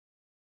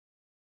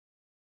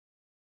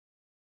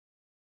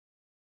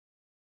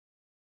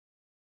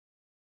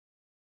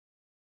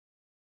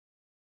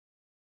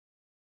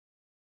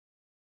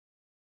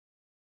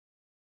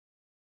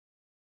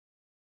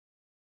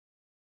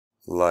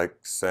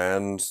Like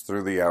sands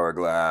through the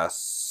hourglass,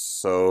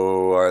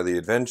 so are the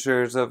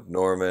adventures of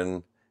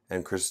Norman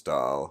and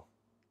Crystale.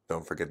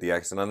 Don't forget the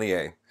accent on the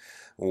A.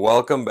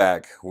 Welcome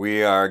back.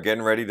 We are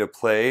getting ready to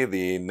play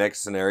the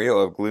next scenario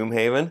of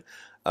Gloomhaven.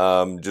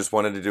 Just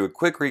wanted to do a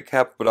quick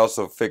recap, but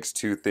also fix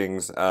two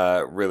things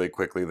really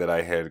quickly that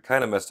I had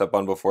kind of messed up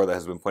on before that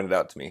has been pointed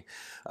out to me.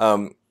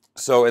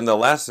 So in the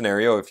last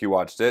scenario, if you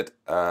watched it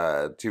 2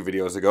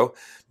 videos ago,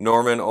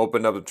 Norman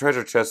opened up the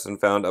treasure chest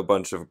and found a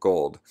bunch of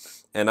gold.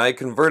 And I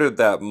converted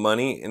that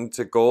money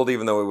into gold,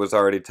 even though it was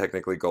already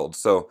technically gold.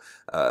 So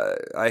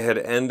I had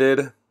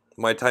ended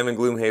my time in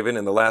Gloomhaven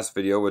in the last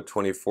video with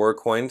 24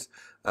 coins,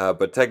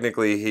 but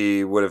technically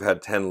he would have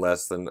had 10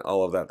 less than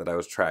all of that I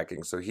was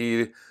tracking. So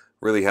he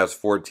really has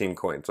 14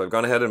 coins. So I've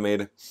gone ahead and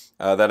made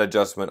that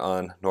adjustment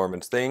on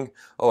Norman's thing.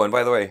 Oh, and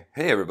by the way,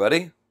 hey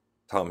everybody,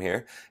 Tom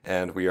here,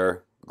 and we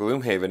are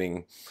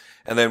Gloomhavening.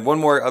 And then one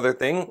more other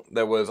thing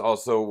that was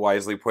also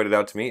wisely pointed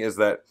out to me is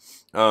that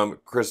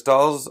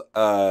Crystale's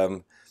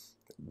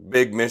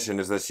big mission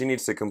is that she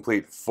needs to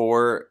complete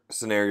 4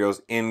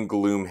 scenarios in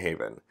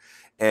Gloomhaven.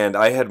 And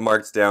I had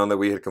marked down that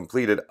we had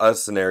completed a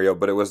scenario,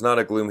 but it was not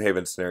a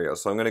Gloomhaven scenario.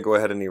 So I'm going to go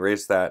ahead and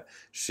erase that.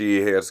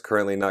 She has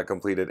currently not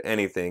completed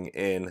anything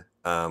in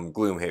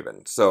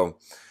Gloomhaven. So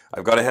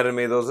I've gone ahead and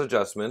made those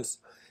adjustments.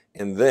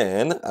 And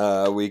then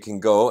we can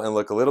go and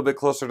look a little bit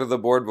closer to the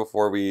board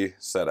before we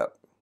set up.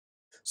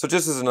 So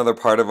just as another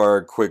part of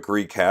our quick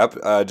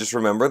recap, just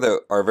remember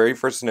that our very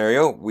first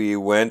scenario, we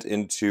went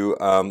into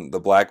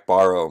the Black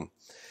Barrow.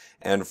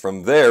 And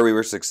from there, we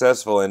were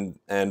successful and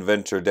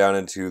ventured down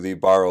into the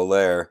Barrow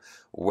Lair,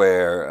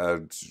 where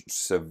a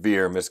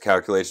severe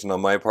miscalculation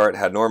on my part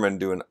had Norman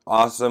doing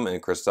awesome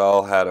and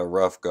Crystale had a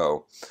rough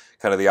go.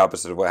 Kind of the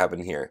opposite of what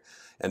happened here.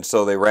 And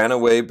so they ran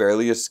away,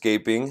 barely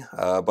escaping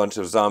a bunch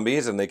of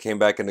zombies, and they came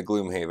back into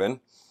Gloomhaven.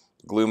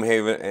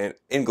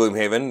 In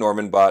Gloomhaven,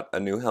 Norman bought a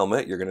new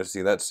helmet. You're going to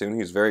see that soon.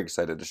 He's very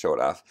excited to show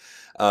it off.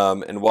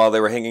 And while they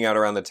were hanging out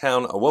around the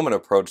town, a woman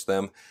approached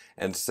them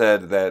and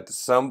said that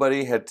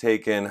somebody had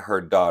taken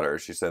her daughter.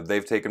 She said,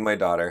 "They've taken my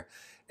daughter."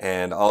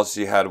 And all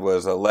she had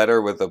was a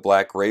letter with a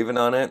black raven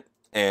on it.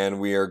 And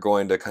we are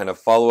going to kind of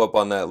follow up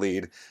on that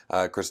lead.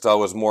 Crystale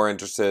was more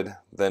interested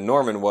than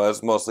Norman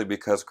was, mostly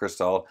because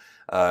Crystale,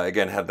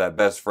 again, had that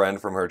best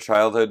friend from her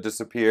childhood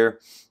disappear.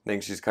 I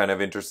think she's kind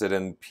of interested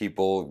in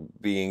people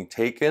being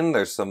taken.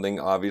 There's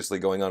something obviously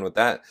going on with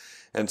that.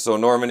 And so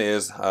Norman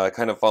is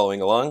kind of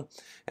following along.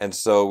 And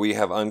so we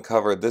have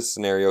uncovered this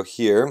scenario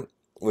here,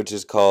 which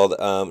is called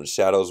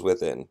Shadows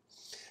Within.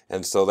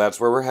 And so that's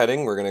where we're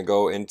heading. We're going to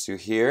go into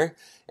here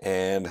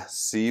and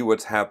see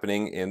what's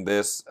happening in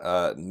this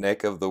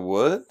neck of the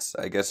woods,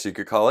 I guess you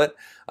could call it.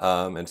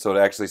 And so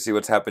to actually see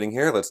what's happening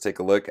here, let's take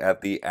a look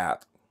at the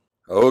app.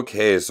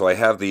 Okay, so I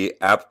have the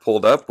app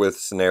pulled up with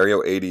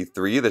scenario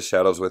 83, the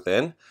Shadows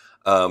Within.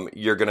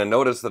 You're going to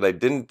notice that I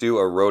didn't do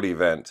a road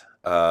event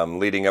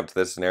leading up to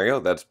this scenario.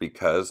 That's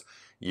because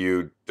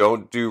you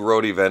don't do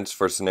road events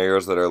for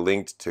scenarios that are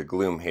linked to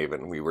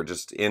Gloomhaven. We were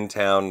just in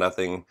town,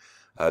 nothing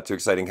too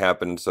exciting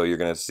happened, so you're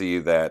going to see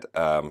that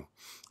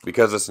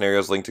because the scenario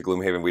is linked to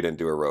Gloomhaven, we didn't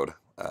do a road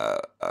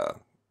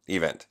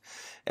event.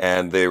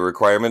 And the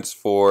requirements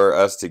for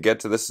us to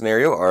get to this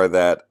scenario are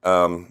that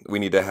we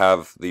need to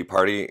have, the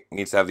party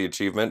needs to have the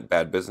achievement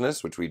Bad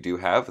Business, which we do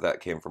have.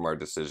 That came from our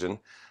decision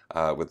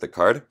with the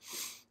card.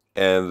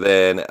 And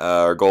then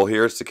our goal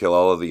here is to kill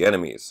all of the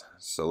enemies.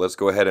 So let's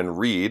go ahead and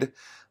read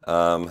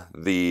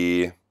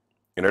the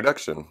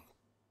introduction.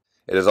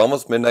 It is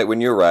almost midnight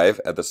when you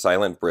arrive at the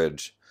Silent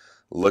Bridge.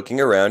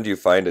 Looking around, you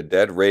find a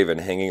dead raven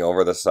hanging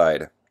over the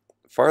side.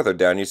 Farther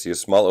down, you see a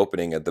small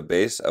opening at the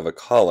base of a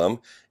column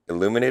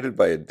illuminated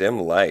by a dim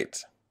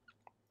light.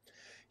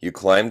 You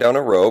climb down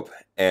a rope,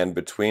 and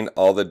between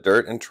all the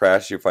dirt and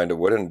trash, you find a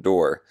wooden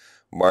door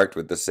marked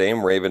with the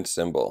same raven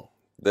symbol.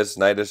 This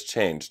night has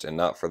changed, and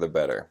not for the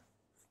better.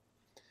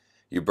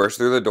 You burst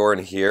through the door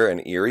and hear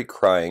an eerie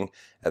crying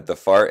at the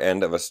far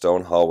end of a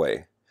stone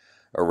hallway.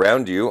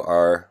 Around you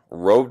are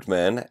robed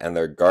men and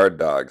their guard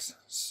dogs.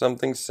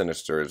 Something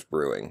sinister is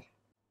brewing.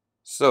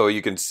 So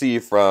you can see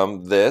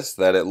from this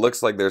that it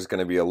looks like there's going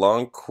to be a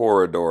long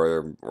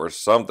corridor or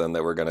something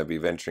that we're going to be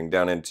venturing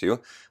down into.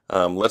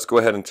 Let's go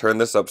ahead and turn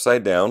this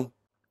upside down,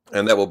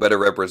 and that will better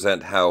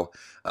represent how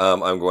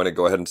I'm going to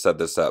go ahead and set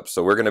this up.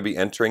 So we're going to be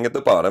entering at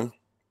the bottom.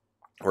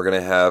 We're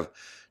going to have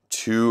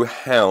 2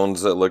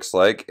 hounds, it looks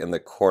like, in the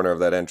corner of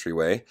that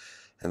entryway.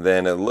 And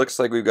then it looks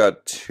like we've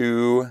got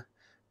 2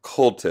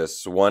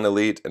 cultists, 1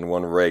 elite and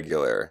 1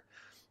 regular,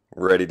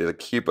 ready to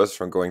keep us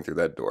from going through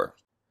that door.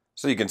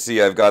 So you can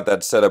see I've got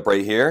that set up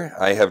right here.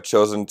 I have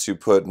chosen to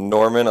put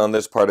Norman on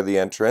this part of the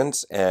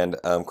entrance and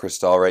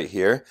Crystale right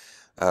here.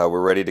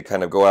 We're ready to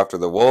kind of go after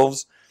the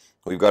wolves.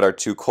 We've got our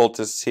 2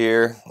 cultists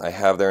here. I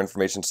have their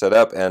information set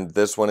up, and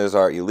this one is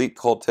our elite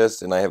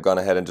cultist, and I have gone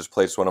ahead and just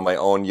placed one of my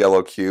own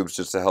yellow cubes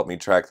just to help me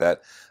track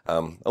that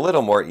a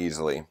little more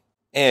easily.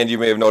 And you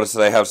may have noticed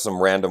that I have some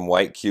random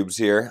white cubes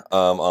here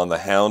on the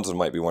hounds, and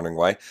might be wondering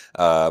why.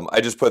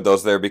 I just put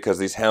those there because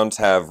these hounds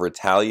have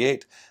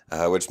retaliate.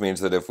 which means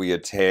that if we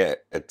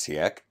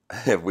attack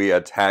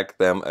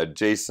them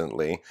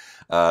adjacently,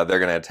 they're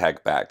going to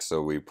attack back.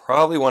 So we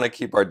probably want to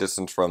keep our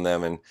distance from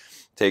them and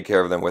take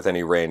care of them with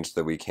any range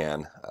that we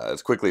can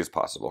as quickly as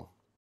possible.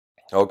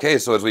 Okay,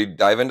 so as we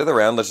dive into the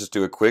round, let's just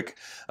do a quick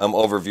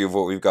overview of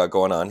what we've got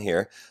going on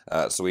here.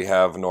 So we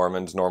have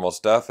Norman's normal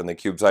stuff and the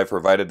cubes I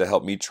provided to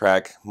help me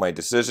track my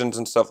decisions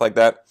and stuff like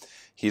that.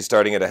 He's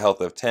starting at a health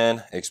of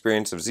 10,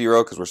 experience of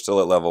 0 because we're still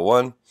at level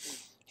 1.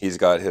 He's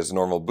got his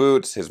normal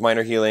boots, his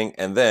minor healing,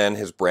 and then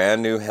his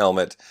brand new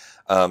helmet.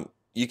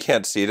 You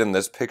can't see it in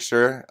this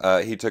picture.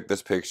 He took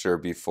this picture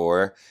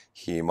before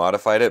he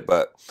modified it,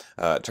 but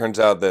it turns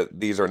out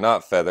that these are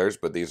not feathers,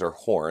 but these are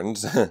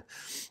horns.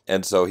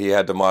 And so he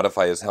had to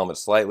modify his helmet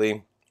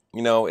slightly.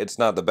 You know, it's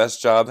not the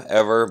best job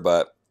ever,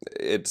 but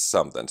it's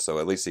something. So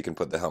at least he can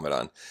put the helmet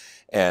on.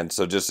 And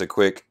so just a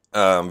quick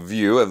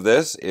view of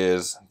this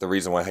is the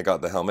reason why I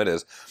got the helmet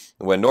is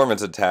when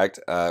Norman's attacked,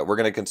 we're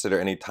going to consider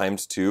any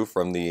 ×2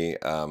 from the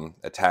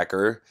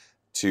attacker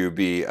to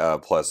be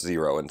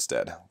 +0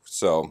 instead.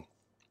 So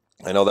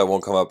I know that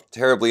won't come up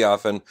terribly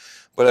often,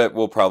 but it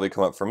will probably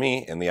come up for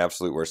me in the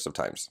absolute worst of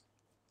times.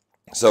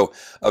 So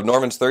of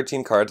Norman's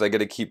 13 cards, I get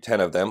to keep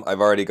 10 of them. I've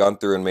already gone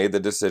through and made the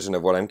decision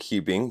of what I'm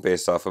keeping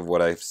based off of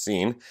what I've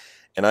seen.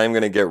 And I'm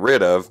going to get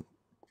rid of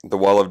the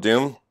Wall of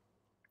Doom,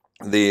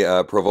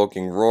 the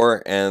Provoking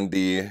Roar, and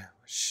the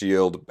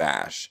Shield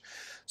Bash.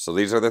 So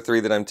these are the 3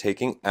 that I'm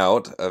taking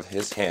out of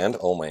his hand.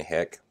 Oh my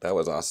heck, that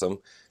was awesome.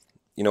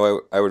 You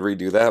know, I would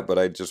redo that, but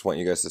I just want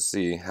you guys to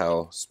see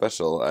how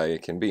special I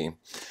can be.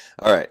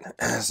 All right,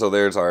 so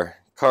there's our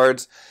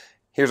cards.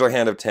 Here's our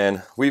hand of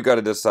 10. We've got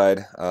to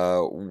decide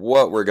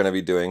what we're going to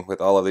be doing with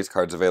all of these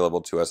cards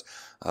available to us.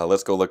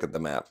 Let's go look at the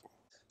map.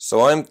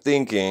 So I'm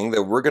thinking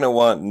that we're going to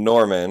want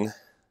Norman,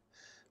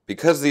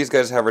 because these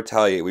guys have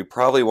Retaliate, we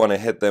probably want to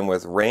hit them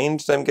with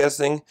ranged, I'm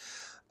guessing.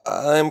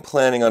 I'm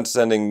planning on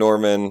sending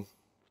Norman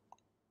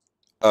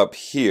up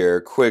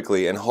here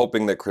quickly and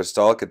hoping that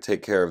Crystale could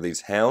take care of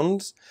these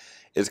hounds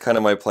is kind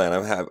of my plan.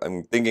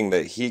 I'm thinking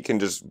that he can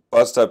just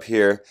bust up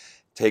here,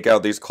 take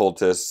out these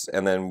cultists,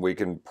 and then we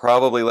can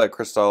probably let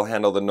Crystale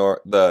handle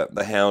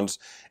the hounds,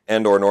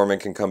 and or Norman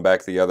can come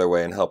back the other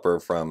way and help her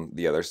from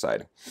the other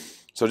side.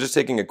 So just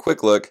taking a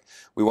quick look,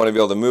 we want to be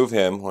able to move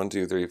him. 1,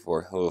 2, 3,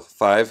 4,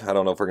 5. I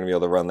don't know if we're going to be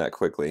able to run that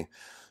quickly.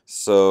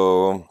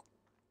 So,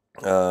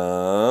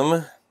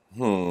 yeah.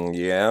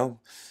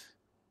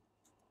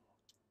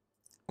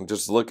 I'm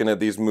just looking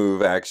at these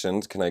move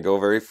actions. Can I go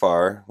very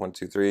far? 1,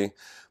 2, 3.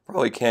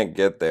 Probably can't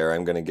get there,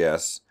 I'm going to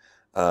guess.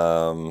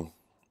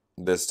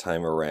 This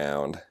time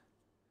around.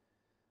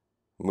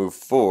 Move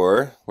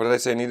 4. What did I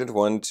say I needed?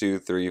 1, 2,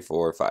 3,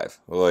 4, 5.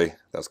 Oy,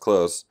 that's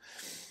close.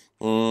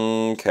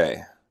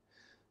 Okay.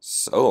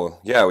 So,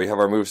 yeah, we have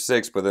our move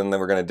 6, but then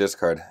we're going to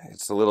discard.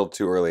 It's a little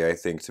too early, I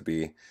think, to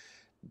be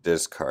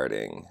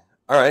discarding.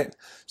 Alright,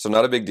 so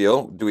not a big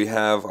deal. Do we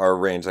have our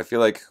range? I feel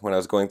like when I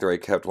was going through, I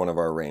kept one of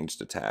our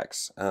ranged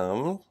attacks.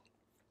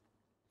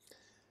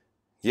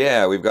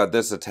 Yeah, we've got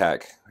this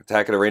attack.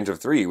 Attack at a range of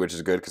 3, which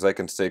is good because I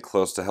can stay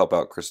close to help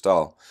out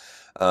Crystale.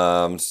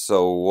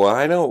 So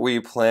why don't we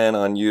plan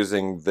on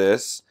using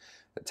this?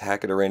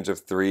 Attack at a range of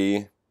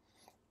 3.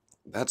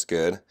 That's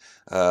good.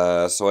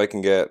 So I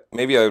can get...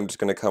 Maybe I'm just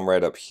going to come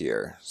right up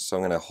here. So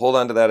I'm going to hold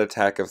on to that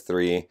attack of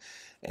 3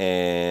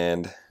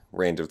 and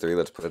range of 3.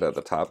 Let's put it at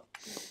the top.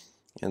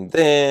 And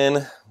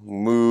then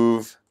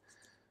move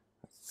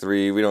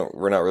 3.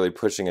 We're not really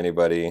pushing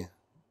anybody.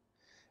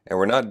 And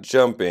we're not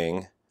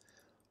jumping.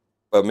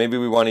 But maybe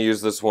we want to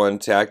use this one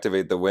to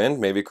activate the wind.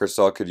 Maybe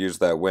Crystale could use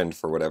that wind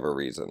for whatever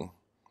reason.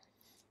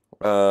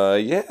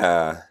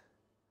 Yeah.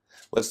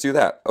 Let's do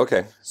that.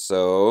 Okay,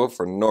 so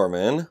for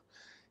Norman,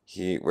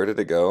 where did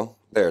it go?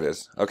 There it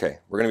is. Okay,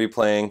 we're going to be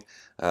playing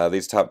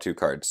these top 2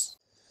 cards.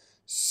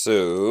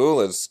 So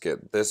let's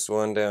get this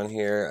one down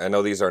here. I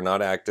know these are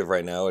not active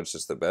right now. It's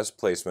just the best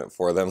placement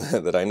for them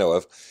that I know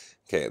of.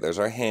 Okay, there's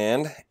our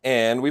hand.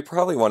 And we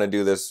probably want to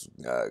do this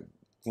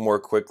more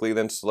quickly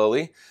than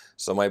slowly.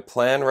 So my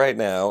plan right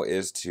now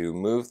is to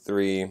move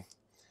 3.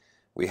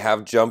 We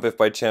have jump if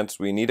by chance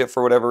we need it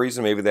for whatever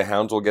reason. Maybe the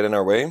hounds will get in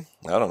our way.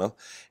 I don't know.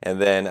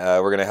 And then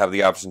we're going to have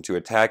the option to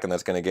attack, and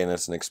that's going to gain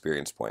us an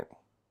experience point.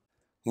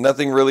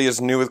 Nothing really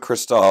is new with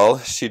Crystale.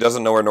 She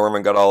doesn't know where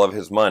Norman got all of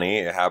his money.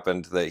 It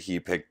happened that he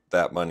picked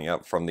that money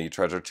up from the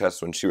treasure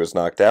chest when she was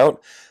knocked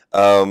out.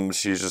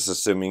 She's just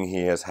assuming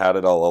he has had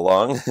it all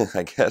along,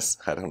 I guess.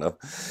 I don't know.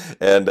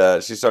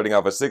 And she's starting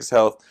off with 6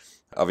 health,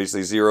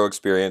 obviously 0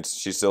 experience.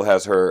 She still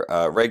has her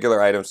regular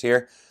items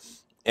here.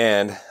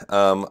 And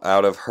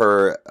out of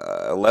her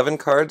 11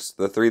 cards,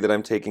 the 3 that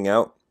I'm taking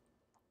out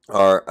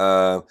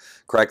are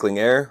Crackling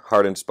Air,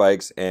 Hardened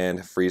Spikes,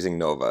 and Freezing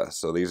Nova.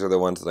 So these are the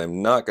ones that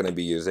I'm not going to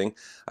be using.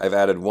 I've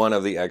added one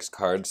of the X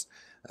cards,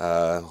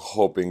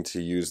 hoping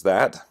to use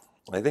that.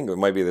 I think it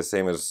might be the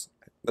same as...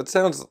 I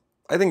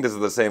think this is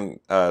the same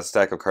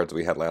stack of cards that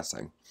we had last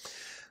time.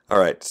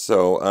 Alright,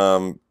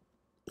 so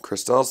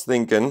Crystale's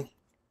thinking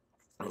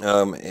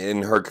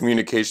in her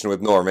communication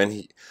with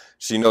Norman,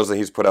 she knows that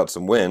he's put out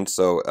some wind.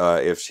 So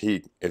if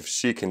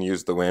she can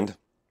use the wind,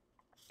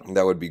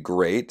 that would be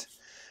great.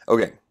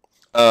 Okay.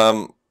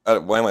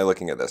 Why am I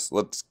looking at this?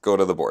 Let's go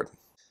to the board.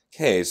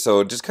 Okay,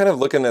 so just kind of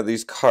looking at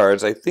these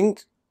cards, I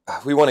think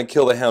we want to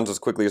kill the hounds as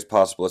quickly as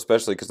possible,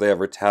 especially because they have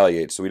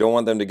retaliate, so we don't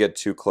want them to get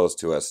too close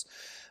to us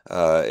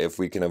if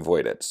we can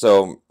avoid it.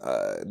 So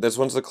this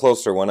one's the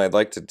closer one. I'd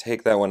like to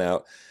take that one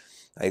out.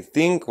 I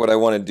think what I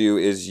want to do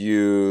is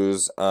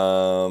use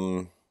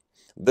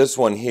this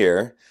one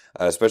here,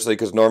 especially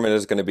because Norman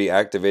is going to be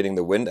activating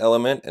the wind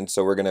element, and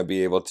so we're going to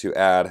be able to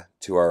add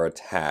to our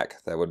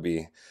attack. That would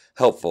be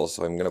helpful,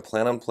 so I'm going to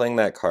plan on playing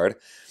that card.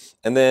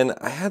 And then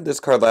I had this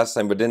card last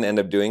time but didn't end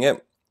up doing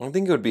it. I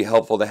think it would be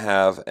helpful to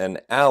have an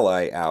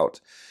ally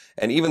out.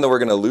 And even though we're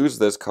going to lose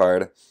this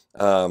card,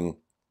 and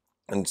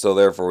so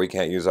therefore we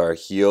can't use our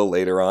heal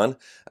later on,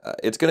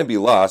 it's going to be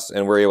lost,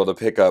 and we're able to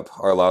pick up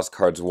our lost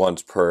cards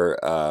once per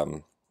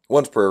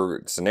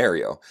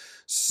scenario.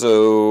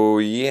 So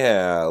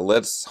yeah,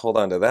 let's hold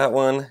on to that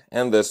one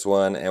and this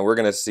one, and we're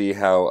going to see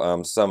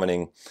how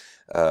summoning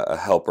a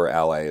helper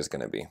ally is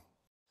going to be.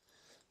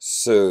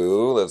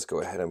 So let's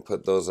go ahead and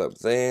put those up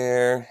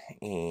there,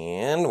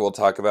 and we'll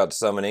talk about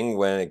summoning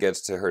when it gets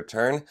to her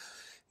turn.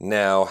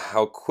 Now,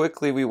 how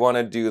quickly we want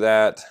to do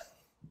that.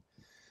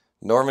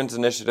 Norman's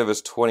initiative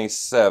is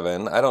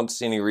 27. I don't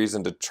see any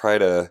reason to try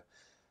to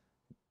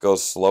go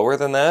slower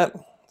than that.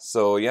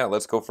 So yeah,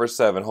 let's go for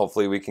 7.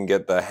 Hopefully we can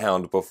get the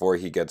hound before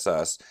he gets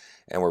us.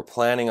 And we're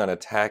planning on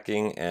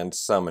attacking and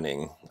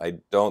summoning. I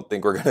don't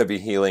think we're going to be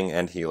healing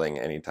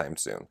anytime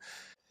soon.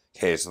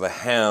 Okay, so the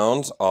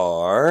hounds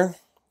are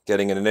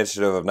getting an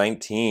initiative of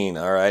 19.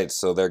 All right,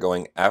 so they're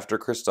going after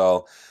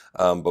Crystale,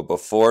 but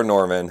before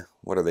Norman,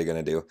 what are they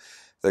going to do?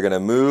 They're going to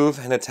move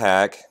and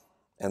attack,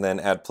 and then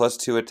add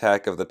 +2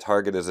 attack if the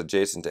target is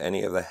adjacent to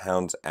any of the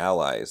hound's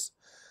allies.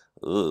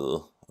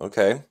 Ooh,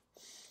 okay.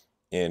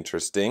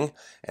 Interesting.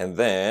 And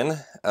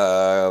then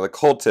the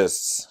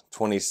cultists,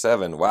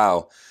 27.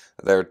 Wow,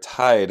 they're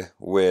tied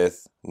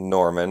with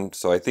Norman,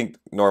 so I think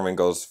Norman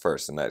goes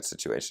first in that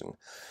situation.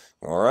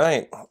 All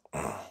right.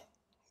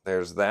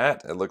 There's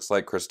that. It looks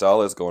like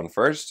Crystale is going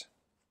first.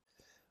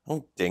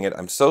 Oh, dang it.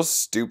 I'm so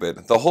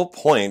stupid. The whole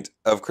point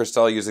of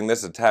Crystale using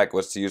this attack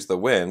was to use the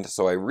wind,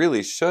 so I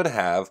really should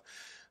have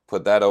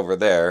put that over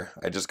there.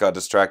 I just got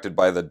distracted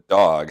by the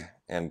dog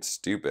and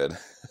stupid.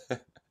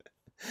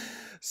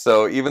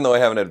 So even though I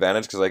have an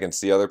advantage because I can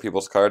see other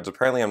people's cards,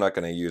 apparently I'm not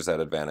going to use that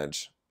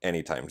advantage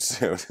anytime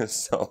soon.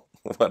 So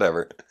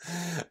whatever.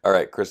 All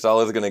right,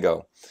 Crystale is going to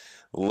go.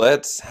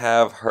 Let's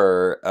have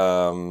her,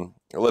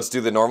 let's do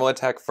the normal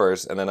attack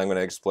first, and then I'm going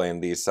to explain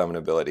the summon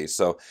abilities.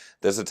 So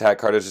this attack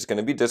card is just going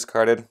to be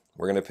discarded.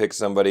 We're going to pick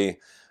somebody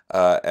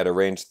at a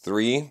range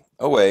 3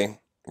 away.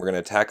 We're going to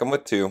attack them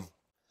with 2.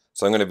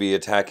 So I'm going to be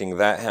attacking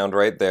that hound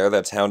right there.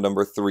 That's hound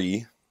number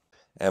 3.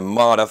 And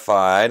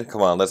modified,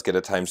 come on, let's get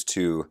it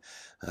 ×2.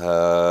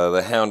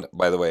 The hound,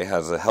 by the way,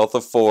 has a health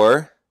of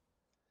 4.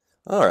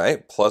 All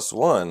right,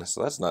 +1,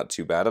 so that's not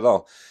too bad at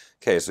all.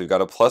 Okay, so we've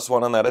got a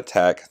 +1 on that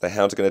attack. The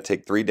hound's going to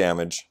take 3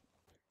 damage.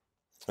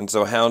 And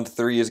so hound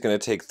 3 is going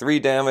to take 3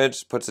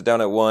 damage, puts it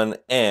down at 1,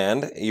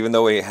 and even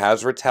though he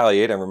has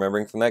retaliate, I'm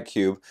remembering from that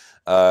cube,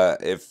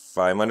 if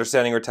I'm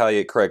understanding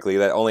retaliate correctly,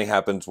 that only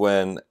happens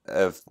when,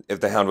 if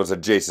the hound was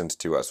adjacent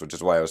to us, which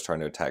is why I was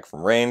trying to attack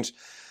from range.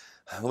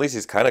 At least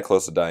he's kind of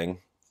close to dying.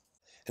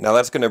 And now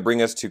that's going to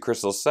bring us to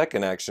Crystale's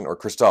second action, or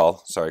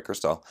Crystale,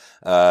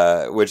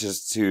 which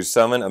is to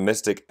summon a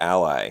mystic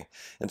ally.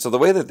 And so the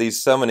way that these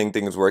summoning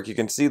things work, you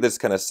can see this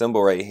kind of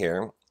symbol right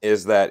here,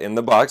 is that in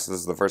the box, this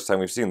is the first time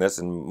we've seen this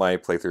in my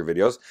playthrough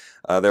videos,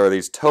 there are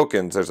these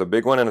tokens. There's a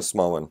big one and a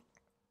small one.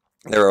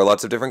 There are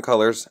lots of different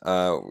colors,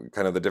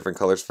 kind of the different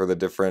colors for the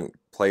different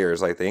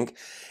players, I think.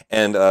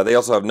 And they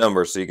also have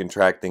numbers, so you can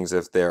track things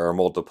if there are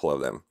multiple of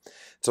them.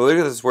 So the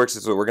way this works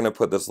is that we're going to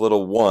put this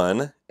little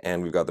 1,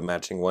 and we've got the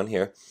matching 1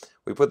 here.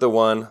 We put the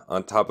 1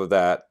 on top of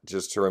that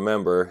just to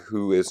remember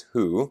who is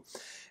who.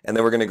 And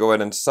then we're going to go ahead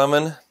and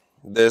summon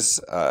this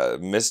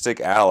mystic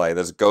ally.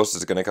 This ghost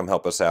is going to come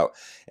help us out.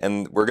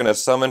 And we're going to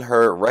summon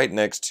her right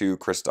next to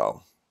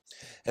Crystale.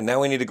 And now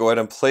we need to go ahead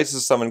and place the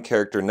summon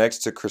character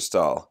next to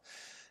Crystale.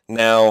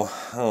 Now,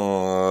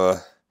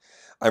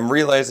 I'm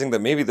realizing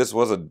that maybe this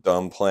was a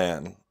dumb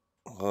plan.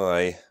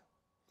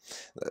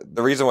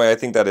 The reason why I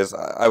think that is,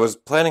 I was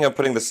planning on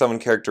putting the summon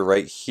character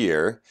right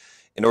here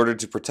in order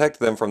to protect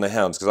them from the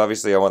hounds, because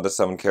obviously I want the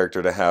summon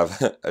character to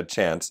have a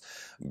chance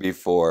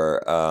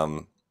before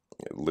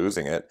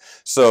losing it.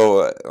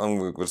 So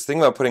I was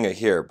thinking about putting it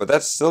here, but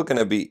that's still going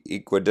to be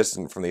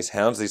equidistant from these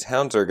hounds. These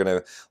hounds are going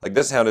to, like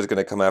this hound is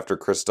going to come after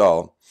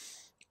Crystale,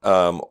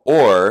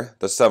 or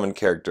the summon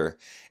character,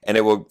 and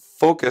it will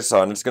focus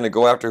on, it's going to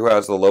go after who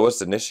has the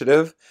lowest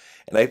initiative.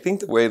 And I think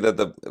the way that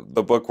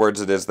the book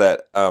words it is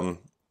that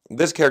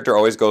this character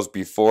always goes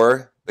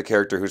before the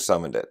character who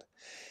summoned it.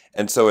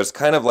 And so it's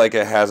kind of like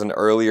it has an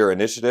earlier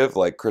initiative,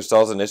 like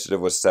Crystale's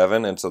initiative was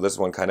 7, and so this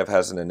one kind of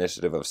has an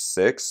initiative of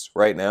 6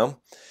 right now.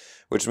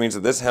 which means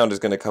that this hound is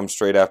going to come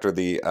straight after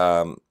the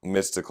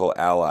mystical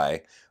ally,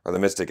 or the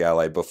mystic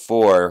ally,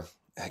 before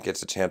it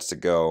gets a chance to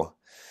go.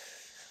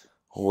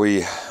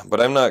 But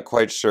I'm not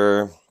quite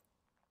sure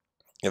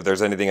if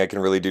there's anything I can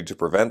really do to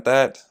prevent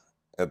that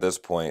at this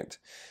point.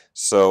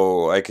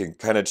 So I can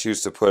kind of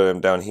choose to put him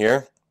down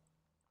here,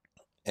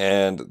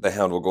 and the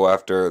hound will go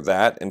after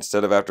that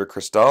instead of after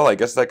Crystale. I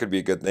guess that could be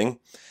a good thing.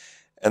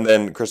 And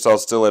then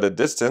Crystale's still at a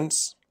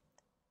distance.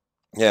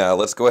 Yeah,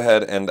 let's go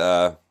ahead and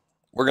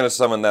we're going to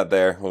summon that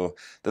there. Well,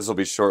 this will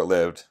be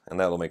short-lived, and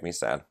that'll make me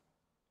sad.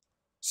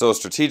 So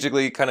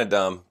strategically, kind of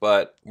dumb,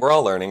 but we're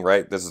all learning,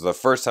 right? This is the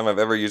first time I've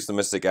ever used the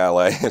Mystic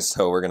Ally,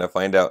 so we're going to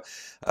find out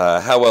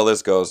how well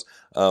this goes.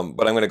 But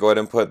I'm going to go ahead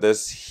and put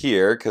this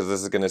here, because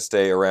this is going to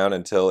stay around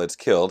until it's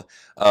killed.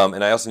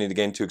 And I also need to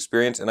gain 2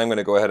 experience, and I'm going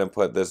to go ahead and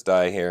put this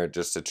die here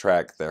just to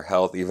track their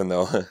health, even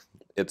though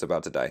it's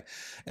about to die.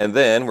 And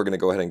then we're going to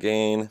go ahead and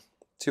gain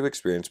 2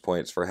 experience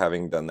points for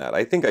having done that.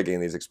 I think I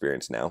gain these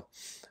experience now,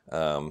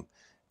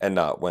 and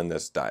not when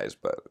this dies,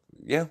 but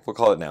yeah, we'll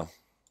call it now.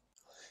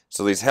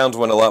 So these hounds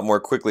went a lot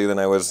more quickly than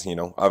I was,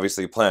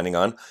 obviously planning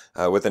on,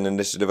 with an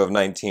initiative of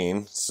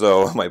 19.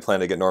 So my plan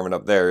to get Norman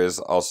up there is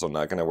also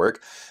not going to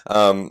work.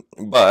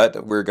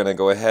 But we're going to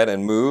go ahead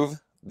and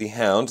move the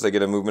hounds. They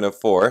get a movement of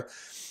 4.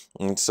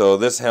 And so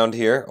this hound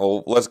here,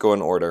 let's go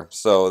in order.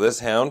 So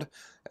this hound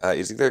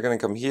is either going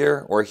to come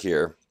here or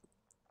here.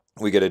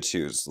 We get to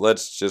choose.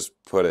 Let's just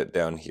put it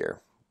down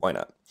here. Why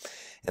not?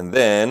 And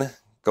then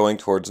going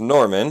towards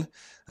Norman,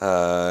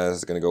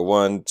 is going to go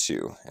 1,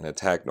 2, and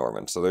attack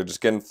Norman. So they're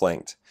just getting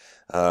flanked.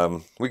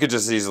 We could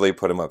just easily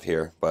put him up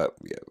here, but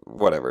yeah,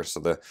 whatever.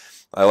 So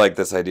I like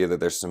this idea that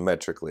they're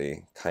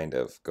symmetrically kind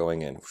of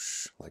going in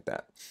whoosh, like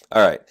that.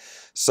 All right,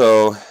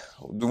 so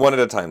one at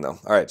a time though.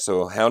 All right,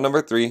 so hound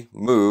number 3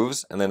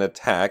 moves and then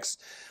attacks.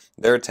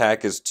 Their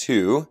attack is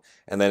 2,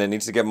 and then it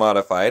needs to get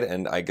modified,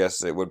 and I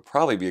guess it would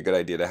probably be a good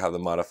idea to have the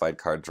modified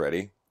cards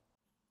ready.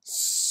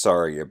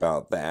 Sorry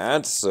about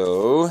that.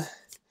 So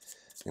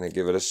I'm going to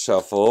give it a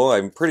shuffle.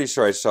 I'm pretty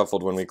sure I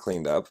shuffled when we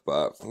cleaned up,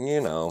 but,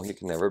 you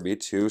can never be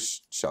too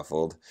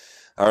shuffled.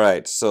 All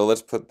right, so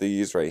let's put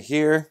these right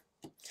here.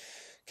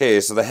 Okay,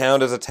 so the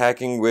hound is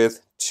attacking with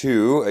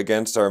 2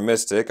 against our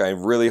mystic. I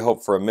really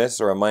hope for a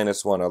miss or a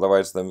 -1,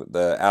 otherwise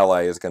the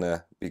ally is going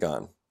to be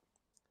gone.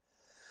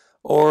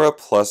 Or a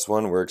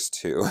 +1 works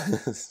too.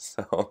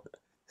 So,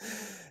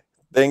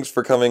 thanks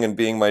for coming and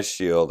being my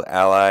shield,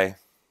 ally.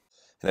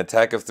 An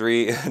attack of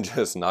 3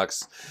 just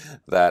knocks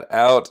that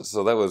out.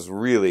 So that was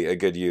really a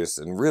good use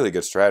and really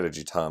good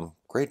strategy, Tom.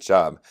 Great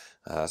job.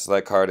 So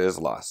that card is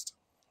lost.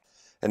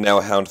 And now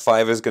hound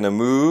 5 is going to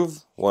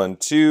move. 1,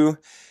 2,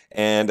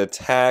 and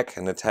attack.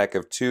 An attack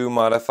of 2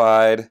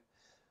 modified.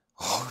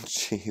 Oh,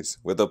 jeez.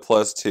 With a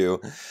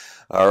 +2.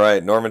 All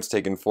right, Norman's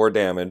taken 4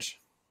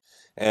 damage.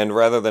 And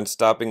rather than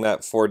stopping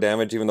that 4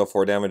 damage, even though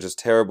 4 damage is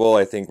terrible,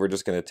 I think we're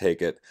just going to take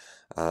it.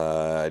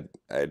 I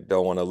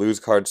don't want to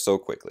lose cards so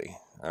quickly.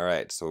 All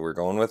right, so we're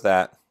going with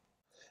that.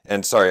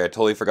 And sorry, I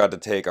totally forgot to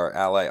take our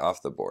ally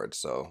off the board.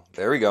 So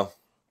there we go.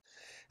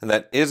 And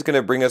that is going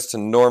to bring us to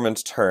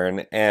Norman's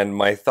turn. And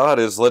my thought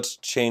is let's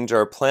change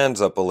our plans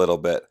up a little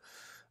bit.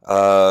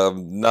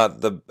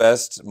 Not the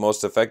best,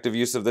 most effective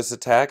use of this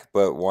attack,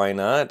 but why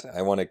not?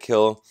 I want to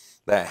kill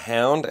that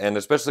hound, and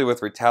especially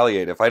with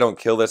Retaliate. If I don't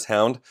kill this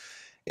hound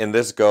in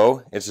this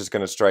go, it's just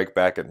going to strike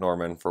back at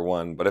Norman for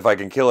 1. But if I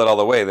can kill it all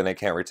the way, then I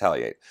can't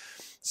retaliate.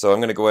 So I'm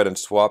going to go ahead and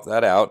swap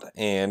that out,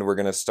 and we're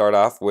going to start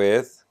off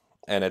with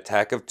an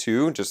attack of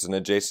 2, just an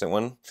adjacent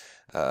one.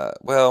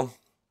 Well,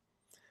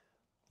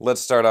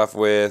 let's start off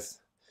with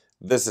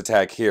this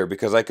attack here,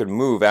 because I could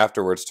move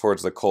afterwards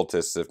towards the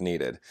cultists if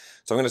needed.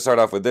 So I'm going to start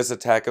off with this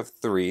attack of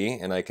 3,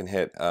 and I can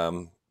hit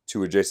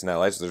 2 adjacent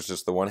allies. So there's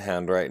just the 1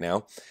 hand right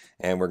now,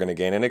 and we're going to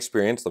gain an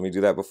experience. Let me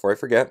do that before I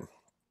forget.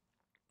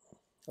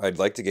 I'd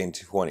like to gain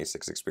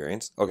 26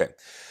 experience. Okay,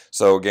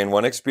 so gain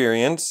 1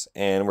 experience,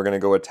 and we're going to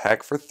go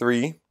attack for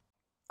 3.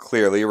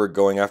 Clearly, we're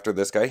going after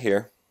this guy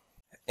here.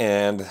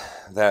 And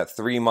that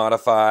 3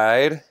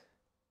 modified.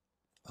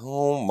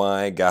 Oh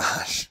my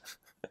gosh.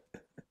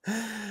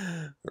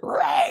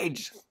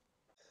 Rage!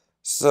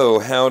 So,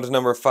 hound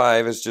number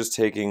 5 is just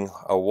taking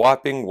a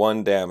whopping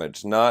 1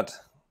 damage. Not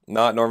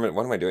Norman,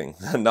 what am I doing?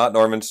 Not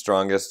Norman's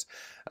strongest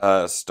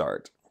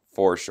start,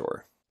 for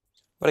sure.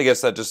 But I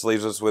guess that just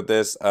leaves us with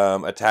this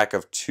attack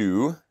of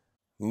 2.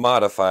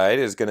 Modified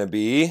is going to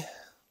be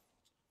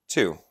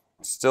 2.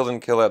 Still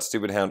didn't kill that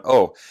stupid hound.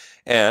 Oh,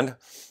 and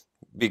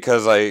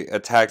because I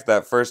attacked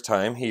that first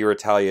time, he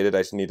retaliated.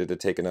 I needed to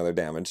take another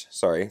damage.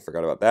 Sorry,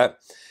 forgot about that.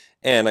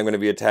 And I'm going to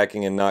be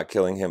attacking and not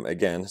killing him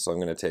again, so I'm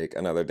going to take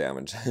another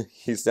damage.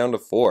 He's down to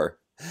 4.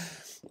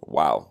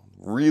 Wow,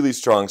 really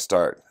strong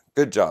start.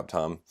 Good job,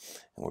 Tom.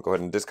 And we'll go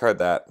ahead and discard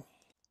that.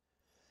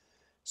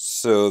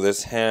 So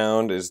this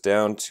hound is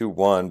down to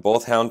 1.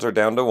 Both hounds are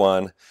down to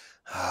 1,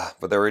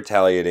 but they're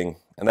retaliating.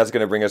 And that's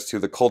going to bring us to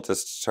the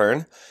cultist's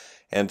turn.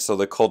 And so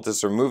the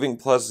cultists are moving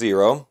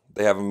 +0.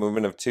 They have a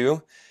movement of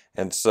 2.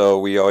 And so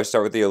we always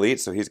start with the elite.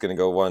 So he's going to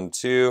go 1,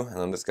 2. And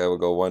then this guy will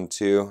go 1,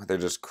 2. They're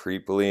just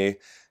creepily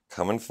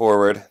coming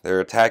forward. They're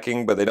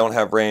attacking, but they don't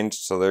have range,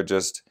 so they're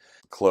just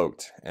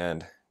cloaked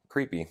and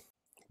creepy.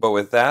 But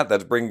with that,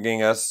 that's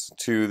bringing us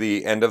to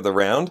the end of the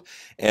round.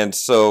 And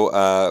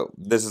so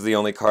this is the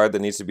only card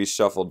that needs to be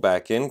shuffled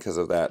back in because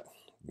of that,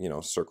 you know,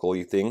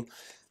 circle-y thing.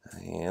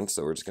 And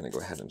so we're just going to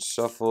go ahead and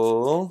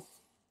shuffle.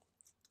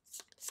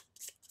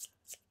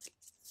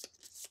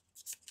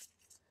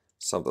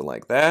 Something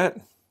like that.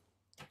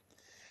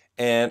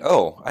 And,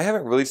 oh, I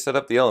haven't really set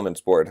up the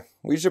elements board.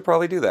 We should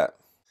probably do that.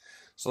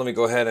 So let me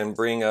go ahead and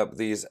bring up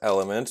these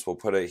elements. We'll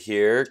put it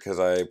here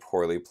because I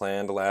poorly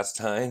planned last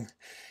time.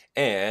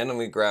 And let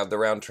me grab the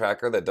round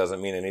tracker that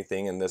doesn't mean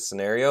anything in this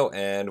scenario,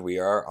 and we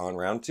are on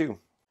round 2.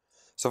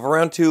 So for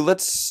round 2,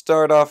 let's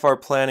start off our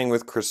planning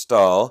with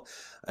Crystale.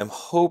 I'm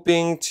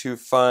hoping to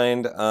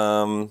find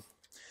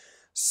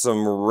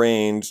some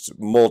ranged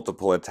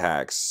multiple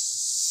attacks.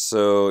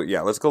 So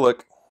yeah, let's go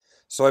look.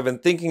 So I've been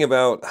thinking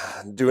about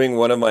doing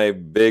one of my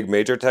big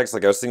major attacks.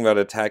 Like I was thinking about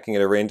attacking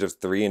at a range of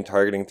 3 and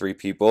targeting 3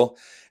 people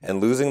and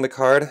losing the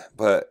card,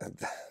 but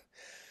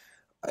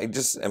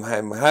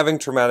I'm having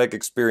traumatic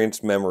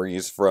experience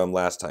memories from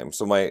last time.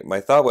 So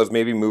my thought was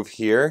maybe move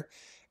here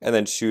and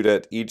then shoot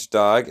at each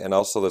dog and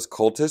also this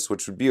cultist,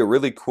 which would be a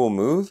really cool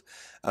move.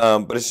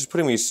 But it's just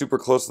putting me super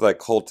close to that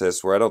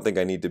cultist where I don't think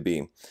I need to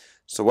be.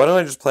 So why don't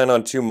I just plan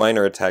on 2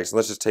 minor attacks and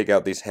let's just take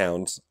out these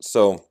hounds.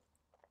 So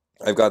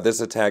I've got this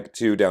attack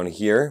 2 down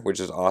here, which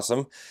is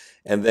awesome.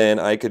 And then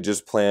I could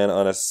just plan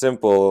on a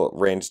simple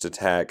ranged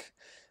attack,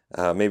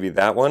 maybe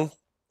that one.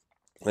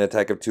 An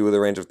attack of 2 with a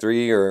range of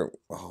 3, or,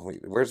 oh,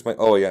 wait, where's my,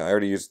 oh yeah, I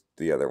already used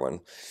the other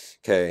one.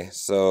 Okay,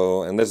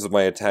 so, and this is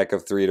my attack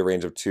of 3 to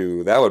range of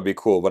 2. That would be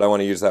cool, but I want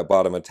to use that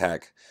bottom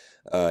attack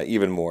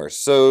even more.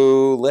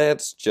 So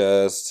let's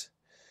just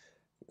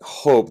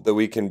hope that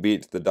we can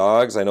beat the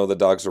dogs. I know the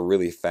dogs are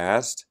really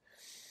fast.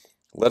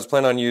 Let's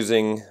plan on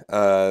using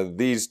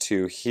these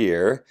 2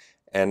 here,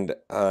 and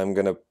I'm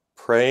going to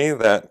pray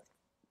that,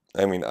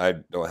 I mean, I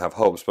don't have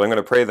hopes, but I'm going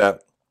to pray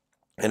that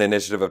an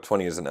initiative of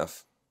 20 is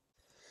enough.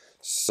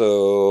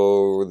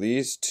 So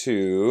these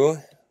 2,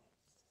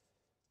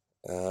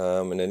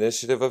 an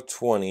initiative of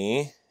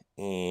 20,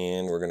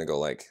 and we're going to go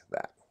like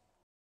that.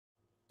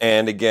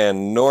 And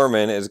again,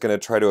 Norman is going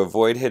to try to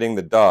avoid hitting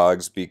the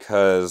dogs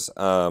because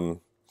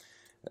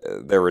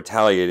their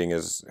retaliating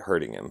is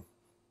hurting him.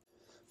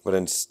 But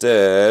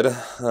instead,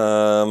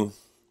 want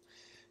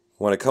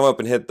to come up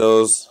and hit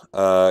those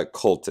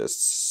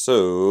cultists.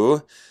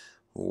 So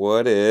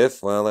what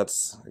if, well,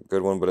 that's a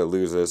good one, but it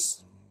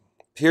loses.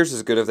 Pierce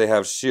is good if they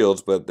have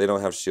shields, but they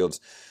don't have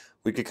shields.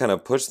 We could kind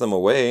of push them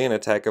away, an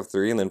attack of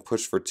 3, and then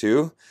push for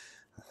 2.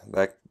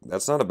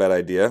 That's not a bad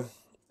idea.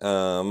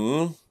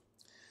 I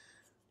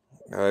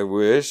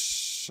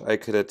wish I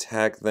could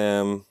attack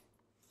them.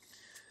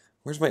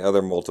 Where's my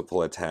other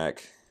multiple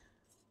attack?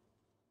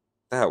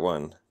 That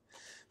one.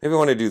 Maybe I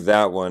want to do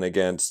that one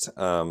against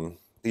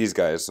these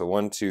guys. So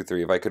 1, 2,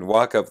 3. If I could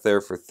walk up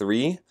there for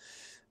 3,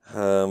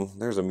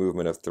 there's a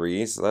movement of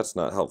 3, so that's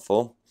not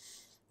helpful.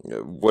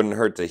 It wouldn't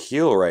hurt to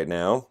heal right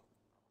now,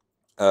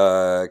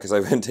 because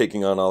I've been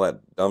taking on all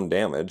that dumb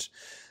damage.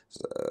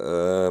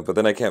 But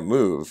then I can't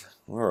move.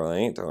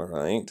 Alright,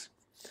 alright.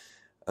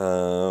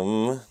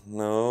 No.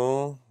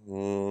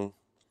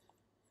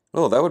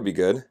 Oh, that would be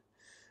good.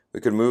 We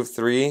could move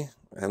 3,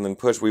 and then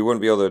push. We wouldn't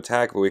be able to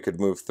attack, but we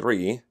could move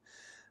 3.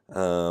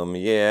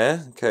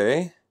 Yeah,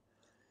 okay.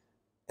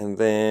 And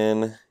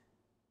then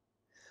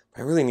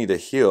I really need to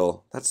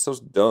heal. That's so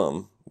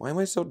dumb. Why am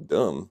I so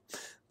dumb?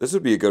 This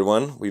would be a good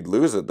one. We'd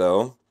lose it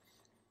though.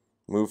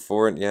 Move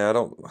forward. Yeah, I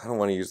don't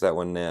want to use that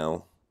one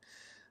now.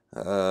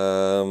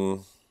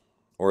 Or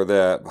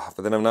that.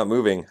 But then I'm not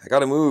moving. I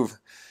gotta move.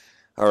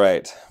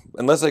 Alright.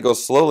 Unless I go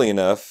slowly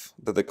enough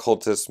that the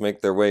cultists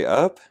make their way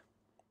up.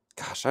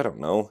 Gosh, I don't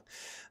know.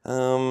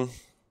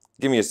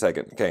 Give me a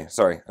second. Okay,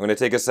 sorry. I'm gonna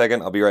take a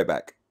second. I'll be right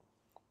back.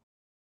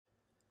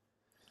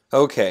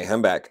 Okay,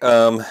 I'm back.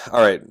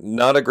 Alright,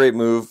 not a great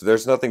move.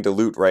 There's nothing to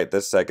loot right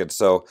this second,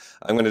 so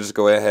I'm going to just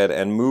go ahead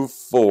and move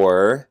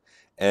 4,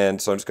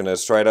 and so I'm just going to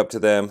stride up to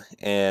them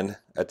and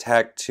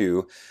attack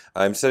 2.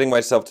 I'm setting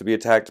myself to be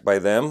attacked by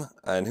them,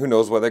 and who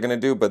knows what they're going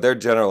to do, but their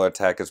general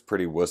attack is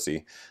pretty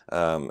wussy,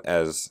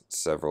 as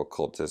several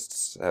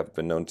cultists have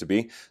been known to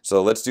be.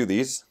 So let's do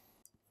these.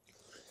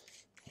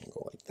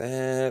 Go like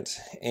that,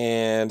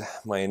 and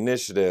my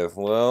initiative,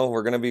 well,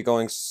 we're going to be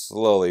going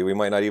slowly. We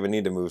might not even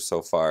need to move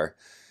so far.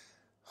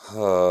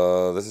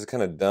 This is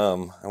kind of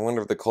dumb. I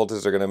wonder if the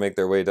cultists are going to make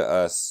their way to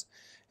us.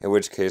 In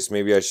which case,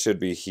 maybe I should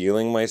be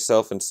healing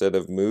myself instead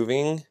of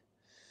moving.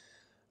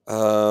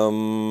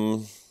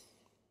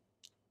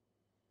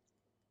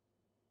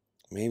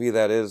 Maybe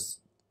that is...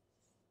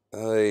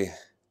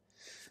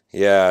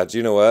 yeah, do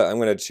you know what? I'm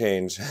going to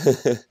change.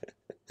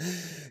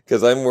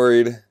 Because I'm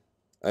worried.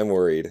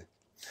 Alright,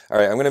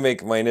 I'm going to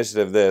make my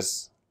initiative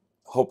this.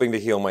 Hoping to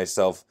heal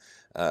myself.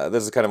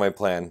 This is kind of my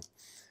plan.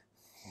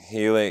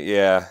 Healing,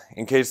 yeah.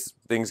 In case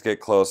things get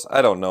close.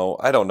 I don't know.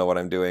 I don't know what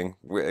I'm doing.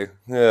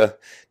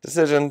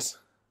 Decisions.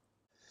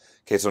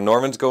 Okay, so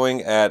Norman's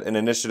going at an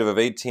initiative of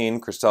 18.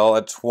 Crystale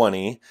at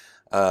 20.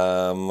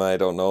 I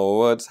don't know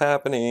what's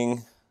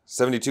happening.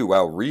 72,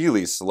 wow,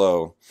 really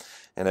slow.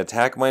 And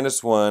attack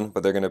 -1,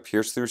 but they're going to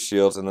pierce through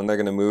shields, and then they're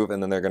going to move,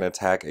 and then they're going to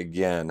attack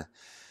again.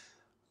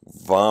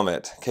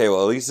 Vomit. Okay,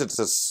 well, at least it's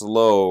a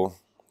slow,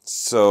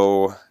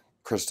 so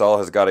Crystale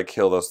has got to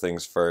kill those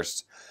things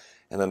first.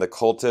 And then the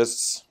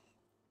cultists.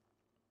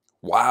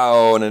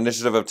 Wow, an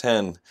initiative of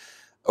 10.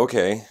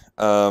 Okay,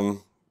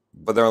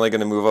 but they're only going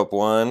to move up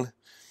 1.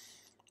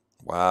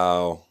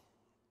 Wow.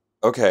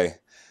 Okay.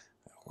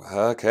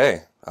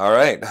 Okay. All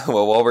right.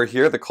 Well, while we're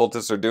here, the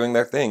cultists are doing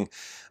their thing.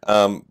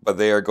 But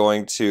they are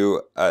going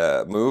to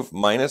move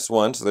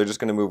 -1, so they're just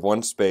going to move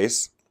 1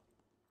 space.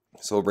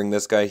 So we'll bring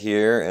this guy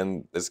here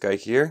and this guy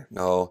here.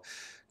 No,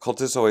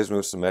 cultists always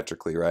move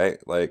symmetrically, right?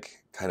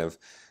 Like, kind of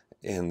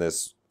in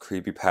this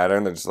creepy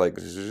pattern. They're just like,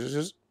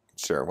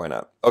 sure, why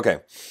not?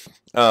 Okay.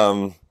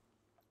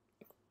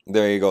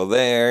 There you go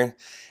there.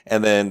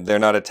 And then they're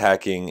not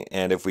attacking,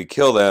 and if we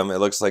kill them, it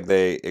looks like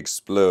they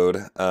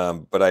explode,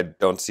 but I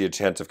don't see a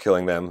chance of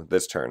killing them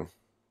this turn.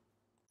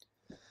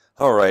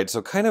 Alright,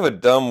 so kind of a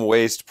dumb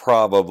waste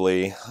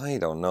probably. I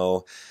don't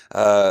know.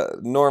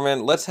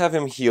 Norman, let's have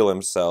him heal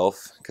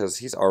himself, because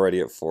he's already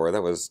at 4.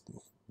 That was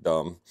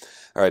dumb.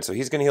 Alright, so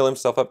he's going to heal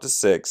himself up to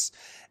 6.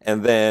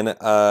 And then,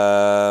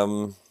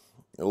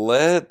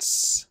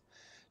 let's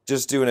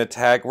just do an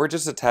attack. We're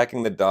just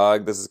attacking the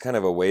dog. This is kind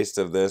of a waste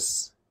of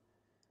this.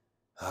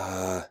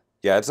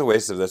 Yeah, it's a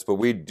waste of this, but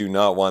we do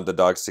not want the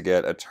dogs to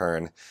get a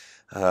turn.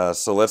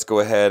 So let's go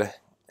ahead,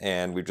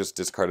 and we've just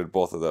discarded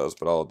both of those,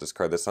 but I'll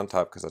discard this on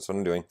top because that's what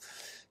I'm doing.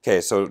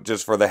 Okay, so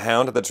just for the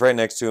hound that's right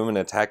next to him, an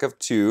attack of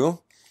 2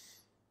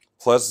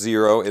 plus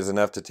 0 is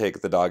enough to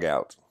take the dog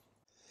out.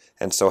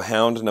 And so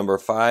hound number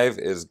 5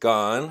 is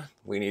gone.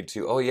 We need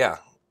to, oh yeah,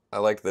 I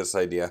like this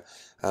idea.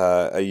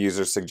 A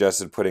user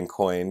suggested putting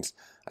coins,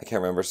 I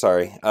can't remember,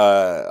 sorry,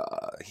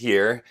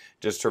 here,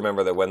 just to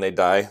remember that when they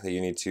die, that you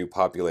need to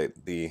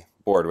populate the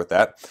board with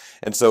that.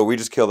 And so we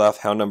just killed off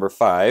hound number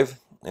 5,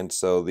 and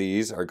so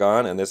these are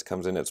gone, and this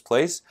comes in its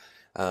place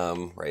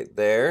right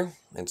there.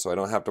 And so I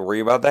don't have to worry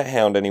about that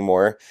hound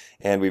anymore,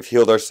 and we've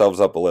healed ourselves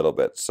up a little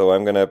bit. So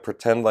I'm going to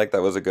pretend like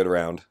that was a good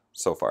round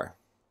so far.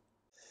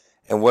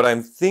 And what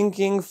I'm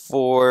thinking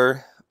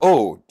for,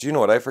 oh, do you know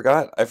what I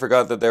forgot? I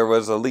forgot that there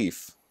was a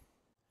leaf.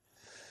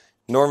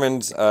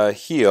 Norman's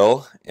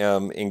heal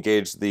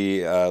engaged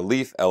the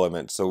leaf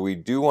element, so we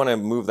do want to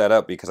move that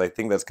up because I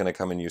think that's going to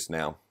come in use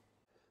now.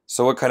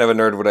 So what kind of a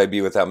nerd would I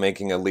be without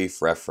making a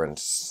leaf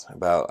reference?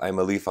 About, I'm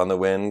a leaf on the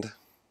wind,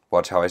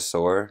 watch how I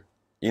soar.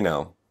 You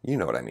know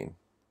what I mean.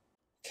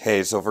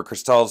 Okay, so for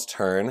Crystale's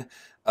turn,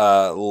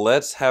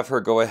 let's have her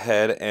go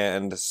ahead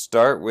and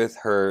start with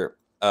her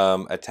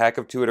attack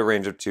of 2 at a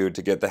range of 2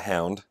 to get the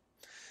hound.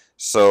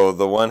 So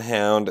the one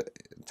hound,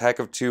 attack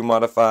of 2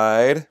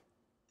 modified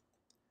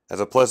as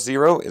a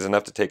 +0 is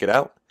enough to take it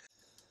out.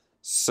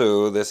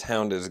 So this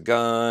hound is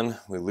gone.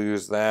 We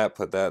lose that,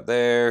 put that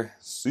there.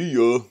 See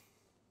ya.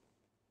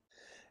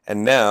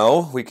 And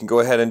now we can go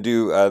ahead and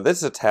do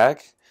this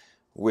attack,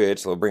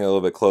 which we'll bring a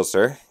little bit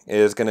closer,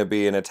 is going to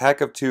be an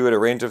attack of 2 at a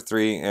range of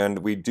 3, and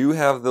we do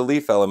have the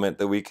leaf element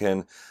that we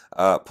can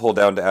pull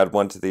down to add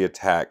 1 to the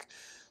attack.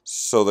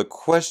 So the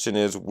question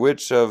is,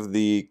 which of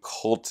the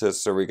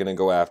cultists are we going to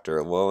go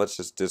after? Well, let's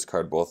just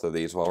discard both of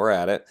these while we're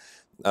at it.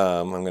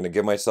 I'm going to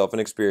give myself an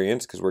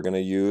experience because we're going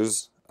to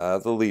use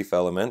the leaf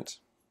element.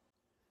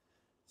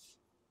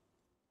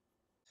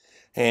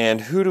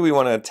 And who do we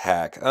want to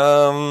attack?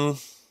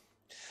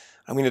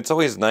 I mean, it's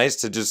always nice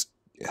to just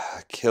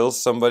kill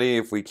somebody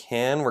if we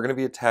can. We're going to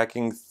be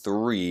attacking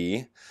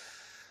 3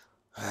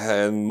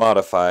 and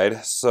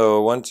modified.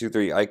 So 1, 2,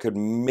 3. I could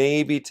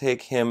maybe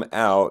take him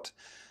out,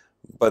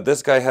 but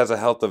this guy has a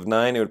health of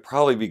 9. It would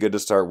probably be good to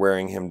start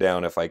wearing him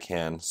down if I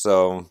can.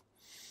 So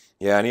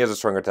yeah, and he has a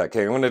stronger attack.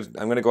 Okay,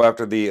 I'm gonna go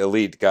after the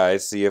elite guy,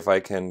 see if I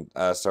can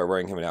start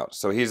wearing him out.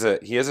 So he is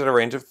at a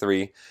range of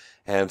 3,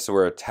 and so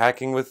we're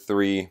attacking with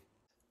 3,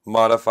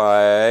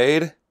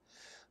 modified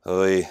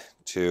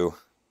 2.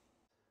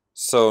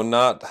 So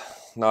not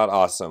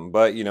awesome,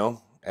 but you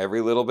know, every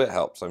little bit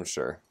helps, I'm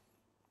sure.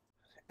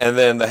 And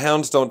then the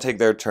hounds don't take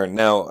their turn.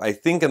 Now, I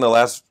think in the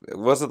last,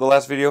 was it the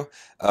last video?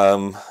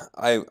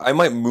 I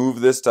might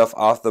move this stuff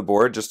off the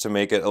board just to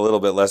make it a little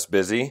bit less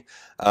busy.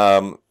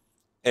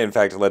 In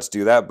fact, let's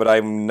do that, but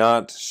I'm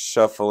not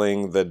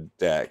shuffling the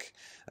deck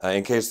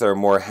in case there are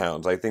more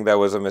hounds. I think that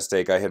was a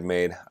mistake I had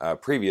made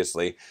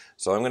previously.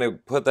 So I'm going to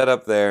put that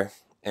up there,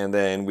 and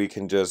then we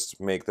can just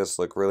make this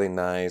look really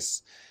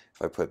nice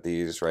if I put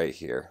these right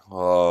here.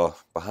 Oh,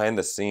 behind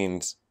the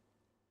scenes.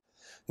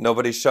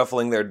 Nobody's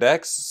shuffling their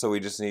decks, so we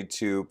just need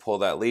to pull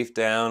that leaf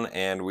down,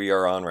 and we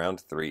are on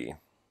round 3.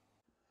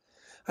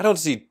 I don't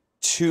see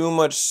too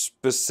much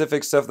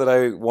specific stuff that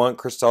I want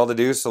Crystale to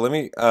do, so let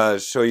me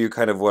show you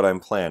kind of what I'm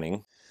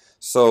planning.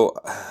 So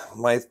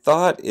my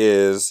thought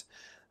is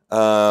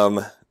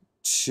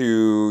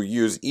to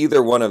use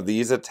either one of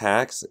these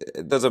attacks.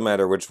 It doesn't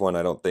matter which one,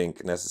 I don't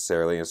think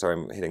necessarily. Sorry,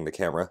 I'm hitting the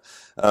camera.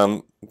 But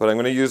I'm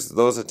going to use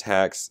those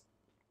attacks,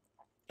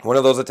 one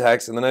of those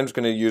attacks, and then I'm just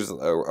going to use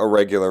a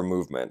regular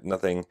movement.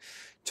 Nothing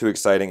too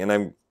exciting, and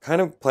I'm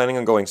kind of planning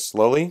on going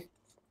slowly.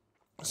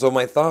 So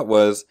my thought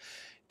was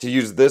to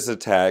use this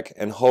attack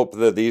and hope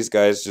that these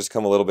guys just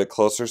come a little bit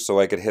closer so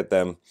I could hit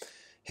them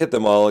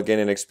all, gain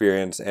an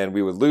experience, and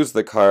we would lose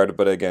the card,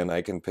 but again,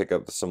 I can pick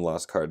up some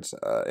lost cards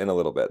in a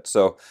little bit.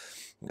 So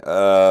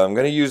I'm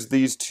going to use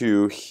these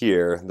two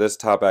here, this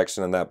top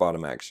action and that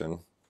bottom action.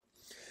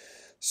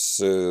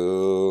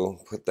 So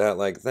put that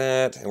like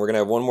that, and we're going to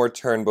have one more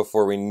turn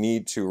before we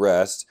need to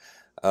rest.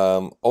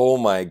 Oh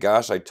my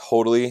gosh, I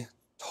totally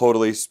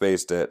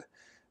spaced it.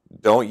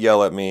 Don't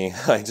yell at me.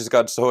 I just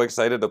got so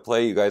excited to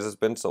play, you guys. It's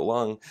been so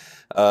long.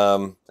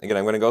 Again,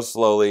 I'm going to go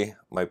slowly.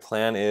 My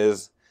plan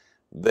is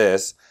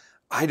this.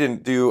 I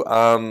didn't do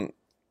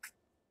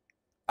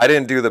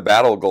the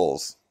battle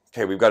goals.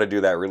 Okay, we've got to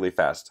do that really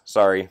fast.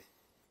 Sorry.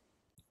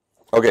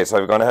 Okay, so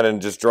I've gone ahead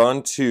and just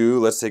drawn 2.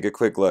 Let's take a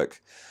quick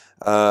look.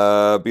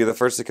 Be the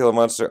first to kill a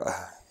monster.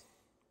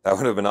 That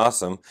would have been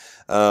awesome.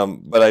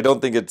 But I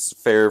don't think it's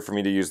fair for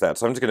me to use that.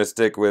 So I'm just going to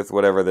stick with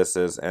whatever this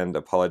is and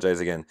apologize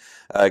again.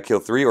 Kill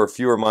 3 or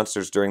fewer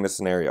monsters during the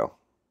scenario.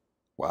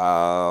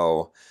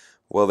 Wow.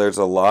 Well, there's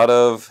a lot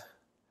of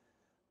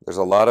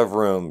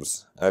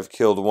rooms. I've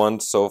killed 1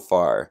 so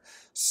far.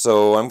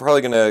 So I'm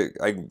probably going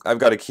to, I've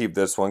got to keep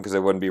this one because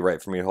it wouldn't be right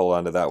for me to hold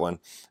on to that one,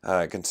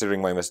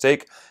 considering my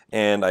mistake.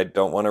 And I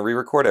don't want to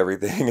re-record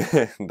everything.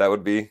 That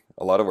would be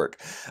a lot of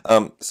work.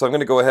 So I'm going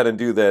to go ahead and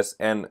do this.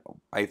 And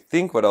I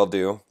think what I'll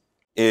do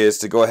is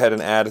to go ahead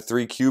and add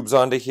 3 cubes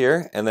onto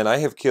here. And then I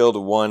have killed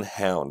 1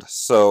 hound.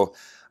 So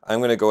I'm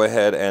going to go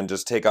ahead and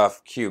just take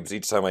off cubes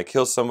each time I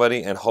kill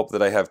somebody and hope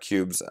that I have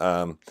cubes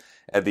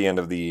at the end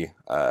of the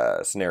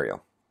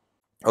scenario.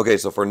 Okay,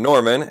 so for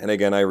Norman, and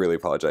again, I really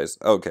apologize.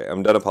 Okay,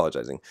 I'm done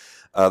apologizing.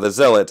 The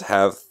Zealot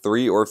have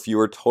 3 or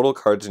fewer total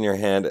cards in your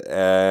hand,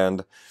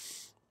 and...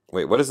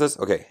 Wait, what is this?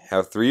 Okay,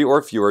 have 3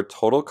 or fewer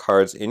total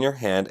cards in your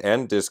hand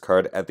and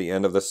discard at the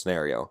end of the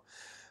scenario.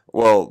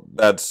 Well,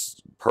 that's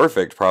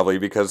perfect, probably,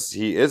 because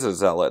he is a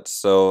Zealot,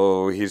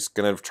 so he's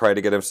going to try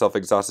to get himself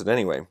exhausted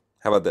anyway.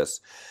 How about this?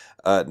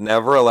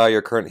 Never allow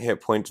your current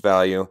hit points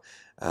value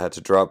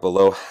to drop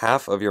below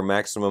half of your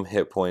maximum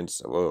hit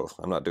points. Whoa,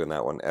 I'm not doing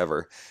that one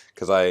ever,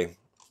 because I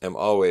am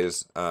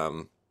always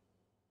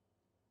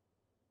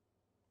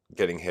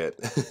getting hit.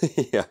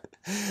 Yeah.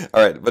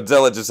 All right, but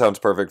Zealot just sounds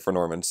perfect for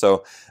Norman.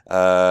 So,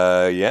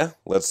 yeah,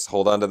 let's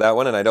hold on to that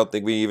one. And I don't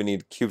think we even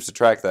need cubes to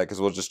track that because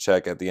we'll just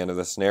check at the end of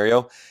the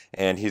scenario.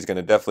 And he's going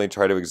to definitely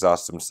try to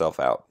exhaust himself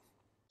out.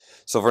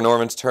 So for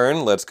Norman's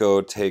turn, let's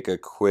go take a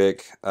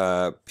quick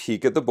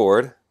peek at the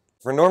board.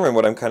 For Norman,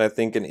 what I'm kind of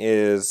thinking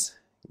is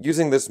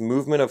using this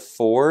movement of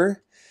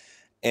 4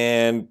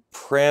 and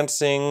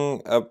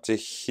prancing up to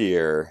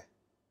here.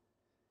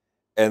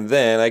 And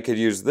then I could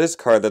use this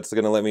card that's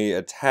going to let me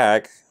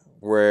attack,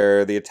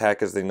 where the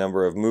attack is the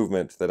number of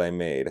movement that I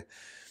made.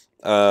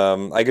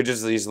 I could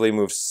just easily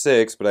move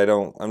 6, but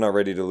I'm not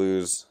ready to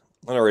lose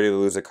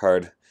a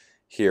card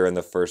here in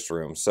the first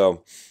room.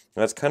 So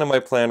that's kind of my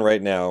plan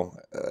right now.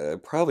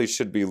 Probably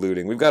should be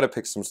looting. We've got to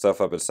pick some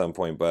stuff up at some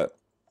point, but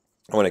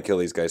I want to kill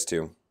these guys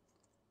too.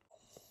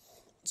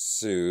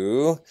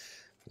 So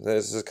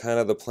this is kind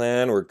of the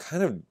plan. We're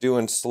kind of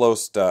doing slow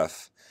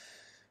stuff.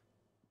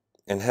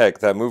 And heck,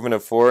 that movement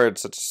of 4 at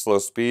such a slow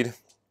speed,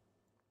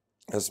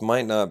 this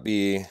might not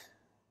be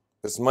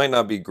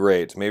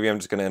great. Maybe I'm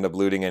just going to end up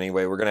looting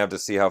anyway. We're going to have to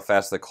see how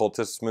fast the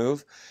cultists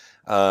move.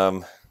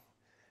 And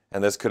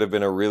this could have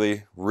been a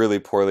really, really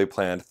poorly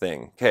planned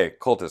thing. Okay,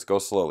 cultists, go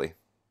slowly.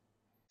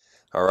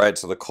 All right,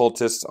 so the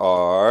cultists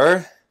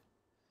are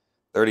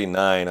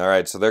 39. All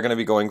right, so they're going to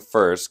be going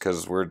first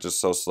because we're just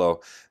so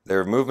slow.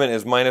 Their movement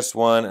is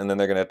 -1, and then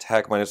they're going to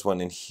attack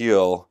 -1 and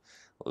heal.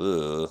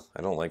 Ugh,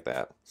 I don't like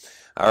that.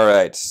 All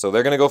right, so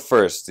they're going to go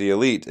first. The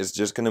elite is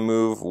just going to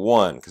move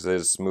 1 because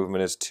his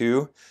movement is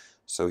 2.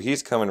 So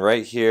he's coming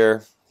right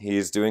here.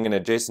 He's doing an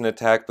adjacent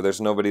attack, but there's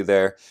nobody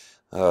there.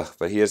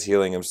 But he is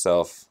healing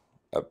himself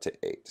up to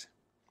 8.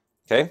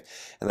 Okay,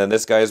 and then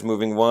this guy is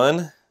moving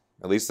 1.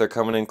 At least they're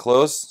coming in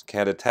close.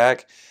 Can't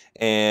attack.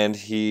 And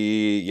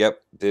he,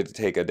 yep, did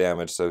take a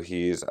damage, so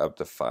he's up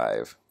to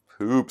 5.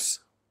 Oops.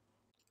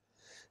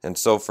 And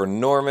so for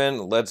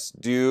Norman, let's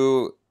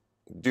do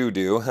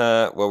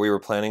what we were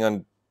planning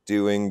on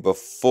doing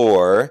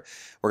before.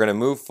 We're going to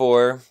move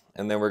 4,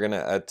 and then we're going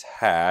to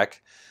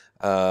attack.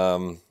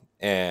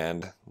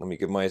 And let me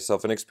give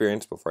myself an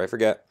experience before I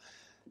forget.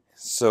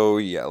 So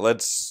yeah,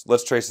 let's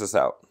trace this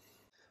out.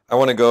 I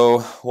want to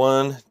go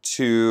 1,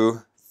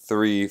 2,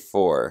 3,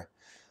 4.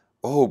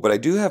 Oh, but I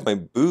do have my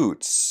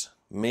boots.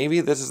 Maybe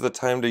this is the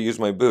time to use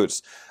my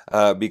boots.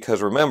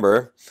 Because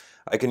remember,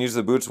 I can use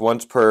the boots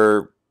once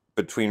per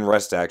between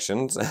rest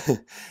actions,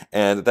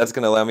 and that's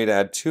going to allow me to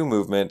add 2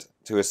 movement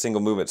to a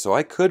single movement. So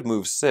I could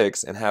move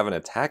 6 and have an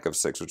attack of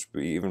 6, which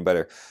would be even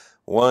better.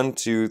 1,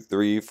 2,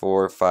 3,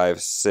 4, 5,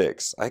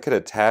 6. I could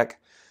attack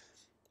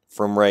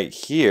from right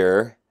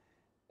here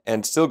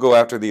and still go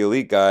after the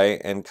elite guy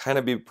and kind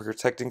of be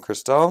protecting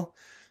Crystale.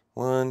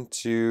 1,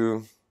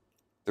 2,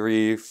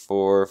 3,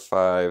 4,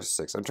 5,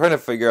 6. I'm trying to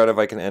figure out if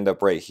I can end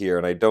up right here,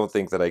 and I don't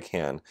think that I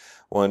can.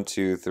 1,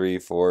 2, 3,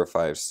 4,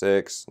 5,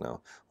 6. No.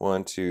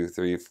 1, 2,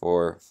 3,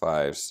 4,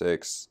 5,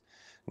 6.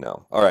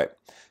 No. All right.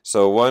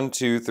 So 1,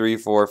 2, 3,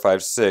 4,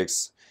 5,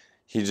 6.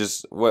 He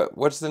just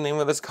what's the name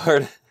of this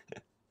card?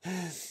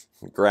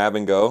 Grab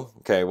and go.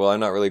 Okay, well, I'm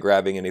not really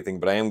grabbing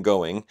anything, but I am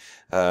going.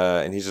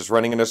 And he's just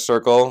running in a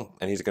circle,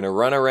 and he's going to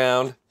run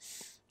around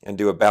and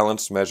do a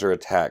balanced measure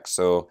attack.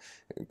 So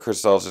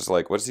Crystale's just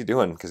like, what's he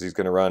doing? Because he's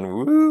going to run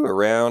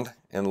around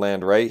and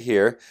land right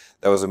here.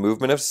 That was a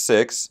movement of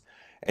 6,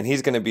 and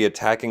he's going to be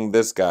attacking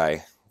this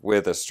guy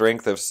with a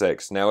strength of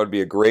 6. Now would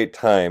be a great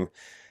time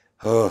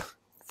for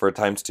a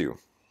 ×2.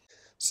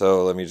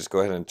 So let me just go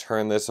ahead and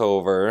turn this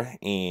over,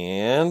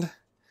 and an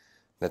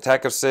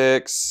attack of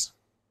 6,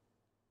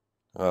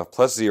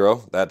 plus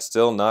 0. That's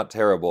still not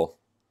terrible.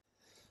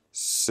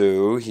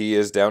 So he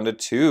is down to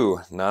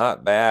 2.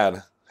 Not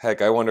bad. Heck,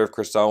 I wonder if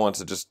Crystale wants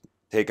to just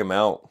take him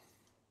out.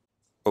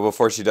 But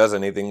before she does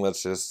anything,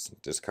 let's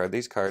just discard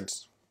these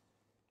cards.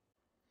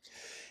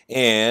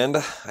 And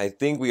I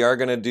think we are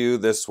going to do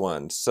this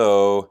one.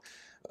 So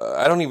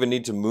I don't even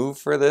need to move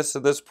for this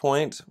at this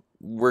point.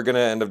 We're going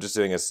to end up just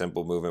doing a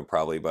simple movement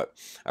probably. But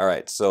all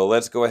right, so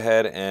let's go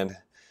ahead and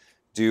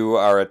do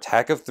our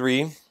attack of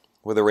 3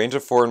 with a range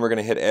of 4. And we're going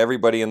to hit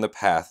everybody in the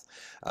path.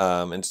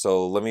 And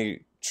so let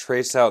me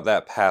trace out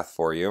that path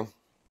for you.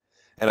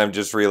 And I'm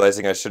just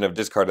realizing I shouldn't have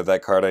discarded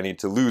that card. I need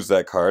to lose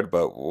that card,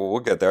 but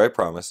we'll get there, I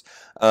promise.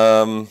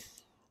 Well,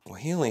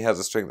 he only has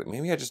a strength.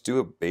 Maybe I just do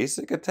a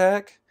basic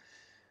attack?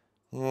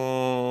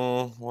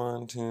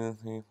 1, 2,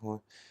 3,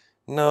 4.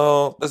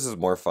 No, this is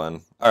more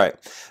fun. All right,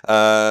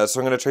 so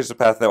I'm going to trace the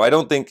path now. I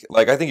don't think,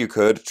 I think you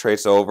could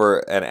trace over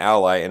an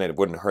ally and it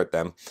wouldn't hurt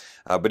them.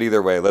 But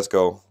either way, let's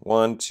go.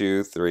 1,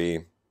 2,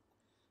 3,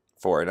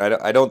 4. And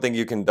I don't think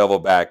you can double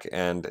back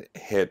and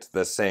hit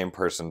the same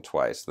person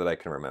twice that I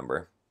can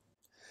remember.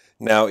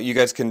 Now, you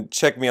guys can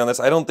check me on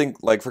this. I don't think,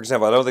 for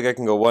example, I don't think I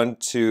can go 1,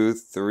 2,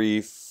 3,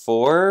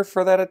 4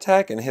 for that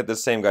attack and hit the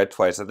same guy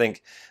twice. I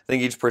think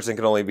each person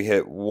can only be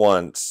hit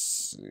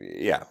once.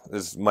 Yeah,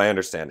 this is my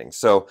understanding.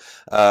 So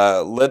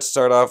let's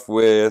start off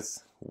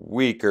with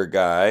weaker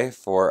guy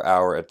for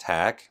our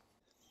attack.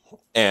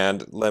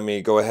 And let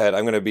me go ahead.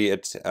 I'm going to be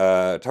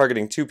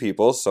targeting 2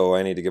 people, so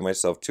I need to give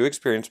myself 2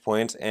 experience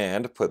points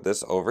and put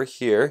this over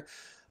here.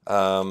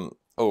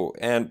 Oh,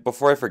 and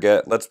before I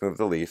forget, let's move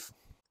the leaf.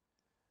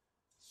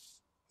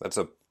 That's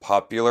a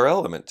popular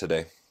element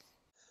today.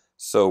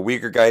 So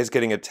weaker guy is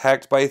getting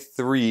attacked by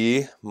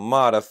 3,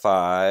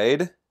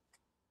 modified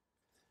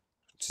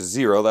to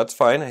 0. That's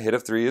fine. A hit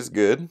of 3 is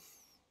good.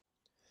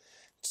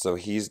 So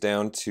he's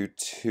down to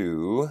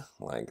 2,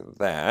 like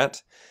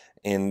that.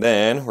 And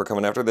then we're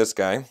coming after this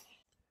guy.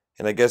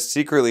 And I guess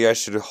secretly I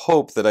should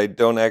hope that I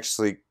don't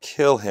actually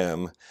kill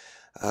him.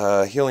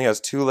 He only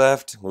has 2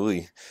 left.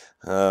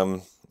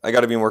 I got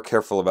to be more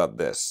careful about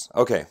this.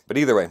 Okay, but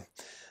either way.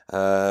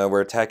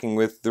 We're attacking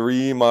with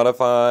 3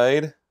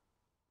 modified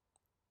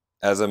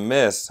as a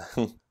miss.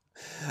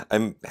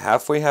 I'm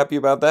halfway happy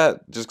about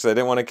that, just because I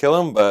didn't want to kill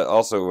him, but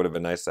also it would have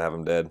been nice to have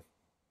him dead.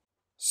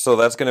 So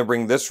that's going to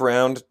bring this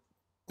round...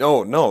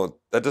 Oh, no,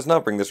 that does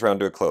not bring this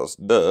round to a close.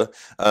 Duh.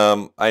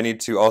 I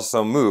need to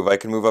also move. I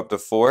can move up to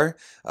 4.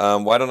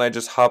 Why don't I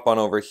just hop on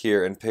over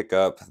here and pick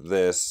up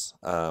this,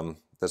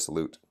 this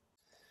loot?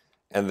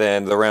 And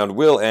then the round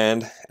will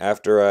end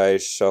after I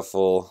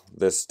shuffle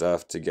this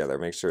stuff together.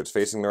 Make sure it's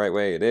facing the right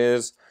way. It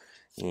is.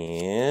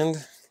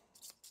 And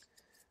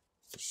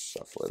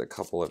shuffle it a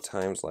couple of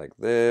times like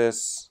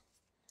this.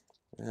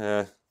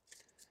 And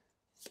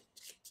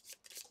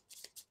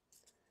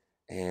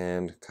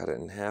cut it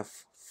in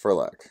half for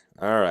luck.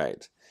 All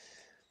right.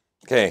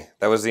 Okay,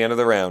 that was the end of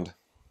the round.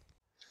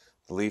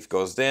 The leaf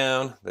goes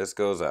down. This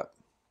goes up.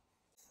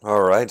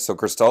 Alright, so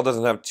Crystale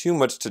doesn't have too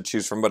much to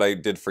choose from, but I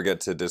did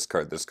forget to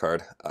discard this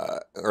card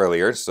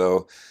earlier,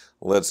 so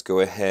let's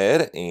go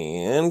ahead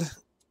and...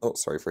 Oh,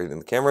 sorry for hitting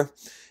the camera.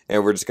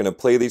 And we're just going to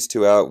play these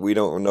 2 out. We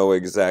don't know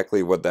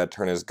exactly what that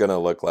turn is going to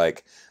look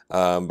like,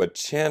 but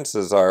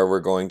chances are we're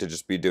going to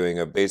just be doing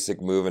a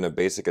basic move and a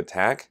basic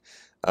attack,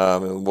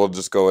 and we'll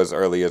just go as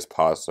early as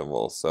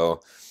possible.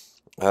 So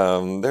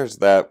there's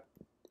that.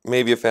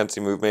 Maybe a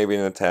fancy move, maybe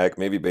an attack,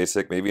 maybe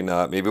basic, maybe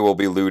not. Maybe we'll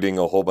be looting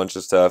a whole bunch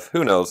of stuff.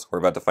 Who knows? We're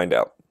about to find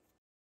out.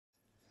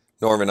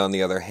 Norman, on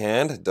the other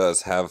hand,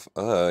 does have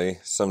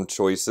some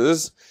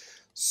choices.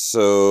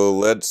 So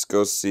let's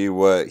go see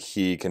what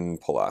he can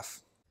pull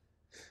off.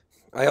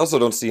 I also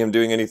don't see him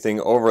doing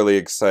anything overly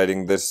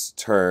exciting this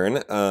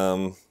turn.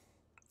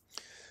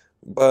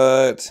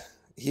 But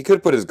he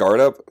could put his guard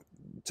up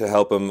to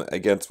help him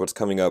against what's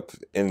coming up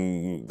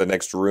in the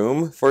next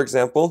room, for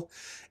example.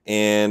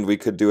 And we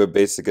could do a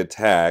basic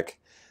attack.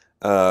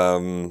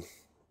 We're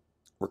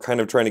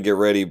kind of trying to get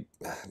ready,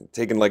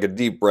 taking like a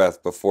deep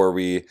breath before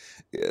we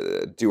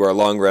do our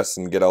long rest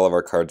and get all of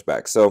our cards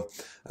back. So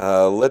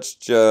let's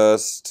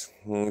just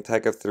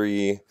attack of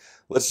 3.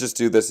 Let's just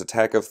do this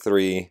attack of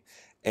 3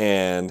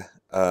 and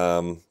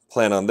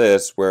plan on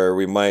this where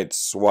we might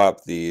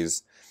swap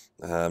these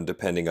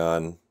depending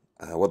on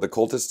what the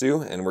cultists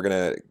do, and we're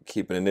going to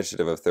keep an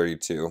initiative of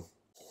 32.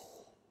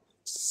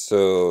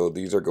 So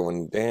these are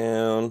going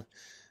down.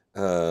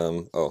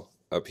 Oh,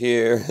 up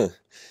here.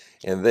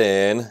 And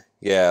then,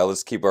 yeah,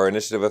 let's keep our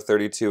initiative of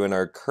 32, and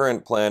our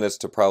current plan is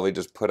to probably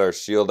just put our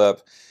shield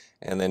up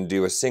and then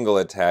do a single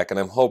attack, and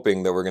I'm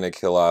hoping that we're going to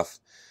kill off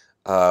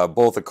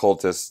both the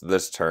cultists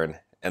this turn,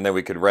 and then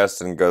we could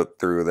rest and go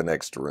through the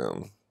next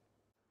room.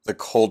 The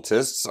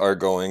cultists are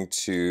going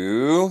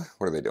to...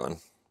 What are they doing?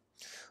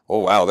 Oh,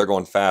 wow, they're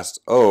going fast.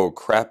 Oh,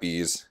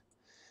 crappies.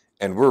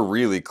 And we're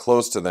really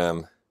close to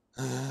them.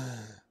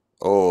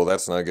 Oh,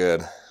 that's not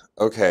good.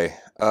 Okay,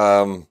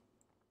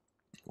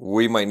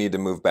 we might need to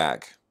move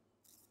back.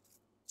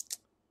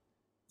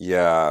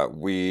 Yeah,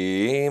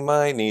 we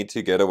might need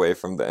to get away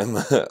from them.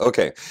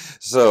 Okay,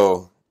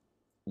 so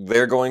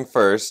they're going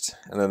first,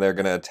 and then they're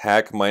going to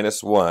attack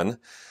 -1,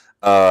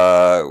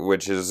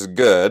 which is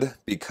good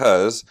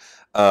because,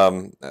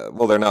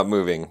 well, they're not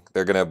moving.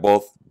 They're going to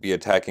both be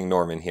attacking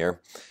Norman here.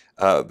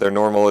 Their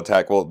normal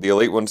attack, well, the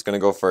elite one's going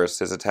to go first.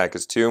 His attack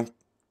is 2.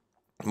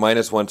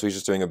 -1, so he's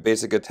just doing a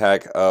basic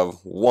attack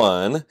of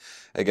 1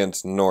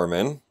 against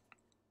Norman.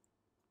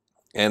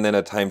 And then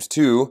a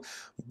 ×2,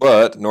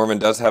 but Norman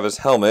does have his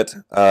helmet,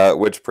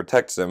 which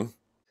protects him.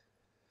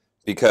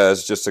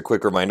 Because, just a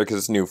quick reminder, because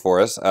it's new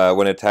for us,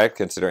 when attacked,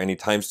 consider any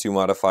 ×2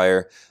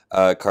 modifier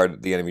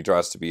card the enemy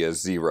draws to be a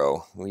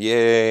 0.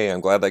 Yay,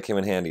 I'm glad that came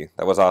in handy.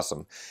 That was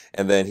awesome.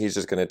 And then he's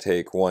just going to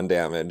take 1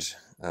 damage.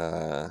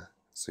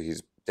 So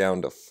he's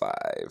down to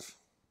 5.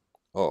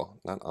 Oh,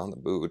 not on the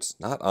boots.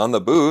 Not on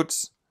the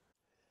boots!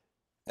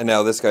 And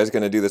now this guy's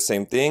going to do the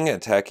same thing,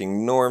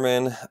 attacking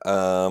Norman.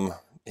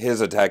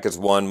 His attack is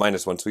 1,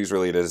 -1, so he's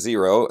really at a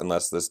 0,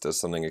 unless this does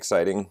something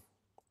exciting.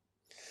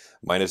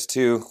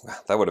 -2,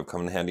 that would have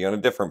come in handy on a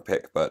different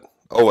pick, but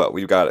oh well,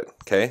 we've got it.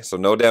 Okay, so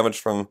no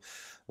damage from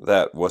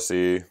that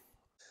wussy.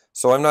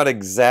 So I'm not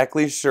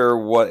exactly sure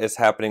what is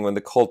happening when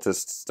the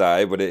cultists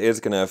die, but it is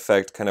going to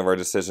affect kind of our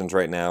decisions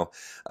right now.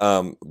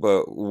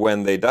 But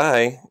when they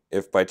die,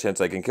 if by chance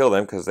I can kill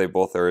them, because they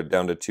both are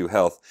down to 2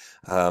 health,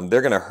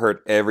 they're going to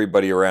hurt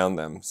everybody around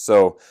them.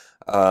 So...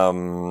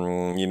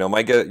 you know,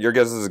 your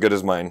guess is as good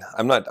as mine.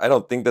 I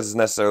don't think this is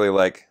necessarily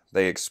like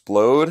they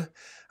explode.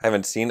 I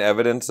haven't seen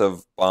evidence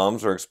of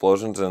bombs or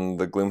explosions in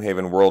the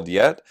Gloomhaven world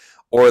yet,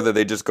 or that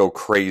they just go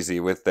crazy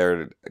with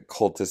their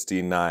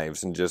cultisty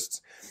knives and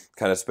just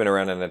kind of spin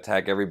around and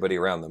attack everybody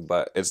around them.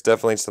 But it's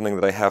definitely something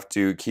that I have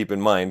to keep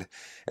in mind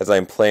as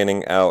I'm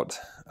planning out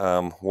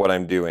what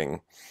I'm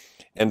doing.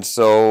 And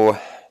so,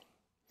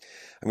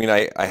 I mean,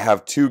 I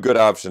have 2 good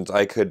options.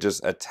 I could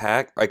just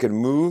attack. I could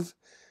move,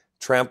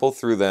 trample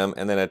through them,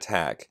 and then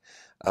attack.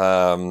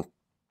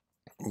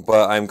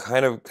 But I'm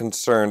kind of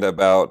concerned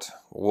about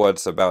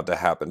what's about to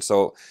happen.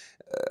 So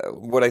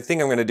what I think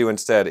I'm going to do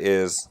instead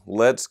is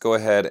let's go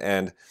ahead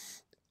and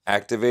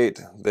activate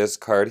this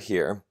card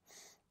here.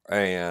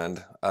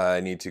 And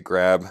I need to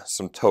grab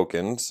some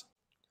tokens,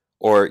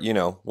 or, you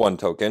know, 1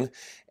 token.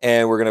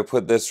 And we're going to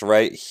put this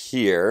right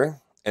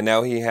here. And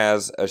now he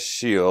has a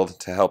shield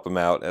to help him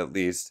out, at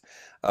least,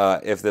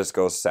 if this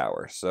goes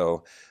sour.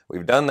 So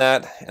we've done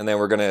that, and then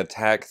we're going to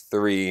attack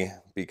 3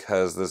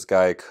 because this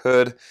guy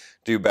could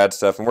do bad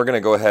stuff. And we're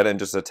going to go ahead and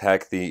just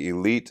attack the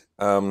elite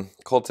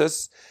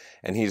cultists,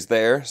 and he's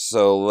there.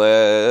 So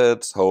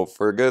let's hope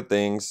for good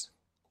things.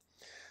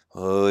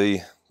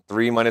 3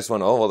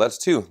 -1. Oh, well, that's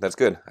 2. That's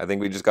good. I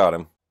think we just got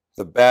him.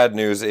 The bad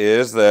news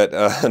is that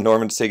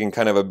Norman's taking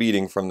kind of a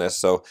beating from this.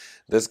 So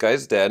this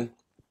guy's dead.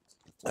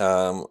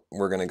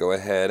 We're going to go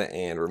ahead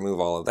and remove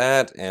all of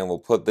that, and we'll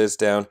put this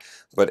down.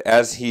 But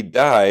as he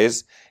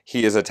dies,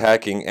 he is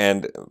attacking,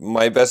 and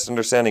my best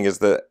understanding is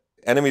that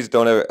enemies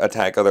don't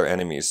attack other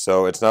enemies,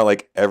 so it's not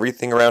like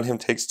everything around him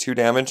takes 2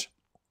 damage,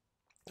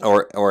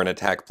 or an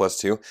attack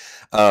 +2,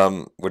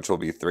 which will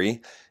be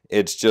 3.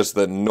 It's just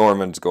that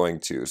Norman's going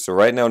to. So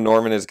right now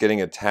Norman is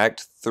getting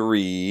attacked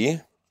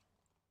 3,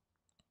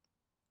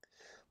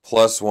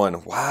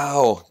 +1.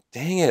 Wow,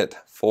 dang it,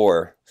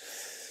 4.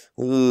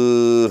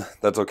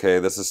 That's okay.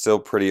 This is still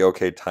pretty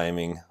okay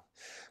timing.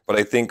 But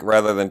I think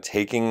rather than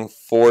taking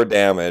 4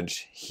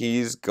 damage,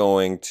 he's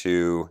going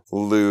to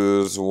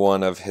lose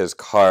one of his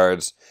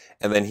cards,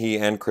 and then he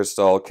and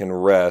Crystale can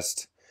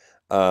rest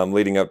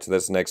leading up to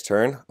this next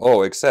turn.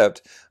 Oh,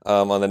 except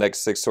on the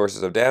next 6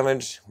 sources of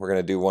damage, we're going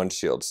to do 1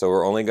 shield. So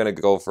we're only going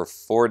to go for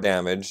 4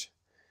 damage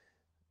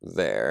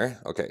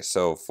there. Okay,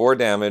 so 4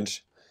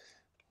 damage.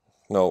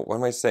 No, what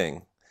am I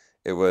saying?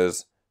 It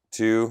was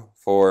 2,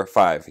 4,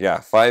 5. Yeah,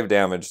 5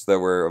 damage that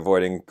we're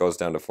avoiding goes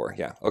down to 4.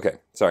 Yeah, okay,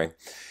 sorry.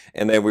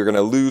 And then we're going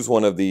to lose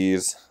one of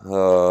these.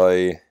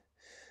 I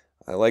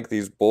like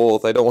these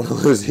both. I don't want to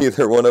lose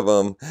either one of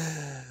them.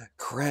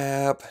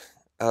 Crap.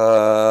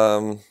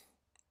 Do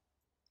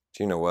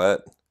you know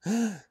what?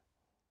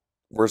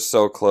 We're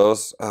so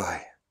close.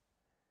 I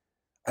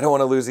don't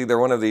want to lose either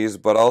one of these,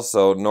 but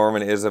also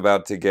Norman is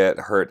about to get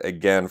hurt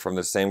again from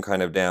the same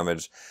kind of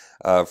damage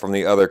from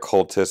the other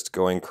cultist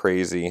going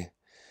crazy.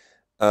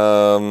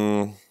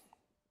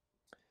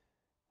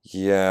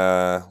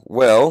 Yeah,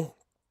 well,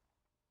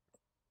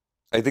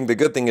 I think the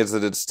good thing is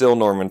that it's still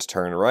Norman's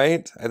turn,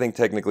 right? I think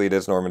technically it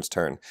is Norman's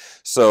turn.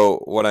 So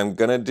what I'm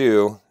going to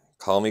do,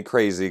 call me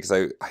crazy because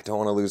I don't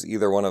want to lose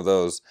either one of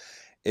those,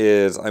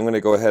 is I'm going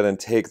to go ahead and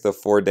take the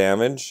 4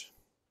 damage.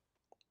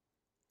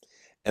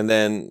 And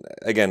then,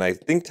 again, I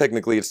think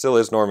technically it still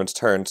is Norman's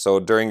turn. So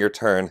during your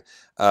turn,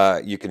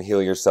 you can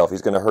heal yourself.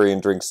 He's going to hurry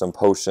and drink some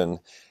potion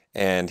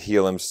and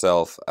heal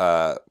himself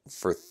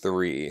for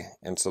 3.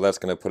 And so that's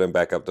going to put him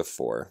back up to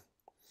 4.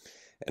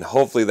 And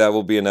hopefully that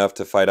will be enough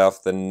to fight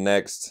off the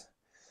next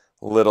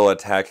little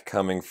attack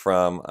coming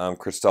from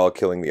Crystale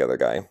killing the other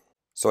guy.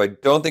 So I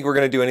don't think we're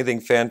going to do anything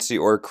fancy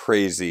or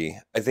crazy.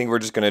 I think we're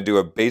just going to do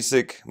a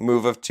basic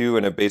move of 2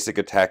 and a basic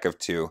attack of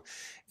 2.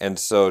 And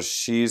so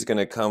she's going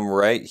to come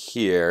right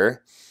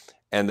here.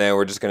 And then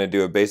we're just going to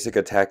do a basic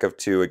attack of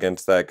 2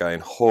 against that guy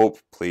and hope,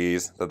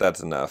 please, that that's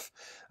enough.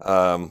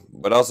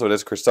 But also it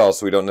is Crystale,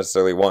 so we don't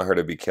necessarily want her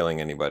to be killing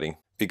anybody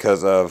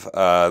because of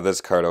this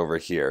card over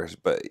here.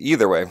 But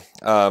either way,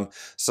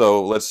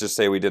 so let's just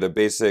say we did a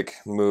basic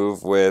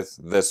move with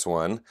this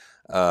one.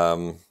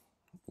 That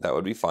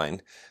would be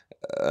fine.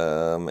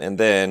 And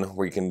then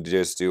we can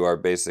just do our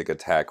basic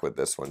attack with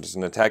this one. Just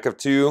an attack of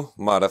 2,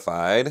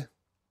 modified.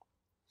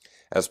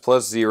 As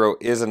 +0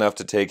 is enough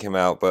to take him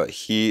out, but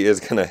he is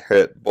going to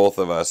hit both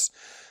of us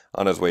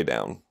on his way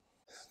down.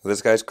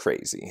 This guy's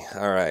crazy.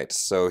 Alright,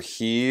 so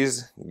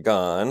he's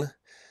gone.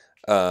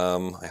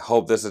 I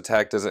hope this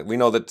attack doesn't... We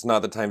know that it's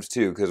not the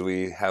 _2 because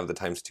we have the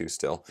 ×2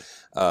 still.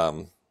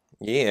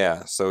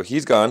 Yeah, so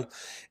he's gone.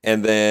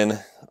 And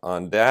then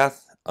on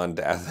death,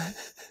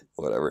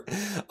 whatever.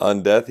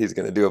 On death, he's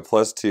going to do a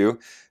 +2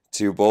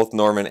 to both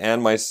Norman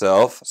and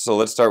myself. So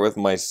let's start with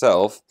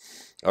myself.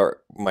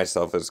 Or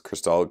myself as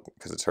Crystale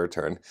because it's her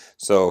turn.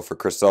 So for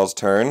Crystale's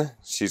turn,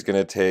 she's going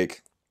to take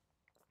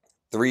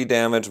 3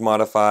 damage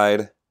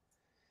modified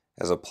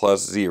as a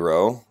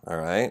 +0.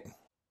 Alright.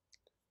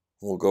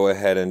 We'll go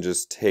ahead and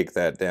just take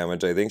that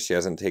damage. I think she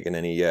hasn't taken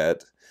any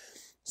yet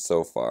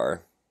so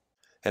far.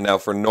 And now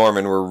for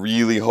Norman, we're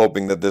really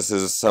hoping that this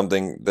is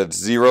something that's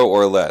 0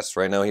 or less.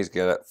 Right now he's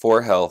got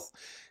 4 health,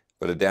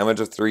 but a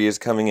damage of 3 is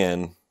coming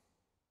in.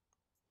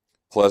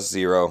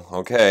 +0.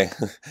 Okay.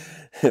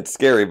 It's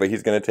scary, but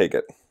he's going to take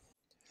it.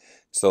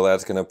 So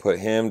that's going to put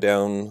him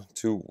down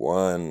to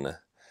 1.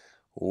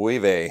 Oy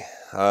vey.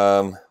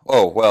 Oh,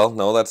 well,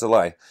 no, that's a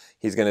lie.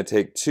 He's going to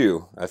take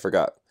 2. I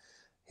forgot.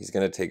 He's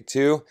going to take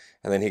 2,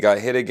 and then he got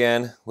hit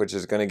again, which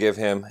is going to give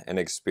him an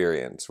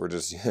experience. We're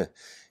just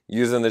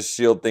using this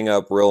shield thing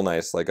up real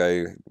nice, like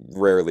I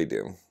rarely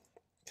do.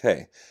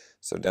 Okay,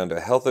 so down to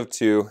a health of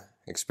 2,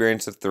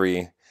 experience of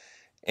 3,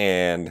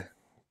 and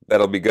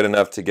that'll be good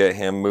enough to get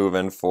him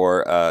moving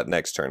for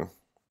next turn.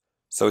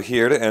 So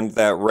here to end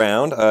that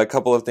round, a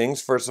couple of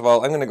things. First of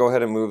all, I'm going to go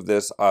ahead and move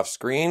this off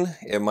screen.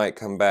 It might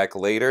come back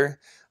later.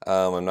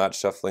 I'm not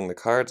shuffling the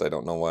cards. I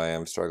don't know why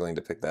I'm struggling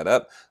to pick that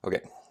up.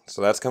 Okay,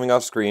 so that's coming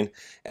off screen.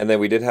 And then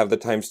we did have the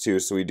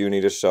 ×2, so we do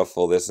need to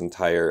shuffle this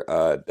entire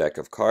deck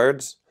of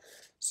cards.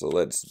 So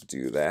let's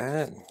do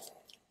that.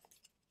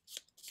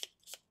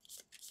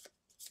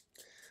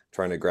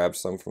 Trying to grab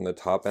some from the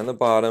top and the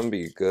bottom.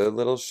 Be a good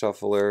little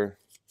shuffler.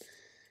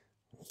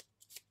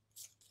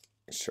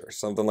 Sure,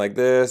 something like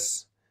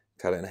this.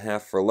 Cut it in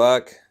half for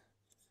luck.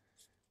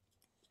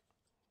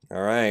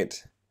 All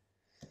right.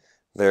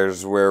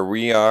 There's where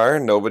we are.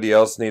 Nobody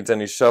else needs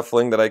any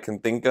shuffling that I can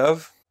think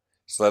of.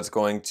 So that's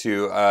going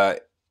to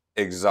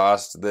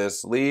exhaust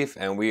this leaf,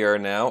 and we are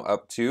now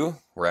up to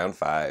round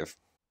 5.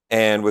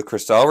 And with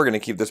Crystale, we're going to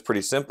keep this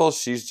pretty simple.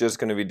 She's just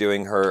going to be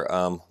doing her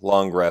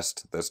long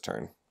rest this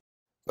turn.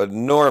 But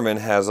Norman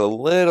has a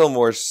little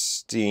more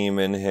steam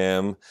in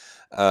him.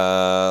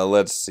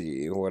 Let's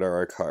see, what are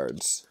our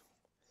cards?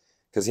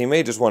 Because he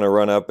may just want to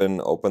run up and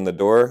open the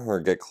door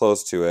or get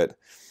close to it.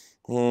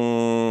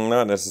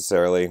 Not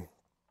necessarily.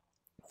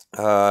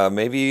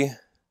 Maybe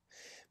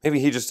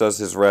he just does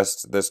his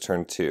rest this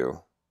turn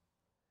too.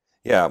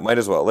 Yeah, might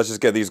as well. Let's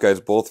just get these guys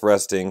both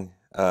resting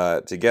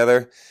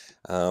together.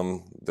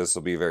 This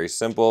will be very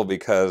simple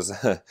because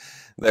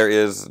there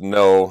is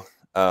no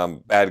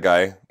bad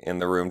guy in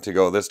the room to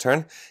go this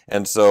turn.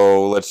 And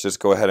so let's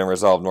just go ahead and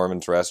resolve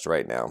Norman's rest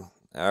right now.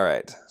 All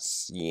right.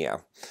 Yeah.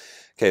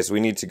 Okay, so we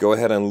need to go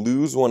ahead and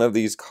lose one of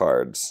these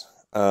cards.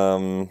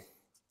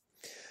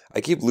 I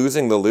keep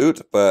losing the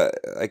loot, but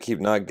I keep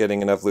not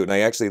getting enough loot. And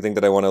I actually think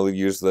that I want to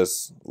use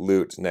this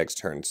loot next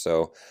turn.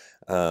 So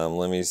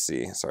let me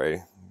see.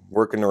 Sorry.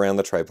 Working around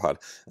the tripod.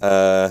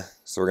 So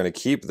we're going to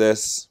keep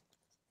this.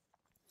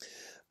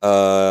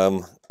 I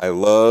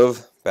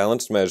love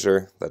balanced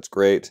measure. That's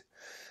great.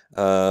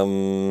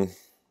 Probably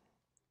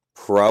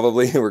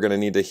we're going to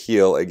need to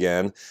heal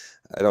again.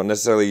 I don't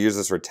necessarily use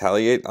this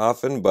retaliate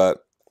often,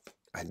 but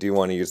I do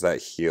want to use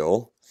that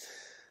heal.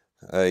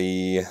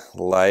 I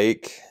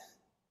like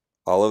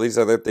all of these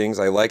other things.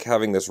 I like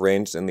having this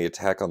ranged in the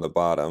attack on the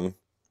bottom.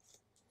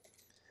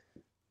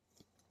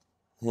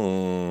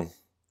 I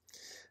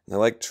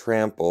like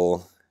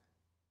trample.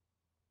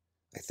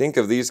 I think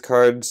of these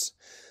cards,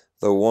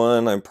 the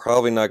one I'm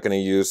probably not going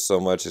to use so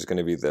much is going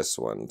to be this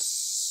one.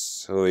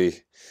 So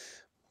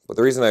But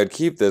the reason I would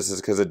keep this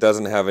is because it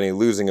doesn't have any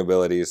losing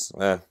abilities.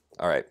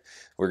 Alright,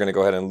 we're going to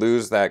go ahead and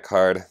lose that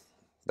card.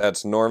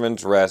 That's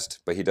Norman's rest,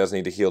 but he does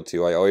need to heal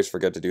 2. I always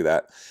forget to do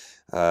that.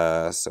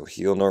 So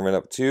heal Norman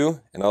up 2,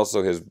 and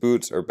also his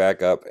boots are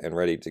back up and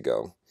ready to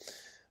go.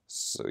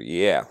 So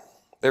yeah,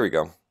 there we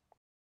go.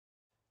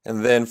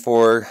 And then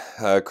for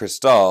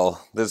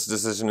Crystale, this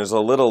decision is a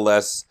little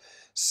less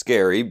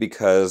scary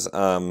because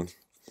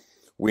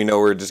we know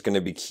we're just going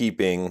to be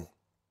keeping,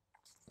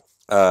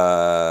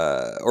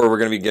 or we're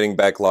going to be getting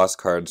back lost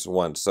cards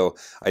once. So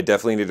I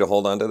definitely need to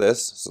hold on to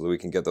this so that we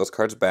can get those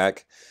cards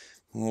back.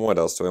 What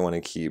else do I want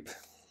to keep?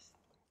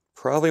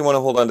 Probably want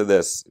to hold on to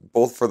this,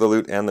 both for the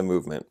loot and the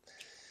movement.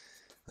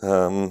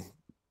 Some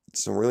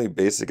really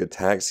basic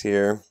attacks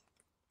here.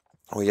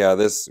 Oh yeah,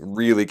 this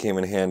really came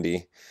in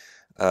handy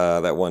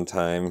that one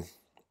time.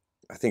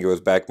 I think it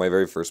was back my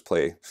very first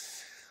play.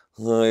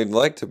 I'd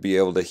like to be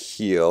able to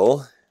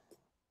heal.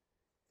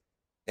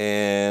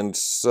 And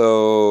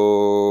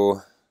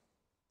so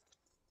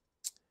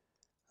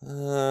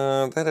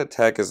that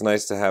attack is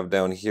nice to have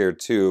down here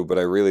too, but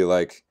I really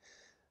like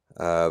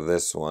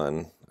this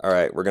one.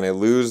 Alright, we're going to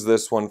lose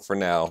this one for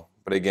now.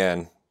 But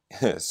again,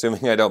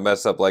 assuming I don't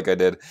mess up like I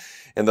did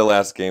in the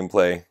last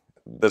gameplay,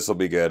 this will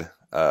be good.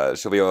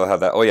 She'll be able to have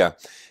that. Oh yeah,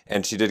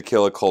 and she did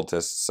kill a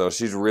cultist, so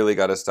she's really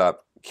got to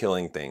stop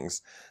killing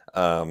things.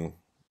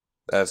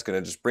 That's going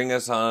to just bring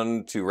us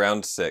on to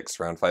round 6.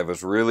 Round 5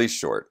 was really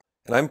short.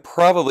 And I'm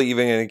probably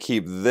even going to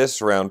keep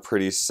this round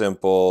pretty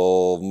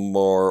simple,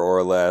 more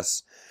or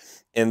less,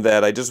 in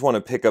that I just want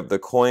to pick up the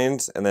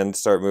coins and then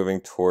start moving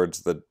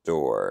towards the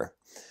door.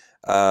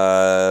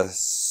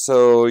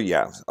 So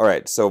yeah,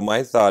 alright, so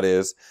my thought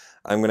is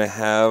I'm going to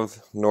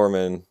have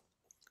Norman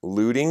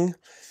looting,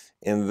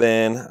 and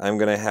then I'm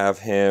going to have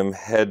him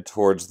head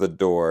towards the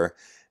door.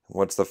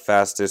 What's the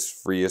fastest,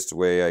 freest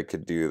way I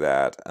could do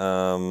that?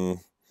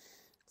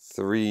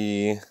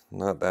 3,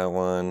 not that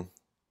one.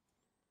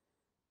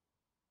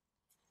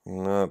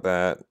 Not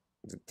that.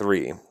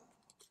 3.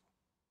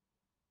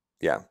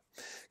 Yeah.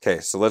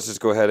 Okay, so let's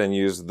just go ahead and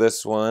use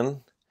this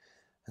one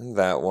and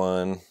that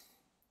one.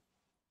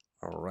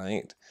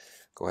 Alright.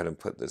 Go ahead and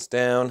put this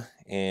down.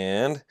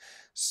 And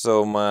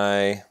so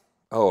my...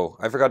 Oh,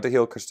 I forgot to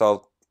heal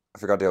Crystale.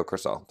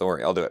 Don't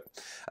worry, I'll do it.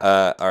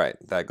 Alright,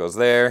 that goes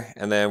there.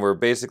 And then we're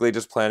basically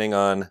just planning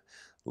on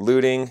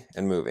looting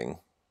and moving.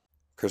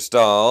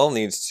 Crystale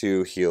needs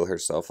to heal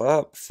herself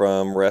up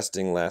from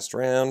resting last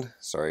round.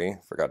 Sorry,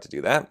 forgot to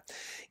do that.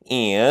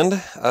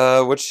 And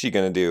what's she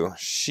going to do?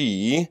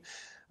 She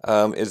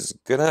is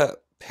going to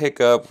pick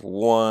up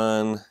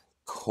 1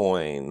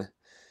 coin.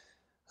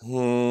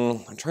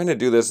 I'm trying to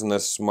do this in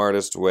the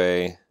smartest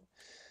way.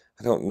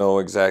 I don't know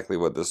exactly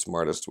what the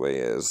smartest way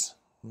is.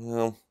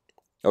 Well,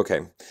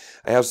 okay.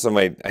 I have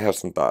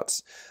some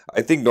thoughts.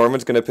 I think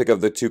Norman's going to pick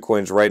up the 2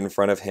 coins right in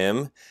front of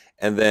him,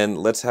 and then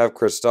let's have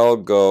Crystale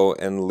go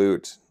and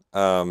loot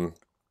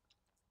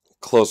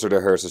closer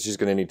to her, so she's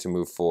going to need to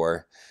move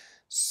 4.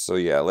 So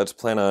yeah, let's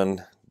plan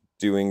on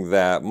doing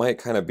that. Might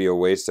kind of be a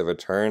waste of a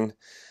turn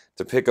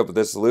to pick up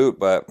this loot,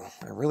 but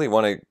I really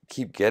want to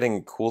keep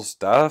getting cool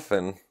stuff,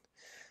 and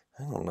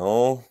I don't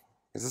know.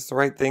 Is this the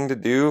right thing to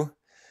do?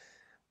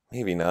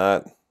 Maybe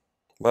not.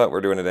 But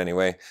we're doing it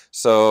anyway.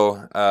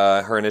 So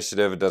her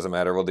initiative, it doesn't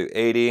matter. We'll do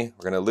 80.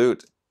 We're going to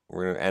loot.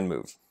 We're going to end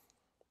move.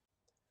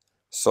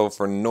 So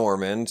for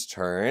Norman's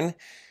turn,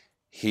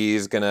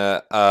 he's going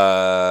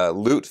to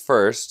loot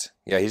first.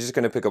 Yeah, he's just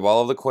going to pick up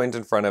all of the coins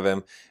in front of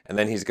him, and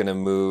then he's going to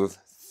move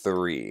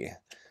 3.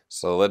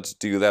 So let's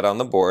do that on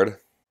the board.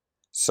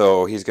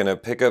 So he's going to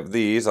pick up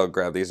these. I'll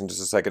grab these in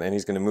just a second, and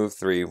he's going to move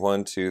 3.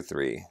 1, 2,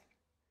 3.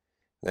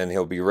 Then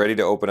he'll be ready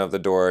to open up the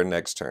door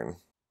next turn.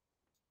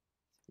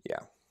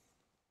 Yeah.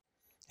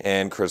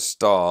 And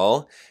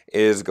Crystale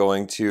is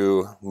going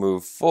to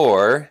move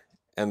 4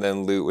 and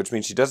then loot, which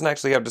means she doesn't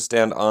actually have to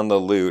stand on the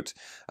loot.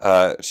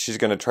 She's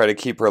going to try to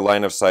keep her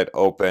line of sight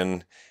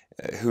open.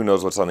 Who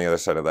knows what's on the other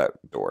side of that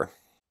door.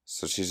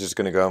 So she's just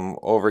going to come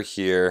over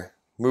here.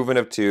 Movement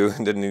of 2.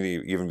 Didn't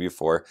need to even be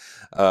 4.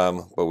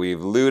 But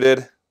we've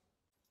looted.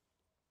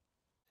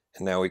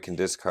 And now we can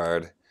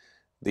discard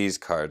these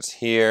cards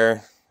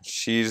here.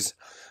 She's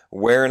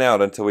wearing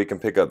out until we can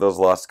pick up those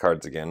lost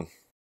cards again.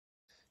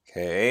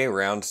 Okay,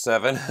 round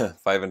 7.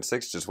 5 and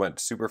 6 just went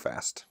super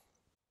fast.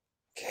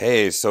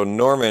 Okay, so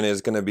Norman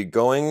is going to be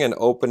going and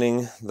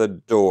opening the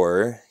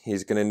door.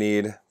 He's going to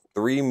need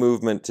 3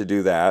 movement to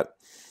do that.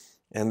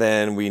 And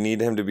then we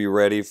need him to be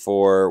ready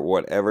for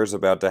whatever's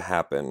about to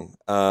happen.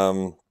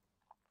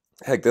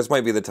 Heck, this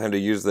might be the time to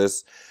use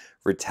this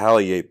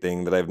retaliate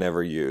thing that I've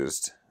never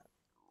used.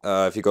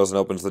 If he goes and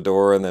opens the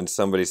door and then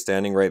somebody's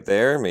standing right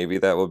there, maybe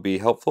that would be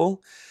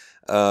helpful.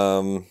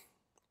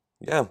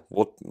 Yeah,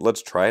 well,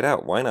 let's try it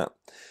out. Why not?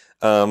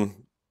 And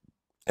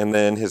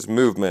then his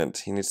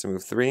movement. He needs to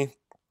move 3.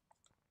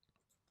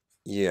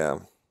 Yeah.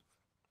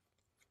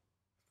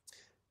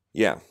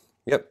 Yeah.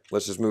 Yep.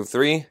 Let's just move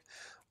 3.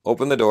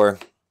 Open the door.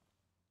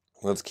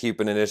 Let's keep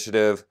an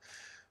initiative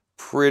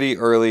pretty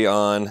early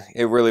on.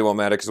 It really won't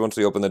matter because once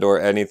we open the door,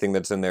 anything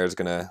that's in there is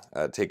going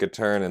to take a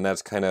turn, and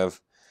that's kind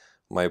of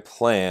my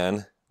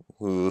plan.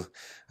 Ooh,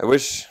 I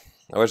wish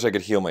I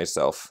could heal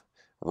myself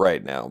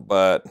right now,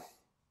 but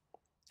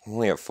I'm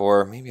only at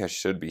 4. Maybe I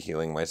should be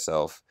healing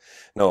myself.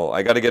 No,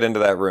 I got to get into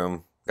that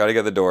room. Got to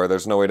get the door.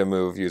 There's no way to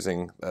move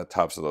using the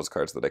tops of those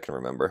cards that I can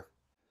remember.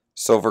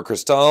 So for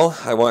Crystale,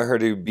 I want her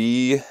to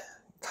be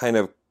kind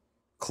of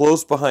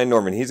close behind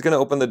Norman. He's going to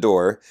open the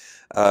door,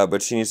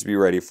 but she needs to be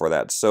ready for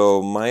that.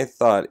 So my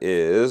thought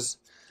is,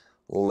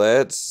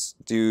 let's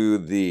do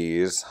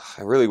these.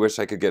 I really wish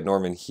I could get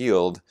Norman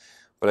healed,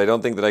 but I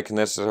don't think that I can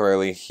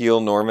necessarily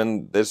heal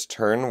Norman this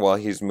turn while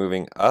he's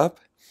moving up.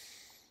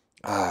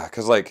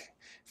 Because, like,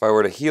 if I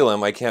were to heal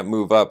him, I can't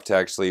move up to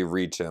actually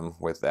reach him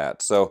with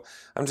that. So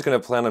I'm just going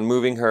to plan on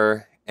moving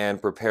her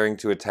and preparing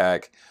to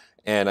attack,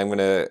 and I'm going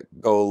to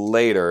go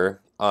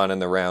later on in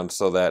the round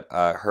so that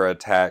her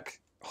attack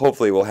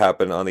hopefully will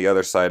happen on the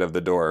other side of the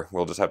door.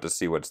 We'll just have to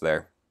see what's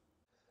there.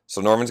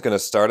 So Norman's going to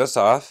start us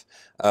off.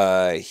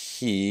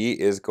 He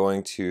is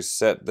going to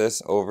set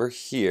this over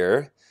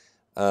here.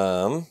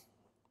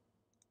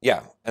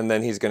 Yeah, and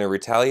then he's going to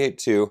retaliate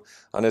 2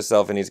 on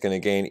himself, and he's going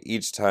to gain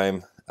each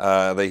time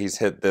that he's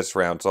hit this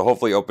round. So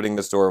hopefully opening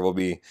this door will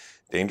be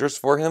dangerous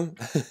for him.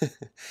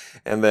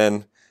 And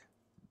then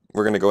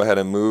we're going to go ahead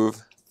and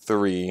move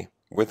 3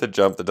 with a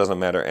jump that doesn't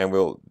matter, and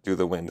we'll do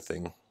the wind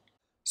thing.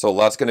 So a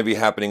lot's going to be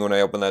happening when I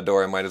open that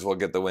door. I might as well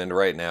get the wind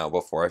right now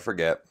before I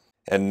forget.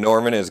 And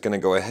Norman is going to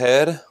go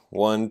ahead.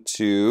 1,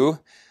 2,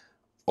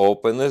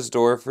 open this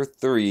door for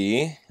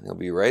 3. He'll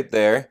be right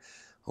there.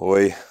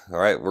 Oi. All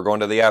right, we're going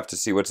to the app to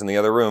see what's in the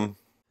other room.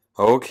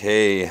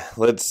 Okay,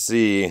 let's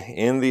see.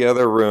 In the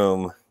other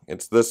room,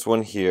 it's this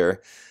one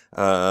here.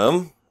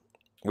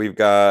 We've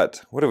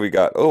got, what have we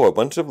got? Oh, a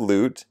bunch of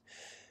loot.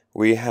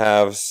 We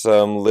have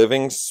some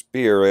living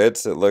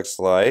spirits, it looks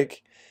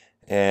like.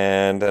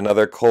 And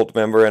another cult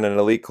member and an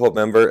elite cult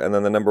member, and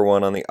then the number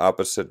 1 on the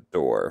opposite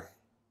door.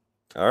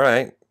 All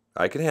right,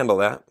 I can handle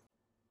that.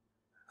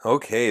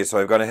 Okay, so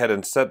I've gone ahead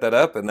and set that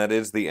up, and that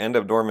is the end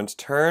of Norman's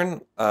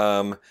turn.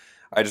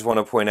 I just want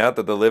to point out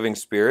that the living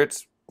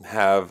spirits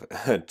have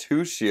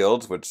 2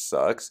 shields, which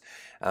sucks.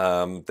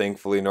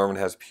 Thankfully, Norman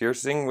has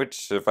piercing,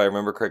 which, if I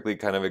remember correctly,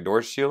 kind of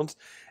ignores shields.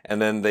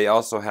 And then they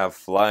also have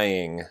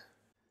flying.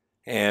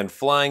 And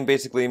flying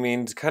basically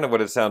means kind of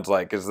what it sounds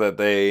like, is that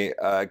they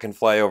can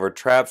fly over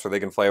traps, or they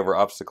can fly over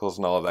obstacles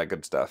and all of that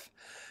good stuff.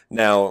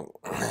 Now,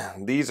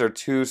 these are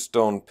 2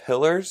 stone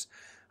pillars.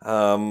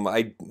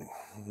 That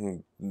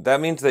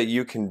means that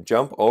you can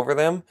jump over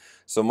them.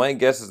 So my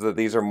guess is that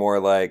these are more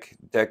like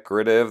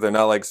decorative. They're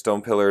not like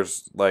stone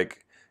pillars,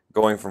 like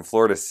going from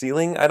floor to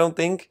ceiling, I don't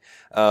think.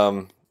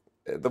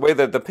 The way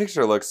that the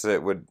picture looks,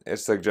 it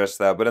suggests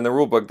that, but in the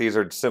rulebook, these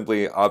are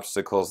simply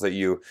obstacles that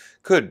you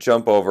could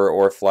jump over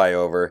or fly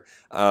over,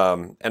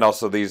 and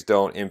also these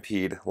don't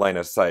impede line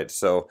of sight,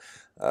 so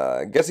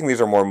guessing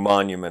these are more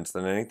monuments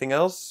than anything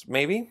else,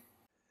 maybe?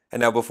 And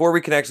now before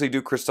we can actually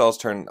do Crystale's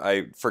turn,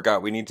 I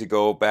forgot we need to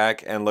go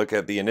back and look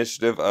at the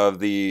initiative of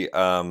the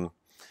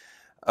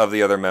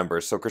other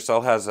members. So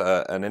Crystale has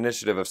an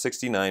initiative of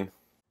 69.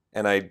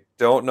 And I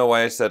don't know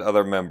why I said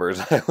other members.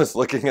 I was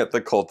looking at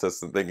the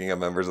cultists and thinking of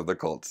members of the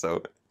cult.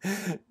 So,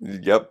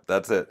 yep,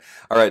 that's it.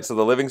 All right, so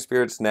the living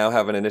spirits now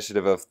have an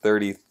initiative of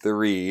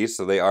 33.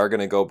 So they are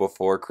going to go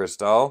before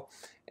Crystale.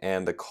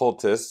 And the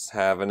cultists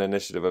have an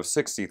initiative of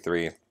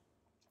 63.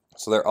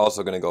 So they're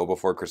also going to go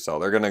before Crystale.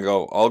 They're going to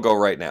go, all go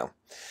right now.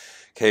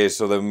 Okay,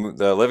 so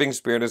the living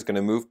spirit is going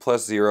to move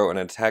 +0 and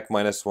attack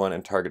 -1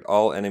 and target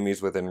all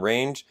enemies within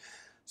range.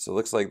 So it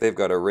looks like they've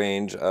got a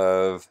range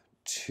of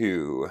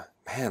 2.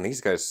 Man,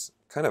 these guys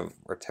kind of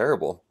are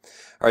terrible.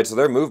 All right, so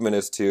their movement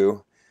is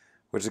 2,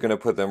 which is going to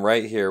put them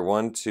right here.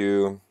 1,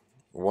 2,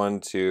 1,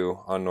 2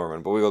 on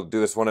Norman. But we will do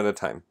this one at a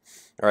time.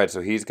 All right,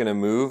 so he's going to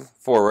move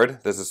forward.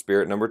 This is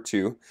spirit number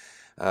 2.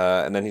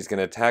 And then he's going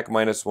to attack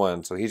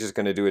 -1. So he's just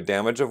going to do a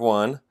damage of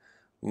 1.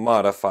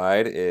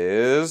 Modified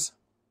is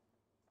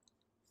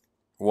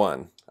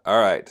 1. All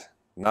right,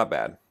 not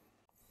bad.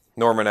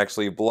 Norman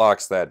actually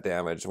blocks that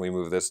damage, and we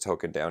move this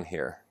token down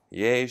here.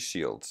 Yay,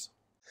 shields.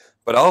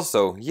 But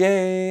also,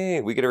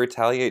 yay, we get to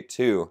retaliate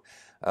 2.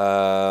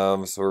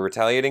 So we're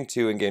retaliating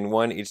 2 and gain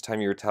 1 each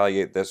time you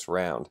retaliate this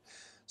round.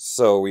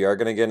 So we are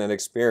going to get an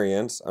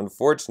experience.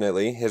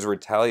 Unfortunately, his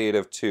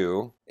retaliative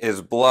 2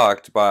 is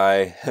blocked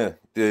by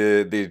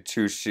the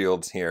 2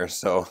 shields here,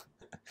 so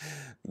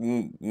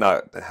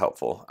not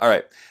helpful. All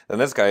right, then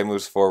this guy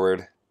moves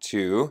forward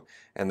 2,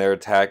 and their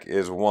attack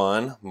is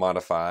 1,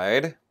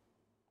 modified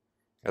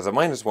as a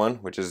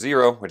 -1, which is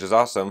 0, which is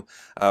awesome.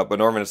 But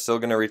Norman is still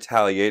going to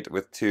retaliate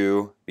with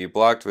 2, be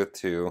blocked with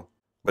 2,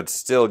 but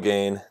still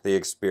gain the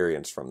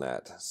experience from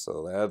that.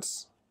 So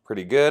that's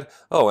pretty good.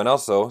 Oh, and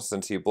also,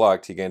 since he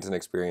blocked, he gains an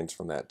experience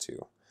from that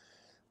too.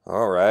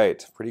 All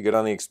right, pretty good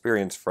on the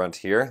experience front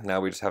here. Now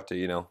we just have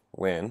to,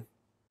 win.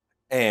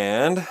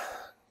 And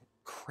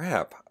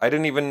crap, I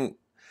didn't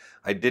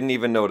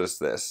even notice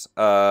this.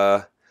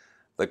 The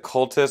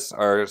cultists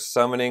are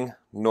summoning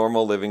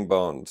normal living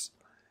bones.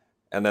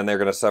 and then they're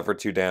going to suffer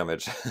 2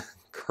 damage.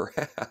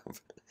 Crap.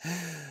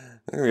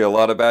 There's going to be a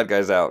lot of bad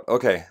guys out.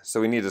 Okay,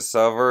 so we need to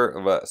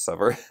summon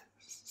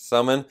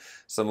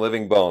some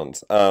living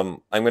bones.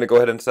 I'm going to go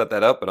ahead and set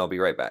that up, and I'll be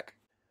right back.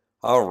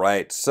 All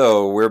right,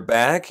 so we're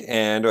back,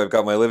 and I've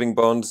got my living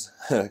bones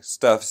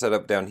stuff set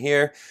up down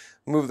here.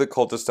 Move the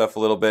cultist stuff a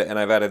little bit, and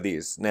I've added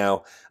these.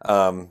 Now,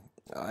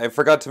 I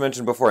forgot to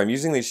mention before, I'm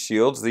using these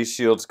shields. These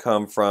shields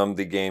come from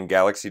the game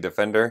Galaxy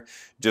Defender,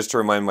 just to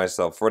remind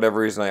myself. For whatever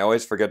reason, I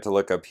always forget to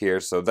look up here,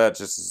 so that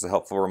just is a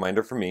helpful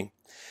reminder for me.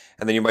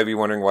 And then you might be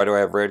wondering, why do I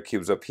have red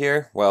cubes up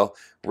here? Well,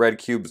 red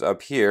cubes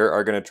up here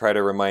are going to try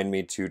to remind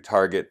me to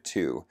target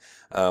 2.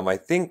 I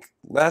think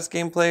last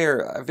gameplay,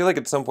 or I feel like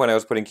at some point I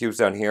was putting cubes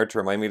down here to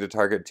remind me to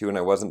target 2 and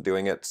I wasn't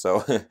doing it,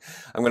 so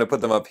I'm going to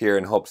put them up here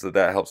in hopes that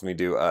that helps me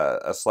do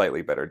a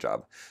slightly better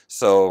job.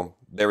 So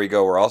there we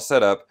go, we're all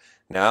set up.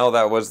 Now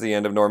that was the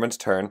end of Norman's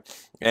turn,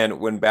 and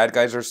when bad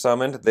guys are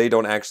summoned, they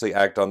don't actually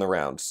act on the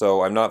round,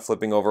 so I'm not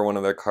flipping over one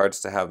of their cards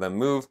to have them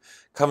move.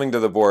 Coming to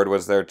the board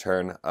was their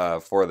turn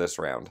for this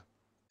round.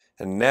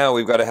 And now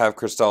we've got to have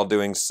Crystale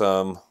doing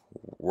some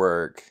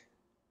work.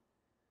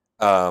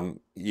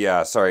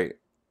 Yeah, sorry.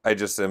 I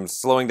just am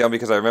slowing down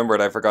because I remembered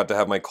I forgot to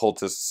have my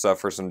cultists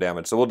suffer some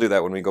damage. So we'll do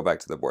that when we go back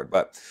to the board.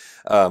 But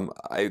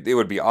it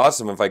would be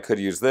awesome if I could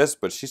use this,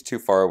 but she's too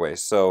far away.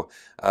 So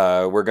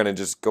we're going to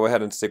just go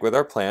ahead and stick with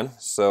our plan.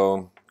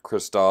 So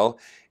Crystale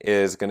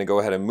is going to go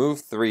ahead and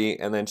move 3,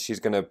 and then she's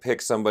going to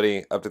pick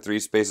somebody up to 3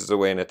 spaces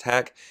away and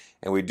attack.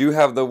 And we do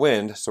have the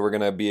wind, so we're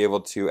going to be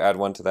able to add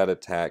 1 to that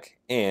attack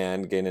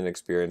and gain an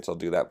experience. I'll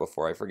do that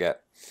before I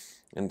forget.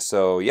 And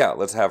so, yeah,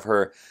 let's have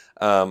her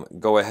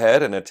go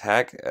ahead and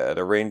attack at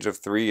a range of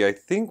 3. I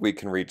think we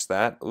can reach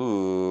that.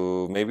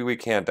 Ooh, maybe we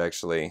can't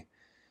actually.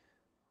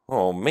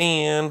 Oh,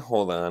 man.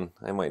 Hold on.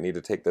 I might need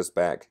to take this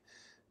back.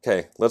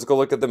 Okay, let's go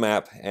look at the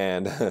map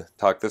and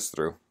talk this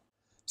through.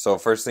 So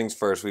first things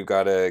first, we've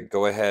got to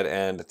go ahead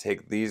and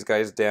take these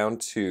guys down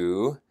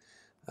to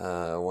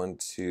 1,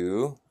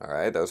 2. All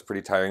right, that was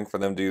pretty tiring for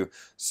them to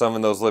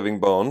summon those living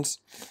bones.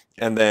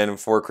 And then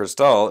for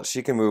Crystale,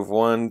 she can move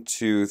 1,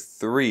 2,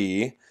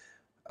 3.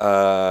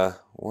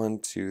 1,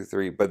 2,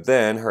 3. But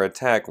then her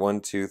attack 1,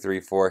 2, 3,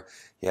 4.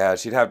 Yeah,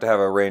 she'd have to have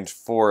a range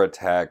 4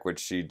 attack, which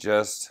she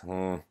just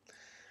dang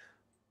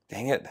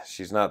it,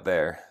 she's not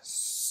there.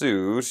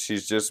 So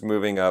she's just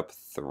moving up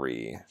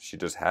 3. She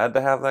just had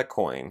to have that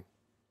coin.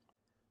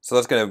 So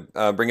that's going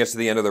to bring us to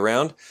the end of the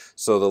round.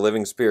 So the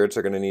living spirits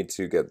are going to need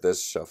to get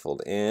this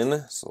shuffled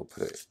in. So we'll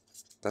put it,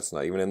 that's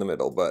not even in the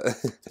middle, but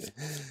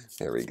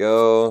there we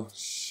go.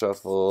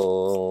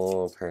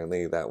 Shuffle.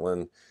 Apparently that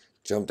one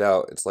jumped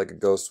out. It's like a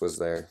ghost was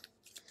there.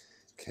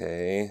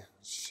 Okay,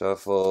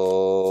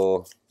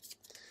 shuffle.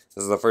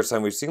 This is the first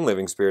time we've seen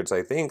living spirits,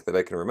 I think, that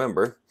I can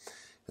remember.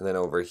 And then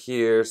over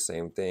here,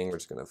 same thing. We're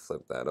just going to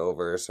flip that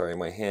over. Sorry,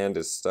 my hand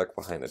is stuck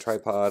behind the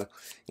tripod.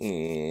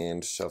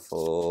 And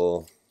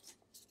shuffle.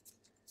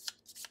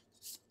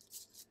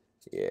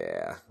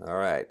 Yeah, all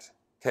right.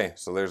 Okay,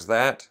 so there's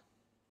that.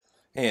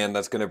 And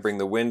that's going to bring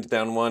the wind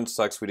down 1.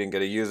 Sucks we didn't get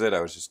to use it.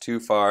 I was just too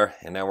far.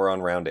 And now we're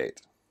on round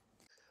 8.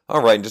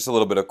 All right, just a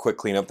little bit of quick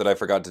cleanup that I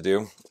forgot to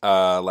do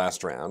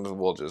last round.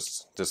 We'll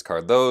just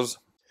discard those.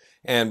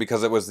 And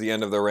because it was the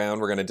end of the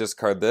round, we're going to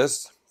discard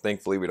this.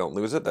 Thankfully, we don't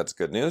lose it. That's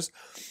good news.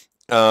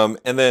 And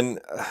then,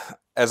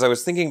 as I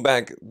was thinking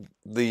back,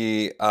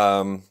 the,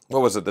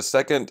 what was it? The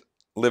second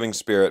living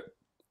spirit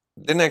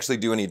didn't actually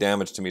do any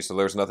damage to me, so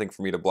there's nothing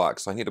for me to block.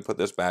 So I need to put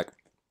this back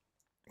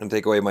and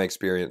take away my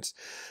experience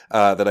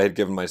that I had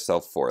given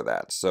myself for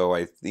that. So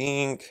I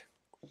think,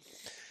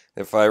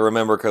 if I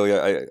remember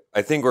correctly,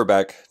 I think we're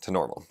back to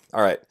normal.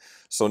 All right,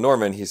 so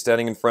Norman, he's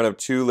standing in front of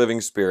 2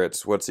 living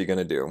spirits. What's he going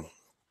to do?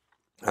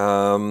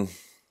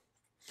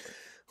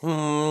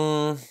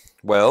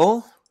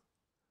 Well,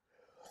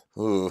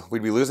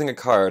 we'd be losing a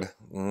card.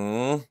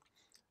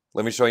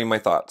 Let me show you my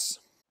thoughts.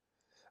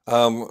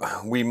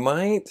 We'd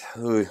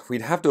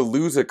have to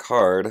lose a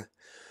card,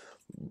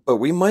 but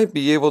we might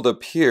be able to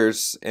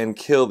pierce and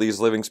kill these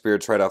living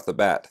spirits right off the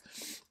bat.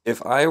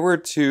 If I were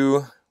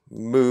to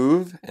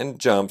move and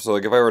jump, so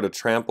like if I were to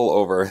trample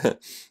over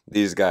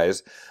these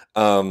guys,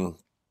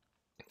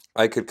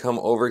 I could come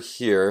over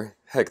here.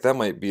 Heck, that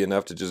might be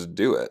enough to just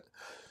do it.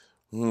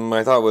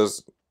 My thought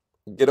was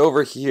get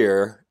over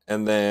here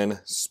and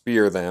then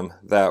spear them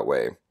that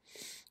way.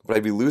 But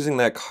I'd be losing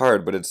that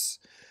card, but it's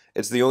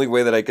the only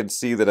way that I could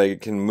see that I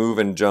can move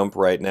and jump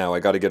right now. I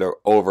got to get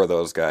over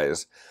those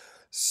guys.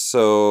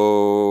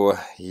 So,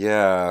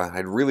 yeah,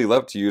 I'd really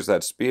love to use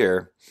that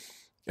spear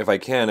if I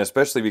can,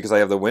 especially because I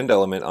have the wind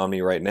element on me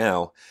right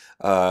now,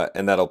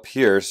 and that'll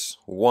pierce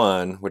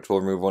 1, which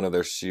will remove one of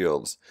their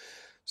shields.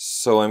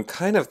 So I'm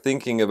kind of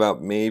thinking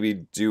about maybe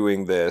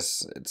doing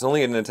this. It's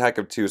only an attack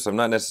of 2, so I'm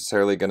not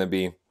necessarily going to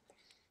be...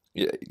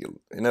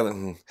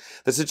 the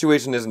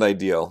situation isn't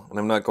ideal, and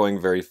I'm not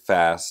going very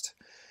fast.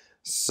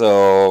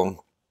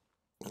 So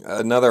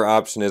another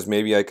option is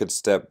maybe I could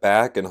step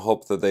back and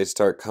hope that they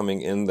start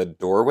coming in the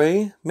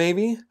doorway,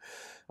 maybe,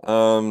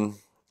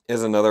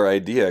 is another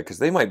idea, because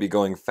they might be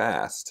going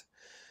fast.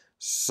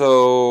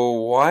 So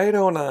why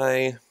don't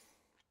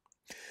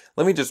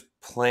let me just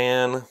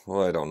plan,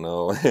 well, I don't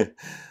know.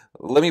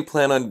 Let me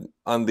plan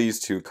on these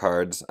two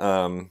cards,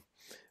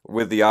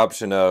 with the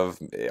option of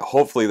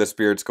hopefully the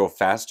spirits go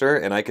faster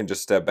and I can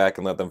just step back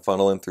and let them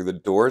funnel in through the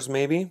doors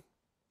maybe.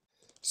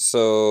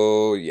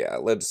 So yeah,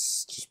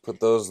 let's just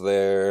put those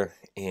there,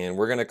 and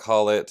we're gonna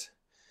call it,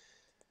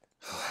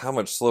 how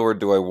much slower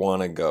do I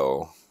want to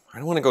go? I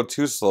don't want to go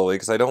too slowly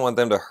because I don't want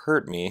them to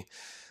hurt me.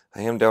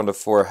 I am down to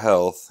 4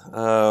 health.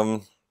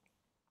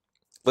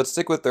 Let's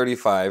stick with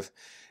 35,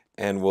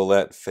 and we'll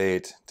let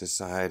fate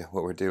decide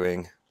what we're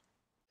doing.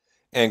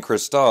 And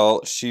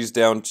Crystale, she's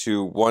down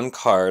to 1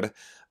 card,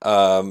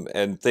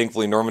 and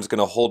thankfully Norman's going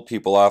to hold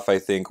people off, I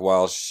think,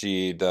 while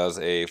she does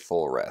a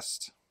full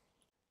rest.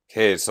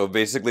 Okay, so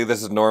basically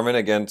this is Norman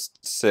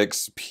against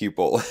 6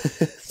 people.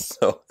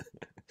 So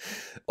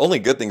only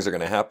good things are going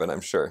to happen,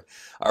 I'm sure.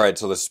 All right,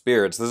 so the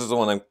spirits, this is the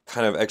one I'm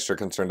kind of extra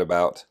concerned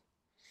about.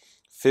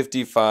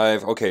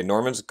 55, okay,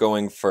 Norman's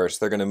going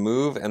first. They're going to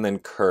move and then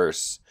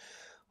curse.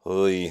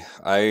 Oy,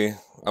 I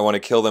want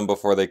to kill them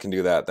before they can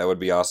do that. That would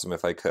be awesome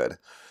if I could.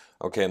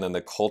 Okay, and then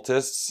the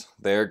cultists,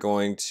 they're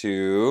going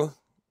to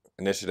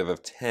initiative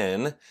of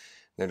 10.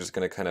 They're just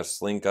going to kind of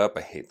slink up.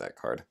 I hate that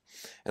card.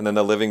 And then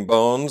the living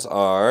bones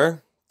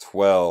are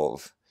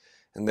 12.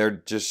 And they're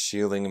just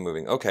shielding and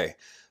moving. Okay,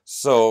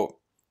 so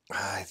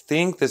I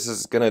think this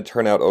is going to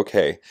turn out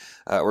okay.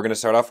 We're going to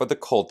start off with the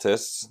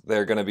cultists.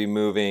 They're going to be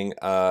moving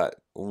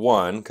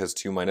 1, because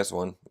 2 minus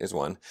 1 is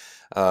 1.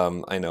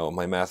 I know,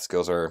 my math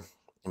skills are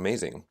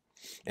amazing.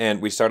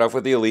 And we start off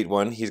with the elite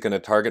one. He's going to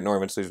target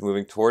Norman, so he's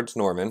moving towards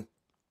Norman.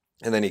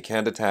 And then he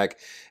can't attack,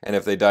 and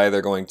if they die,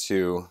 they're going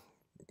to,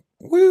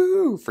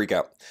 woo, freak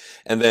out.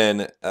 And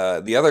then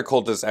the other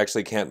cultists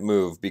actually can't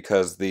move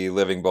because the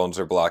living bones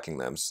are blocking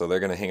them. So they're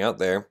going to hang out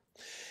there.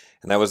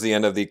 And that was the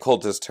end of the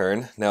cultist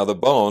turn. Now the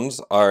bones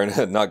are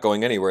not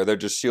going anywhere. They're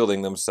just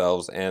shielding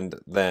themselves and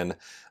then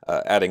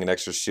adding an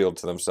extra shield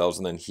to themselves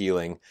and then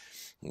healing.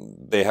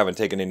 They haven't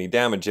taken any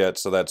damage yet,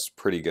 so that's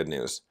pretty good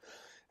news.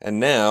 And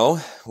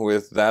now,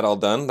 with that all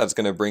done, that's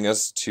going to bring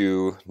us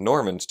to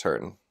Norman's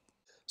turn.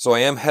 So I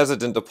am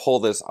hesitant to pull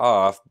this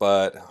off,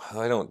 but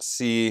I don't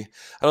see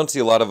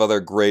a lot of other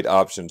great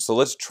options. So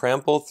let's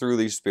trample through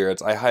these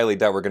spirits. I highly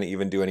doubt we're going to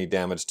even do any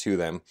damage to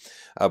them.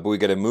 But we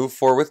get to move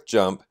 4 with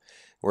jump.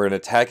 We're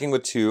attacking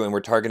with 2, and we're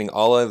targeting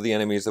all of the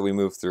enemies that we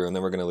move through, and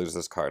then we're going to lose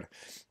this card.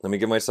 Let me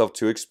give myself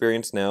 2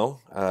 experience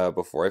now,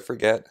 before I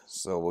forget.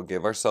 So we'll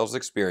give ourselves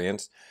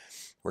experience.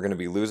 We're going to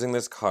be losing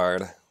this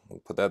card. We'll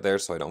put that there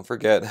so I don't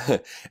forget.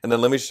 And then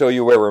let me show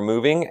you where we're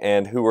moving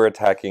and who we're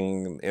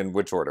attacking in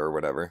which order or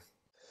whatever.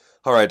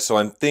 Alright, so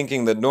I'm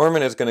thinking that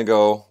Norman is going to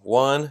go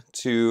 1,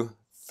 2,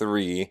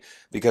 3,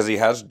 because he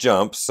has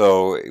jump,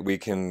 so we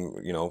can,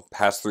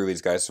 pass through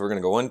these guys. So we're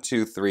going to go 1,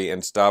 2, 3,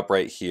 and stop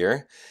right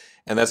here.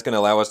 And that's going to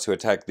allow us to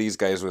attack these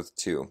guys with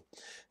 2.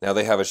 Now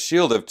they have a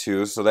shield of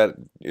 2, so that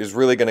is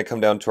really going to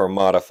come down to our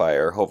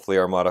modifier. Hopefully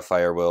our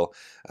modifier will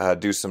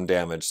do some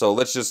damage. So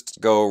let's just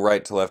go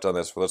right to left on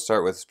this. Let's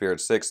start with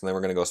Spirit 6, and then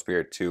we're going to go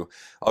Spirit 2.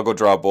 I'll go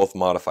draw both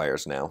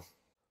modifiers now.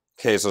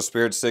 Okay, so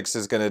Spirit 6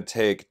 is going to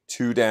take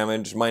 2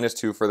 damage, minus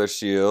 2 for their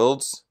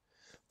shields,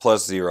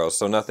 plus 0.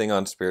 So nothing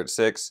on Spirit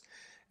 6.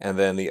 And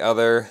then the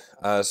other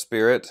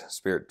Spirit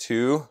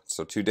 2,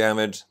 so 2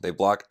 damage. They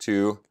block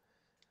 2,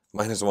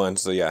 minus 1.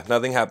 So yeah,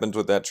 nothing happens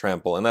with that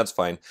trample, and that's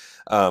fine.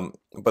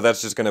 But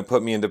that's just going to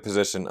put me into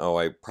position. Oh,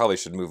 I probably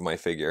should move my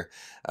figure.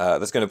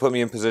 That's going to put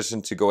me in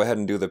position to go ahead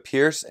and do the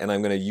pierce, and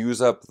I'm going to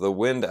use up the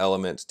wind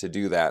element to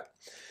do that.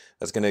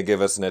 That's going to give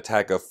us an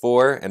attack of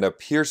 4 and a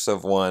pierce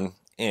of 1.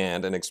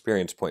 And an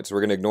experience point. So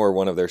we're going to ignore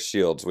one of their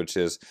shields, which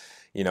is,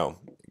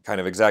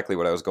 kind of exactly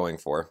what I was going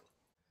for.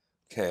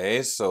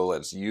 Okay, so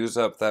let's use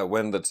up that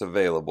wind that's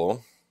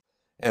available.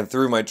 And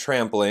through my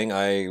trampling,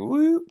 I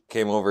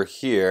came over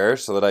here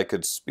so that I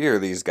could spear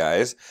these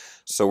guys.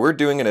 So we're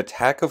doing an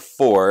attack of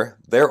 4.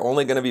 They're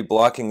only going to be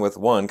blocking with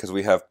 1 because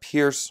we have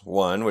pierce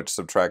 1, which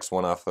subtracts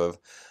 1 off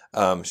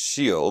of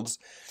shields.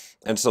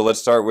 And so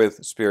let's start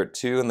with Spirit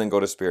 2 and then go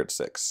to Spirit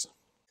 6.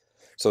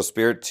 So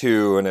Spirit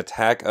 2, an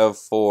attack of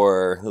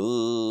 4.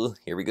 Ooh,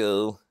 here we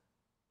go.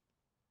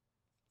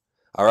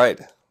 All right,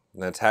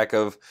 an attack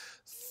of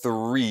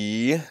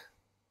 3.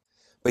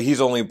 But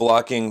he's only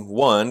blocking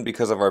 1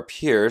 because of our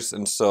pierce,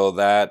 and so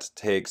that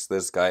takes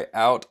this guy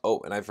out. Oh,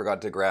 and I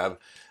forgot to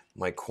grab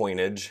my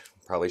coinage.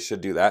 Probably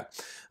should do that.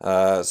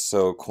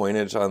 So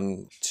coinage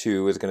on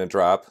 2 is going to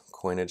drop.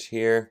 Coinage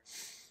here.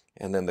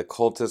 And then the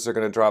cultists are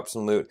going to drop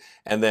some loot.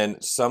 And then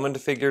summoned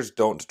figures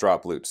don't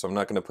drop loot, so I'm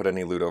not going to put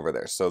any loot over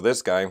there. So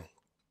this guy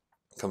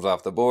comes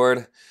off the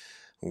board.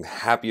 I'm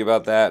happy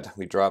about that.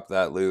 We dropped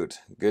that loot.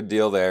 Good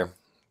deal there.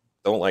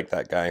 Don't like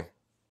that guy.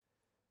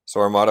 So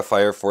our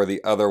modifier for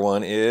the other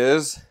one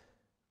is,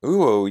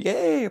 ooh,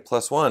 yay,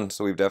 +1.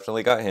 So we've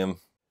definitely got him.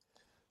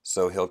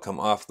 So he'll come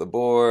off the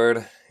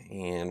board,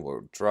 and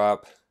we'll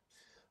drop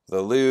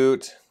the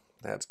loot.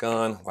 That's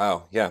gone.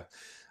 Wow, yeah.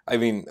 I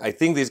mean, I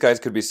think these guys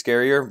could be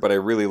scarier, but I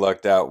really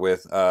lucked out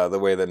with the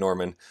way that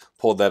Norman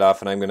pulled that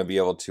off, and I'm going to be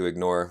able to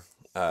ignore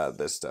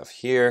this stuff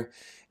here.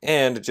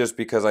 And just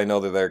because I know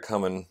that they're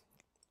coming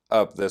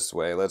up this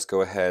way, let's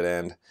go ahead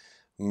and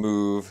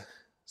move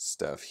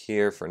stuff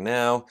here for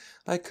now.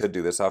 I could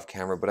do this off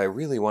camera, but I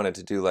really wanted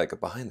to do like a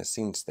behind the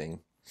scenes thing.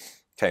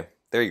 Okay,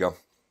 there you go.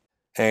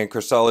 And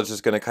Crystale is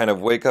just going to kind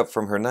of wake up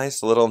from her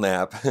nice little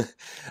nap.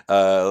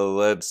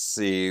 Let's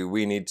see,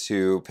 we need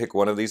to pick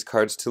one of these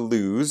cards to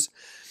lose.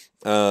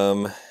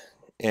 And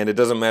it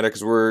doesn't matter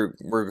because we're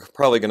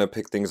probably going to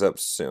pick things up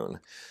soon.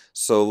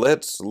 So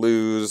let's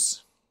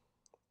lose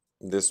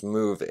this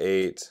move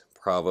 8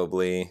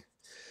 probably.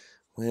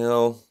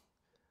 Well,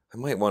 I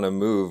might want to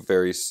move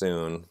very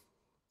soon.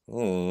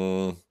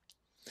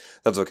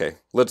 That's okay.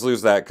 Let's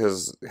lose that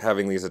because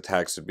having these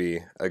attacks would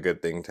be a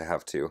good thing to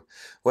have too.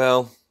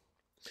 Well,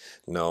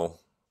 no.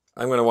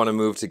 I'm going to want to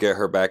move to get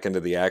her back into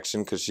the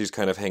action because she's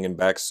kind of hanging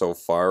back so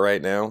far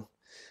right now.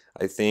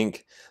 I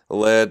think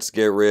let's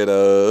get rid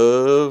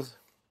of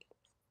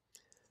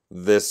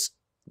this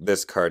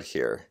card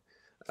here.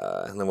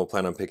 And then we'll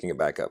plan on picking it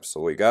back up. So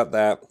we got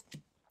that.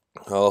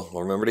 Oh,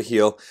 we'll remember to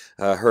heal.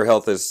 Her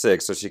health is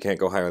 6, so she can't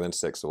go higher than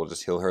 6. So we'll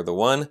just heal her the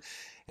 1.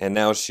 And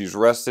now she's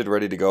rested,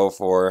 ready to go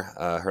for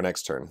her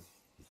next turn.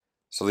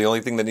 So the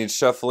only thing that needs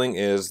shuffling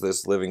is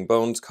this Living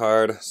Bones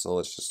card. So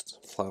let's just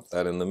plop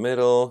that in the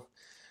middle.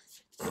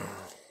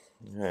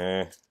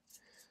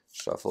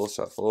 Shuffle,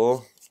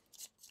 shuffle.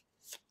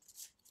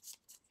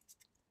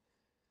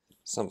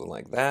 Something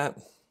like that.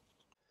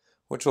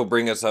 Which will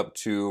bring us up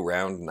to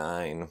round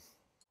 9.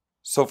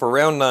 So for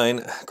round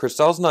 9,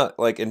 Crystale's not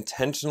like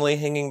intentionally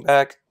hanging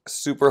back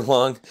super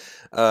long,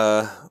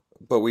 but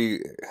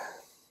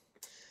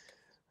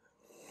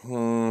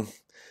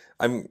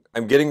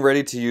I'm getting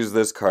ready to use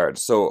this card.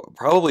 So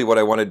probably what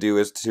I want to do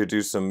is to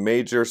do some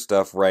major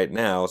stuff right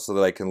now so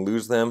that I can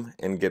lose them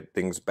and get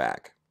things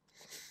back.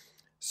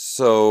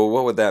 So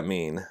what would that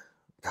mean?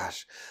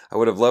 Gosh, I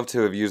would have loved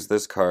to have used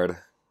this card.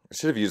 I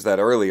should have used that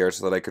earlier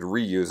so that I could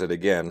reuse it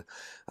again.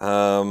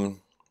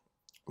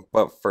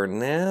 But for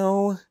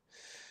now,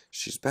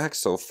 she's back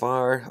so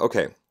far.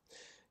 Okay,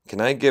 can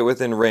I get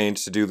within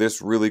range to do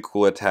this really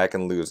cool attack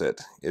and lose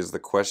it? Is the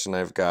question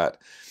I've got.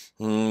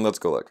 Let's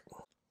go look.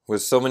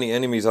 With so many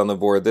enemies on the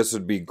board, this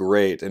would be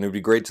great. And it would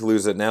be great to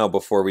lose it now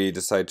before we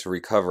decide to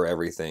recover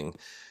everything.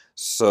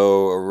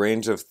 So a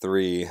range of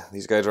 3.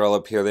 These guys are all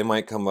up here. They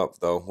might come up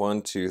though.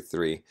 1, 2,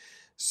 3.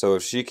 So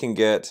if she can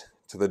get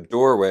to the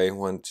doorway,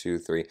 1, 2,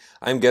 3.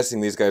 I'm guessing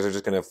these guys are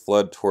just going to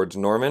flood towards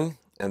Norman.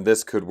 And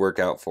this could work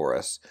out for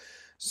us.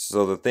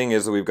 So the thing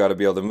is that we've got to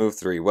be able to move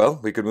 3. Well,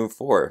 we could move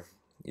 4.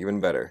 Even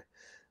better.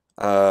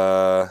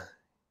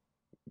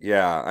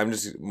 Yeah,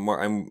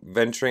 I'm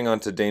venturing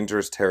onto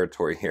dangerous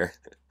territory here.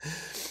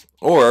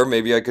 Or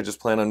maybe I could just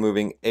plan on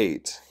moving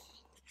 8.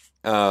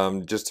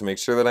 Just to make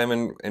sure that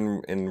I'm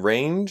in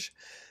range.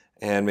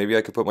 And maybe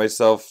I could put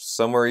myself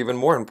somewhere even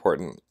more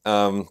important.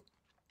 And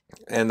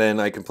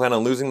then I can plan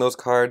on losing those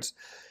cards.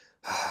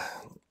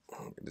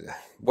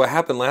 What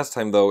happened last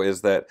time, though,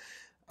 is that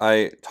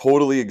I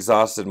totally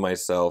exhausted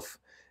myself,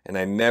 and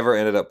I never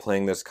ended up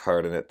playing this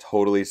card, and it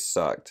totally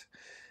sucked.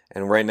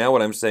 And right now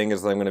what I'm saying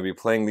is that I'm going to be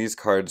playing these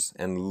cards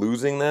and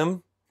losing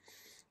them,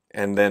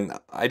 and then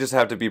I just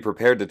have to be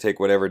prepared to take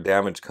whatever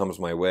damage comes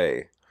my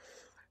way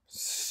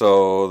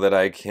so that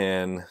I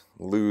can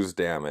lose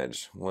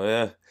damage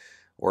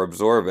or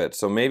absorb it.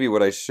 So maybe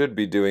what I should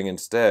be doing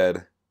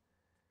instead,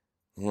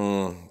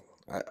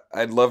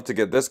 I'd love to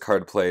get this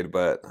card played,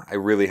 but I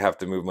really have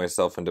to move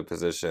myself into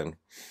position.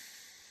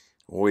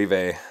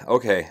 Weave.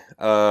 Okay.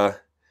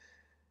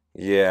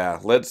 Yeah,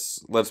 let's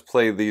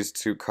play these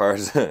 2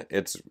 cards.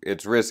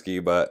 It's risky,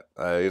 but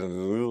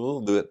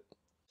we'll do it.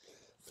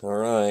 All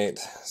right.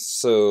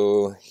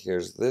 So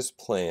here's this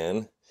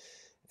plan,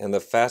 and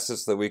the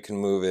fastest that we can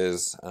move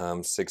is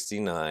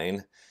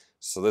 69.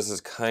 So this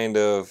is kind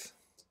of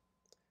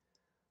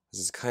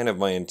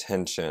my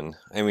intention.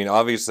 I mean,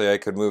 obviously I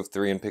could move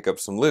 3 and pick up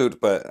some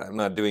loot, but I'm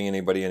not doing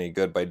anybody any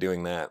good by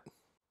doing that.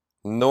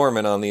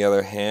 Norman, on the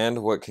other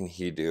hand, what can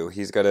he do?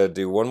 He's got to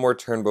do 1 more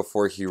turn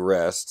before he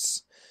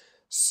rests.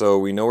 So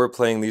we know we're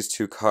playing these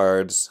 2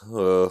 cards.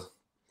 I'm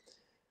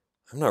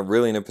not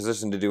really in a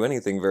position to do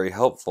anything very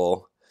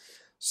helpful.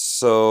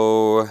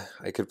 So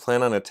I could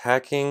plan on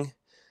attacking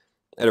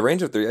at a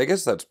range of 3. I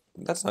guess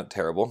that's not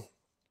terrible.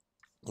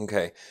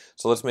 Okay,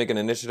 so let's make an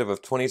initiative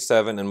of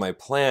 27, and my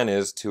plan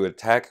is to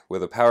attack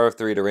with a power of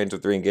 3 to range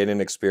of 3 and gain an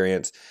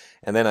experience,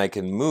 and then I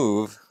can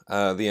move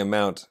the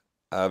amount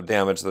of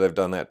damage that I've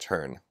done that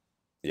turn.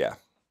 Yeah.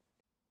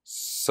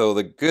 So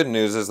the good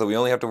news is that we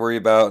only have to worry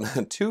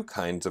about 2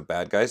 kinds of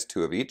bad guys,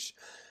 2 of each.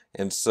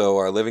 And so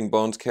our Living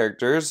Bones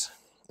characters,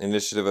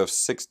 initiative of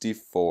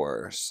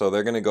 64. So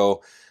they're going to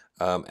go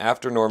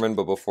after Norman,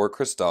 but before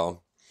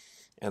Crystale.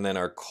 And then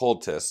our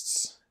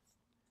cultists,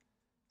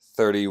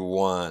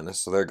 31.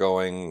 So they're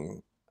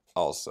going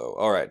also.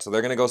 All right, so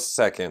they're going to go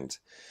second.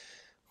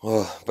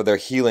 Oh, but they're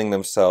healing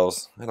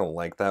themselves. I don't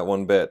like that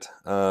one bit.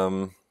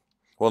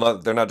 Well,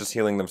 they're not just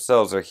healing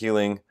themselves, they're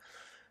healing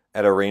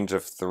at a range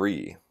of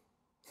 3.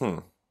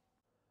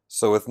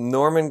 So with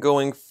Norman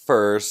going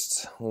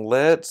first,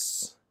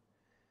 let's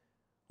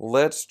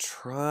let's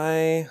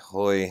try...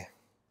 Holy.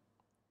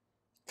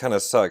 Kind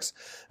of sucks.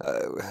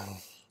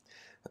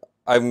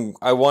 I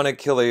want to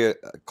kill a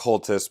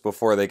cultist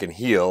before they can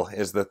heal,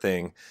 is the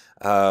thing.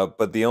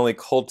 But the only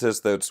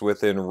cultist that's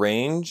within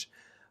range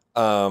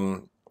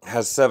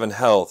has 7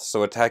 health,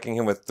 so attacking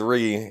him with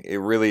 3, it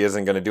really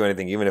isn't going to do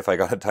anything, even if I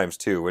got it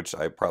 ×2, which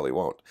I probably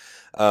won't.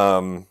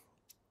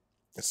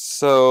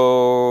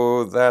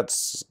 So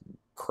that's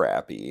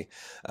crappy.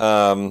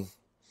 And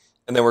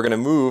then we're going to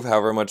move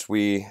however much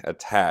we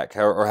attack,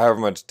 or however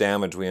much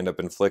damage we end up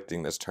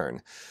inflicting this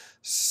turn.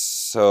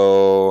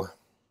 So,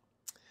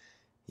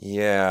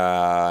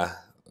 yeah.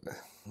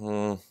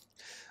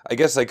 I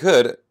guess I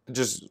could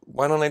just,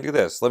 why don't I do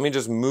this? Let me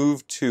just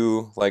move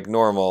to like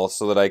normal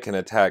so that I can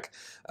attack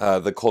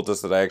the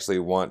cultist that I actually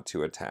want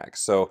to attack.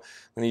 So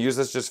I'm going to use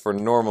this just for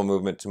normal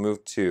movement to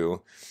move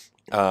to.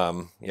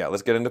 Yeah,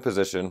 let's get into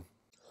position.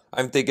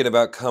 I'm thinking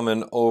about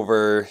coming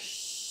over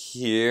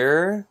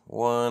here.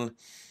 1,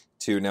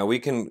 2. Now we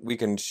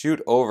can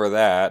shoot over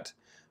that.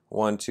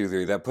 1, 2,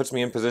 3. That puts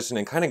me in position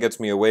and kind of gets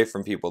me away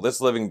from people.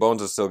 This living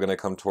bones is still going to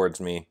come towards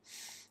me.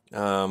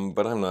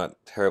 But I'm not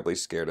terribly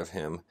scared of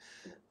him.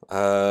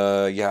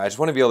 Yeah, I just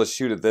want to be able to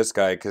shoot at this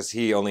guy because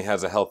he only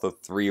has a health of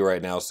 3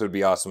 right now, so it'd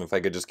be awesome if I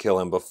could just kill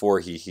him before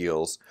he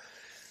heals.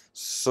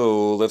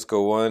 So let's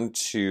go 1,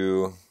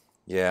 2.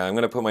 Yeah, I'm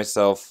gonna put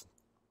myself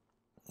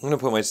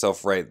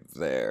right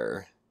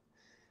there.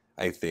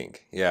 I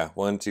think. Yeah,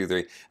 1, 2, 3.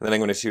 And then I'm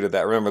gonna shoot at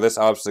that. Remember, this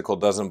obstacle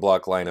doesn't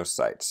block line of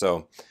sight.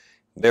 So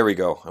there we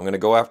go. I'm gonna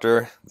go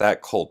after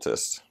that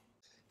cultist.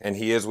 And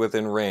he is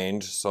within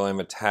range, so I'm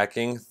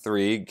attacking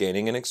 3,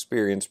 gaining an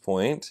experience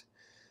point.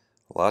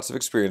 Lots of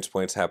experience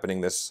points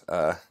happening this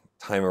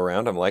time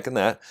around. I'm liking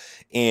that.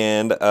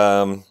 And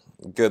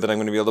good that I'm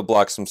going to be able to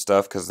block some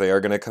stuff because they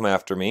are going to come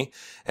after me.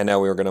 And now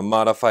we're going to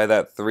modify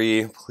that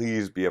 3.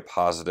 Please be a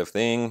positive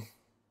thing.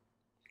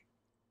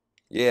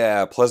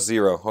 Yeah,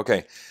 +0.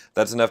 Okay,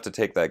 that's enough to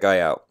take that guy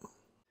out.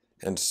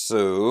 And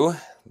so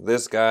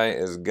this guy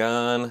is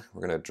gone.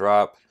 We're going to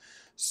drop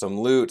some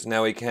loot.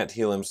 Now he can't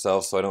heal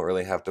himself, so I don't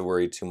really have to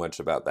worry too much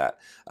about that.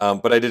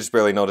 But I did just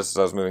barely notice as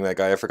I was moving that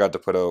guy. I forgot to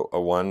put a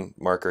 1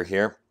 marker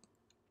here.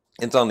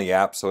 It's on the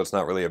app, so it's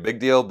not really a big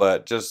deal,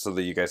 but just so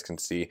that you guys can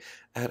see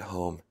at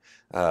home,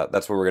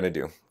 that's what we're going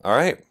to do. All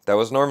right, that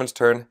was Norman's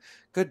turn.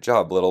 Good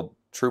job, little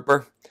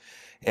trooper.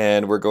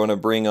 And we're going to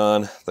bring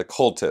on the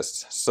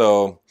cultist.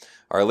 So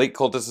our elite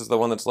cultist is the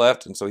one that's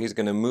left, and so he's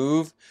going to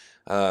move.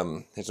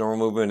 His normal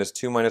movement is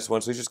 2 - 1, so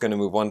he's just going to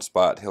move 1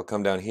 spot. He'll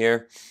come down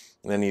here.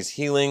 And then he's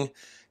healing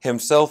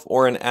himself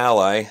or an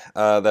ally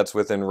that's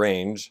within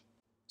range.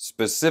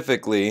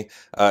 Specifically,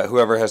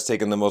 whoever has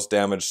taken the most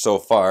damage so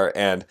far,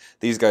 and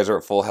these guys are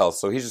at full health,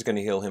 so he's just going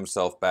to heal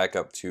himself back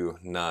up to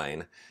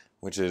 9,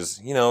 which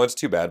is, you know, it's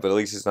too bad, but at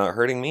least he's not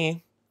hurting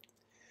me.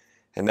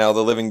 And now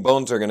the living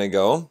bones are going to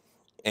go,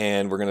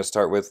 and we're going to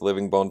start with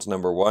living bones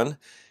number 1.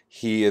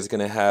 He is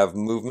going to have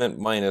movement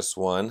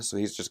 -1, so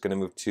he's just going to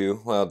move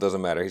 2. Well, it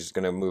doesn't matter, he's just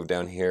going to move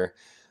down here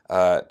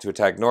to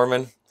attack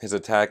Norman. His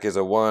attack is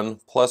a 1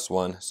 +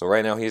 1, so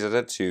right now he's at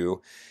a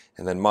 2,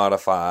 and then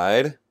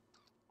modified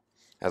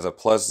as a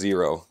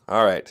 +0.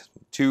 Alright,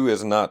 2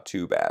 is not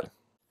too bad.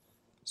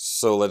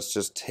 So let's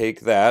just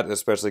take that,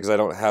 especially because I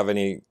don't have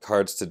any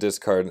cards to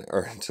discard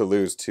or to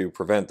lose to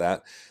prevent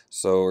that.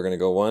 So we're going to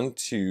go 1,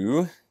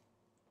 2,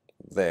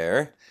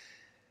 there.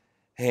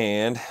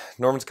 And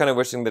Norman's kind of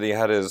wishing that he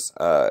had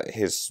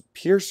his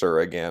piercer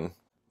again,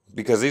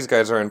 because these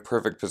guys are in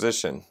perfect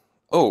position.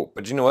 Oh,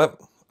 but you know what?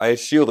 I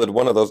shielded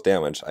 1 of those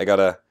damage. I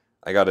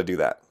gotta do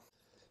that.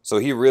 So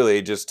he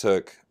really just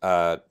took,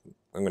 I'm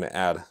going to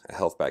add a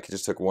health back. He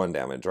just took 1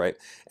 damage, right?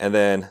 And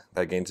then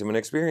that gains him an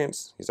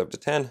experience. He's up to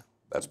 10.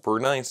 That's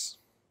pretty nice.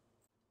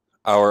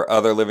 Our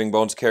other Living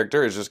Bones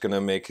character is just going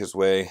to make his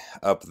way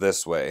up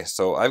this way.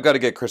 So I've got to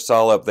get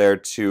Crystale up there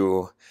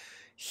to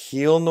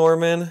heal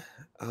Norman.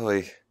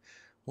 Oh,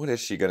 what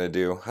is she going to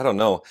do? I don't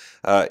know.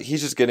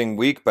 He's just getting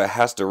weak, but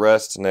has to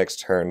rest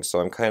next turn. So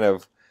I'm kind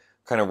of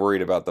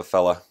worried about the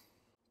fella.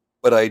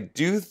 But I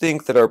do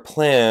think that our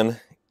plan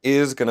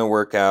is going to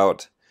work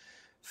out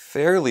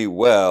fairly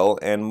well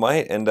and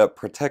might end up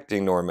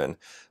protecting Norman.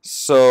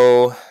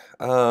 So,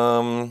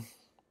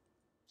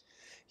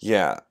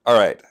 yeah, all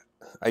right.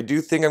 I do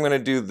think I'm going to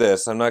do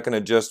this. I'm not going to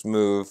just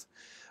move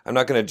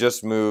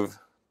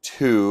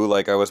 2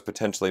 like I was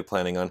potentially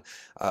planning on.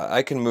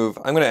 I'm going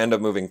to end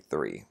up moving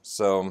 3.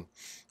 So I'm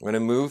going to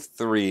move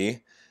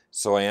 3,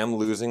 so I am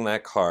losing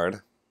that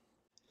card.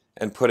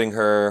 And putting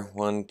her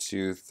 1,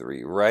 2,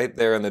 3 right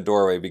there in the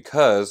doorway,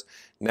 because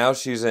now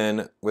she's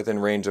within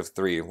range of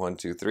 3. 1,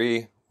 2,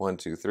 3, 1,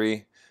 2,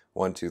 3,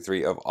 1, 2,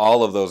 3 of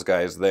all of those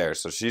guys there.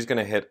 So she's going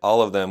to hit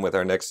all of them with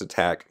our next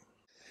attack.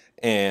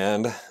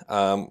 And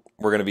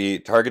we're going to be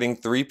targeting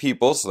 3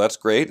 people, so that's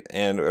great.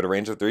 And at a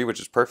range of 3, which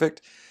is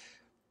perfect.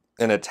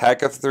 An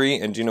attack of 3,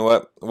 and you know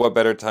what? What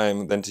better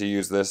time than to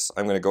use this?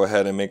 I'm going to go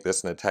ahead and make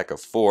this an attack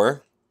of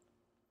 4.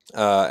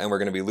 And we're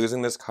going to be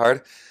losing this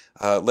card.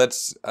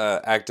 Let's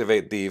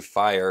activate the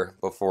fire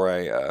before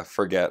I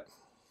forget.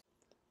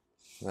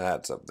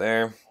 That's up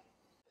there.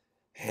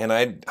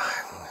 And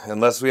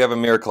unless we have a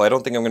miracle, I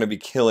don't think I'm going to be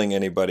killing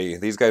anybody.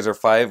 These guys are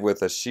 5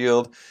 with a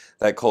shield.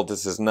 That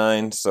cultist is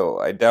 9, so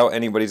I doubt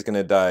anybody's going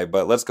to die.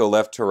 But let's go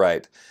left to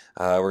right.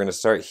 We're going to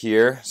start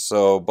here.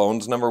 So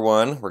bones number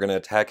 1, we're going to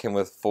attack him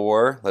with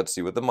 4. Let's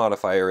see what the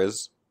modifier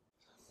is.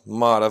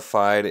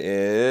 Modified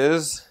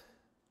is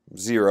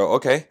 0.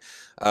 Okay.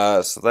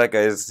 So that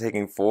guy is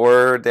taking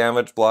 4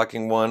 damage,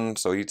 blocking 1,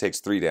 so he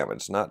takes 3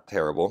 damage. Not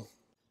terrible.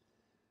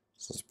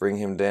 So let's bring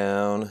him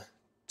down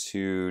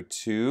to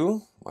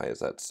 2. Why is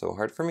that so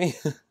hard for me?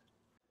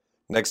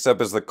 Next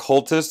up is the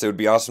cultist. It would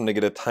be awesome to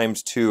get a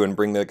 ×2 and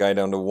bring that guy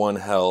down to 1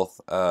 health.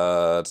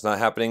 It's not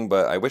happening,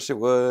 but I wish it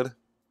would.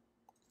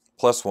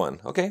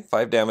 +1. Okay,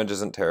 5 damage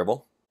isn't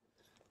terrible.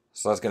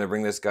 So that's going to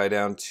bring this guy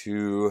down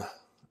to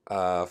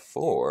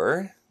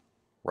 4.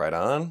 Right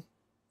on.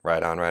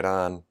 Right on, right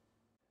on.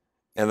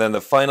 And then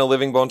the final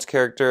Living Bones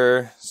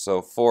character.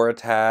 So 4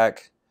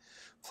 attack,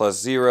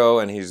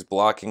 +0, and he's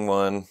blocking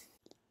 1.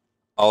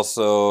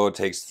 Also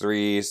takes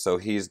 3, so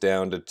he's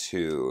down to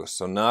 2.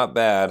 So not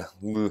bad.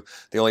 The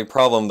only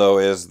problem, though,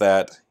 is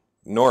that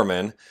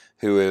Norman,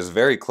 who is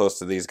very close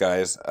to these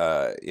guys,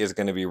 is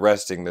going to be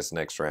resting this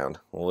next round.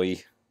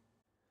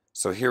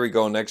 So here we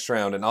go, next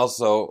round. And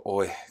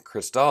also,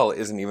 Crystale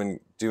isn't even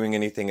doing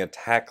anything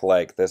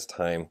attack-like this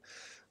time.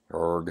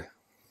 Org.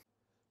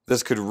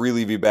 This could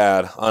really be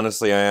bad.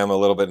 Honestly, I am a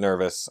little bit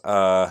nervous.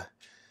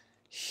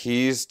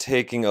 He's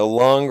taking a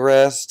long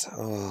rest.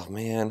 Oh,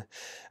 man.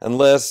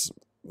 Unless,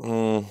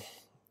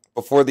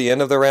 before the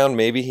end of the round,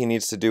 maybe he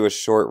needs to do a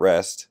short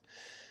rest.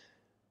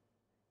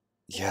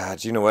 Yeah,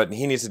 do you know what?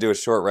 He needs to do a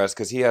short rest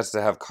because he has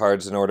to have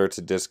cards in order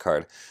to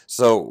discard.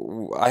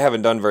 So I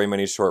haven't done very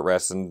many short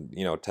rests, and,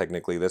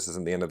 technically this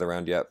isn't the end of the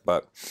round yet,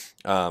 but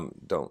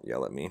don't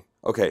yell at me.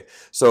 Okay,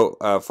 so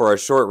for our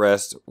short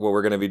rest, what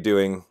we're going to be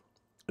doing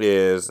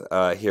is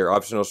here,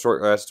 optional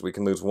short rest. We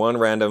can lose 1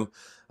 random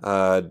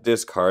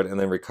discard and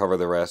then recover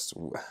the rest.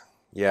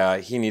 Yeah,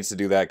 he needs to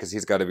do that because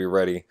he's got to be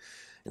ready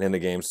and in the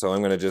game. So I'm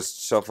going to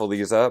just shuffle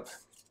these up.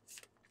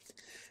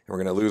 And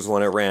we're going to lose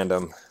 1 at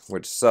random,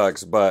 which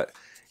sucks, but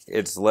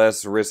it's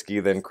less risky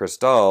than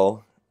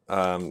Crystale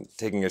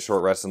taking a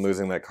short rest and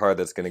losing that card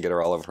that's going to get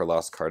her all of her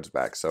lost cards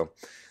back. So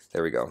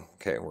there we go.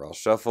 Okay, we're all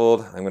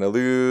shuffled. I'm going to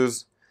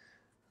lose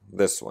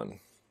this one.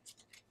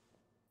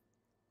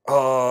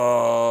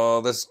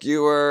 Oh, the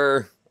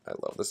skewer. I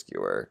love the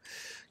skewer.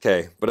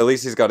 Okay, but at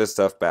least he's got his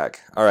stuff back.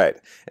 All right,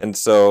 and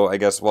so I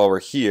guess while we're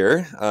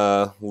here,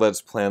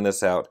 let's plan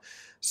this out.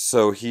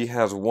 So he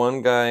has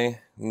 1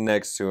 guy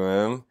next to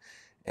him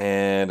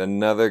and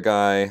another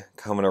guy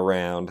coming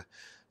around.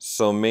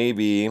 So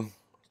maybe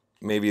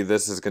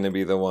this is going to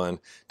be the one.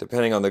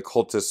 Depending on the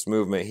cultist's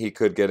movement, he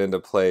could get into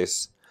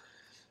place.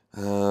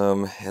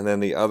 And then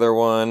the other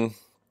one,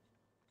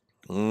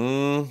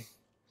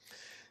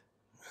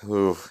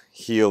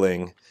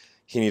 healing.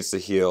 He needs to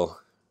heal.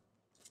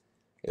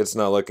 It's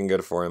not looking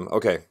good for him.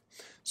 Okay,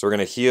 so we're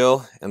going to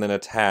heal and then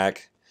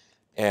attack.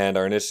 And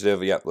our initiative,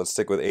 let's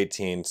stick with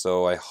 18.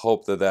 So I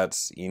hope that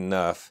that's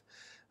enough.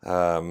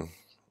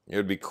 It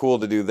would be cool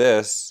to do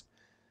this,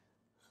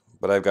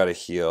 but I've got to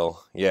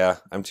heal. Yeah,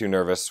 I'm too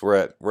nervous. We're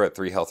at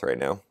 3 health right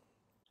now.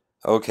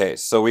 Okay,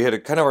 so we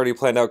had kind of already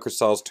planned out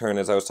Crystale's turn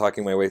as I was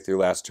talking my way through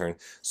last turn.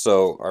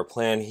 So our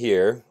plan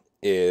here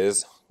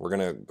is we're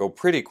going to go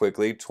pretty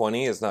quickly.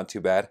 20 is not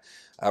too bad.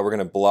 We're going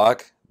to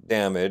block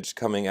damage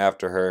coming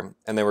after her,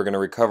 and then we're going to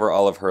recover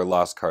all of her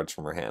lost cards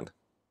from her hand.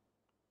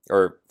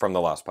 Or from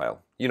the lost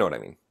pile. You know what I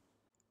mean.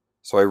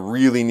 So I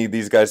really need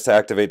these guys to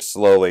activate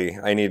slowly.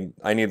 I need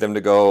them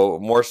to go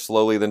more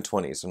slowly than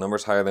 20, so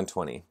numbers higher than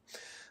 20.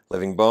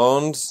 Living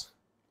Bones,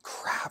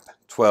 crap,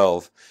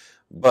 12.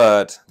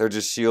 But they're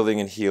just shielding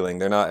and healing.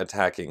 They're not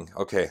attacking.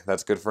 Okay,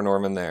 that's good for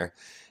Norman there.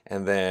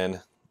 And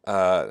then,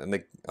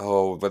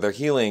 but they're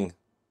healing.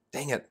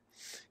 Dang it.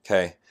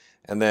 Okay,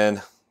 and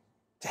then,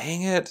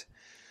 dang it.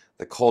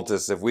 The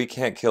cultist, if we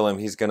can't kill him,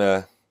 he's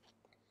gonna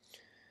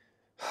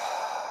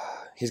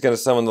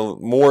summon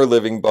more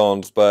Living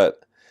Bones,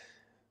 but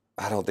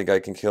I don't think I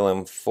can kill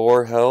him.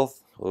 4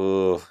 health?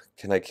 Ugh.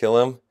 Can I kill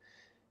him?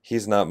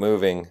 He's not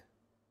moving.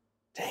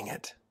 Dang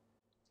it.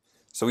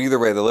 So either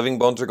way, the Living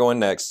Bones are going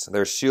next.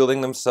 They're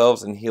shielding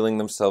themselves and healing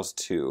themselves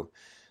too.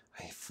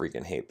 I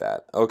freaking hate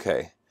that.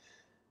 Okay.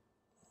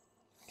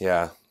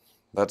 Yeah,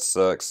 that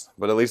sucks.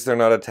 But at least they're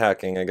not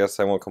attacking. I guess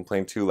I won't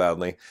complain too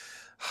loudly.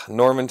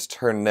 Norman's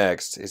turn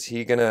next. Is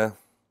he gonna...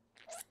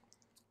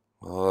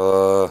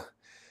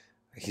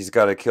 he's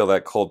got to kill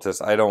that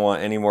cultist. I don't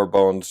want any more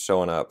bones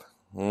showing up.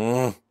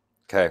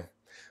 Okay.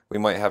 We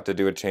might have to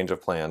do a change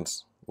of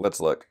plans.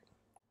 Let's look.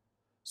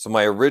 So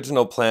my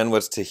original plan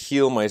was to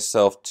heal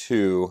myself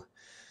too.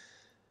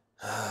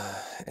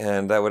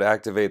 And that would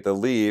activate the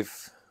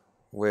leaf,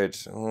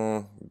 which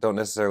don't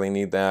necessarily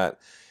need that.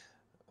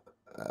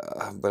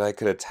 But I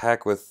could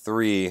attack with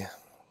 3.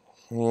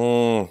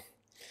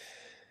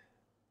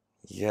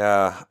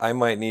 Yeah, I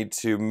might need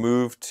to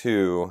move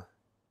 2.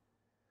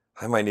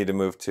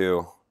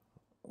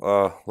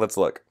 Let's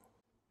look.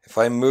 If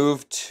I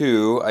move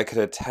 2, I could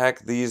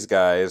attack these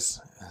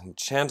guys. And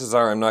chances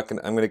are I'm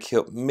gonna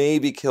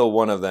maybe kill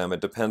one of them.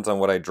 It depends on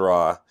what I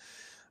draw.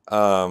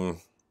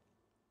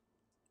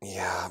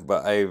 Yeah,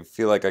 but I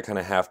feel like I kind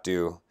of have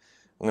to.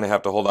 I'm gonna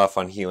have to hold off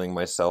on healing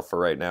myself for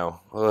right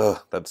now. Ugh,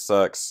 that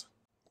sucks.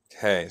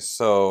 Okay,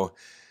 so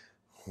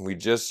we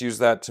just use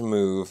that to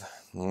move.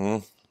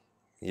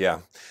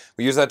 Yeah,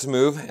 we use that to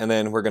move, and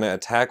then we're gonna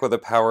attack with a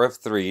power of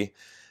 3.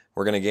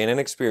 We're gonna gain an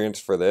experience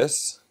for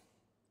this.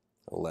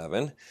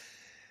 11.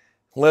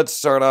 Let's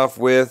start off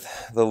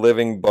with the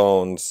Living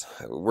Bones.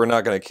 We're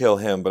not gonna kill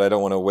him, but I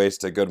don't want to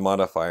waste a good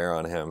modifier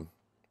on him.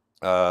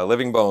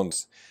 Living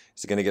Bones.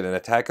 He's going to get an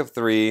attack of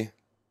 3.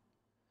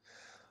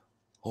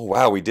 Oh,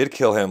 wow, we did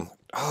kill him.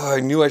 Oh, I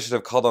knew I should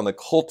have called on the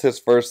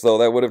cultist first, though.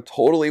 That would have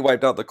totally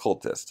wiped out the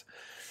cultist.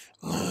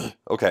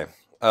 Okay,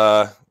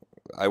 I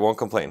won't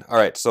complain. All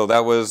right, so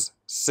that was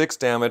 6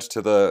 damage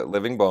to the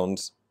Living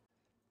Bones.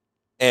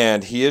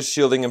 And he is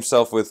shielding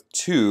himself with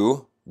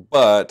 2,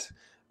 but...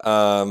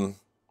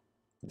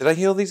 did I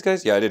heal these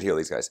guys? Yeah, I did heal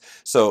these guys.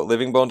 So,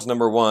 Living Bones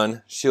number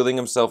 1, shielding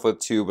himself with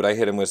 2, but I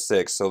hit him with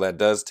 6, so that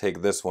does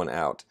take this one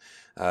out.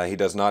 He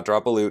does not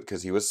drop a loot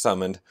because he was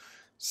summoned,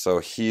 so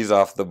he's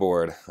off the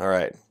board.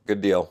 Alright,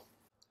 good deal.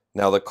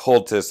 Now the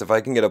cultist, if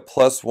I can get a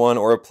 +1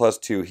 or a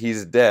 +2,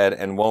 he's dead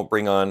and won't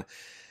bring on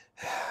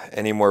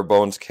any more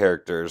Bones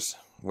characters,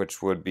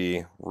 which would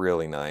be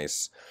really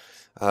nice.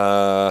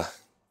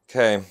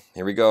 Okay,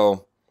 here we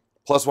go.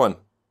 +1.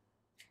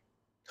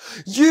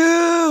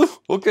 Yeah!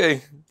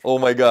 Okay. Oh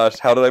my gosh,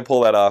 how did I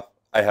pull that off?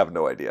 I have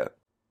no idea.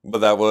 But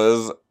that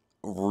was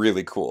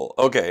really cool.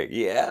 Okay,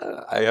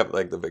 yeah. I have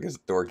like the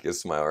biggest,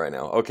 dorkiest smile right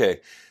now. Okay,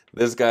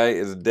 this guy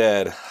is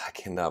dead. I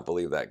cannot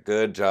believe that.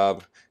 Good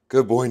job.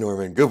 Good boy,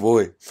 Norman. Good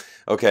boy.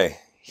 Okay,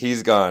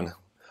 he's gone.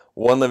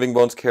 1 Living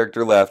Bones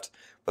character left,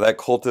 but that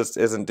cultist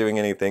isn't doing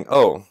anything.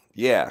 Oh,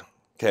 yeah.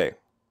 Okay.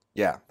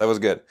 Yeah, that was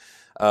good.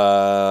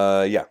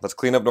 Yeah, let's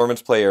clean up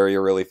Norman's play area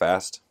really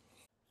fast.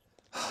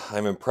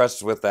 I'm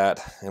impressed with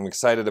that. I'm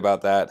excited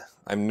about that.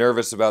 I'm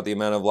nervous about the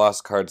amount of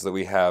lost cards that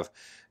we have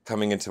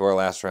coming into our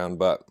last round,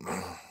 but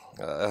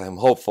I'm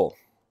hopeful.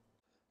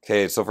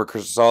 Okay, so for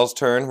Crystale's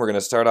turn, we're going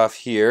to start off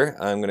here.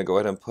 I'm going to go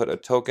ahead and put a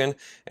token,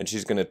 and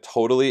she's going to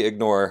totally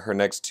ignore her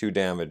next 2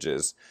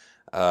 damages.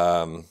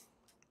 And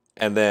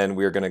then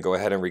we're going to go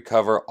ahead and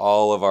recover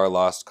all of our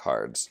lost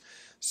cards.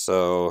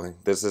 So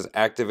this is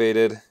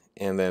activated,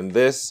 and then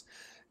this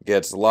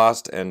gets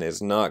lost and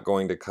is not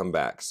going to come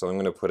back. So I'm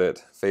going to put it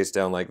face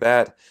down like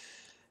that.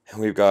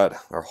 And we've got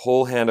our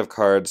whole hand of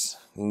cards.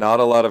 Not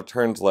a lot of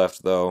turns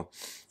left, though.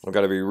 I've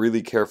got to be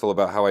really careful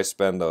about how I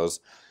spend those.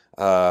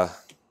 Yeah,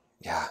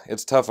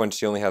 it's tough when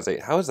she only has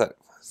 8. How is that?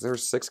 Is there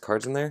 6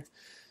 cards in there?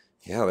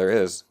 Yeah, there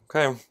is.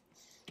 Okay.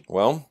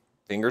 Well,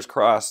 fingers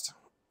crossed.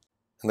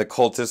 And the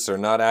cultists are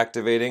not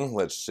activating.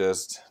 Let's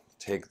just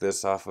take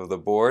this off of the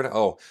board.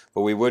 Oh,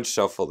 but we would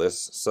shuffle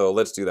this. So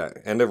let's do that.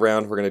 End of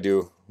round, we're going to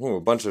do a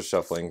bunch of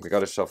shuffling. We got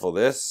to shuffle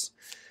this.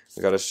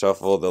 We got to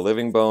shuffle the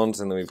Living Bones,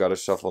 and then we've got to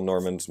shuffle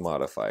Norman's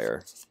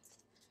modifier.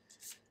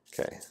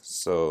 Okay,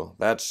 so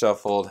that's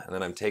shuffled, and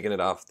then I'm taking it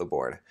off the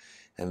board.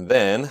 And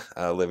then,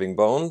 Living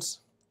Bones.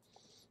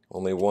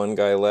 Only 1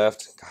 guy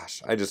left.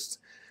 Gosh,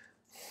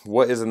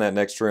 what is in that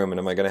next room, and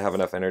am I going to have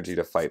enough energy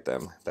to fight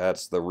them?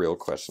 That's the real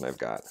question I've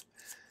got.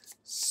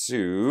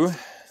 So,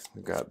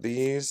 we've got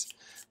these. I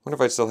wonder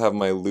if I still have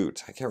my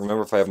loot. I can't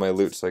remember if I have my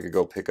loot, so I could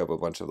go pick up a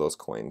bunch of those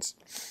coins.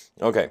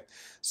 Okay,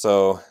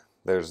 so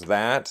there's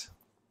that.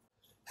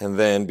 And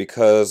then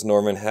because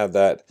Norman had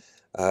that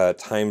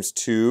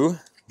 ×2,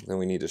 then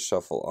we need to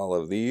shuffle all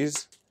of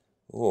these.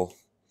 Oh,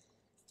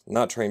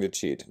 not trying to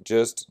cheat.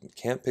 Just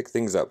can't pick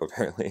things up,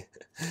 apparently.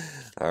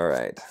 All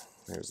right,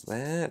 there's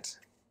that.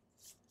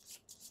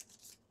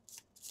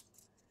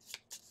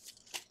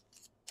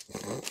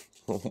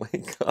 Oh my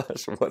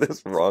gosh, what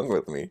is wrong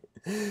with me?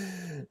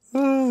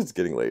 Oh, it's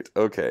getting late.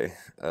 Okay.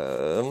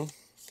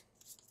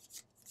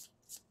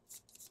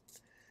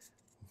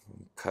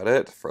 Cut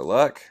it for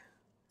luck.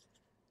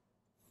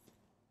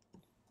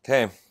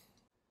 Okay.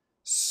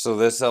 So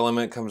this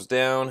element comes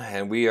down,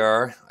 and we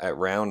are at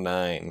round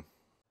 9.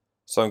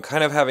 So I'm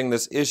kind of having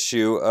this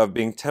issue of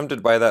being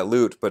tempted by that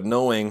loot, but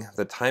knowing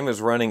the time is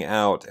running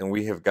out, and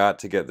we have got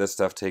to get this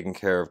stuff taken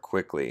care of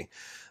quickly.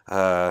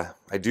 I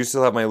do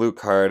still have my loot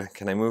card.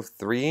 Can I move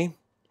 3?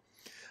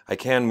 I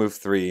can move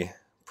 3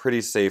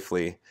 pretty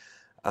safely.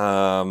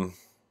 Yeah,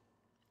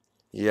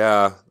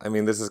 I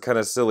mean, this is kind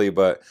of silly,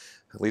 but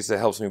at least it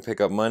helps me pick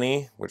up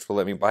money, which will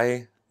let me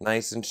buy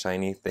nice and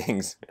shiny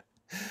things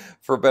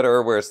for better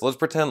or worse. Let's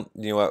pretend,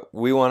 you know what,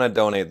 we want to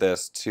donate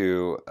this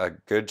to a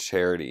good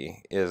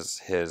charity is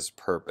his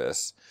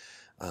purpose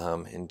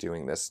in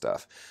doing this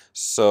stuff.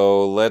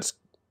 So let's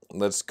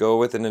go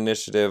with an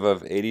initiative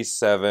of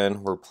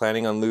 87. We're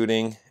planning on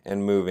looting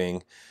and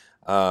moving.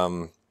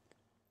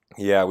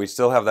 Yeah, we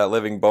still have that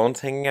Living Bones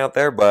hanging out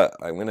there, but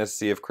I'm going to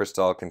see if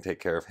Crystale can take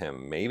care of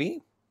him.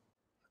 Maybe?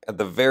 At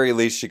the very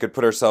least, she could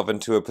put herself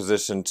into a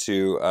position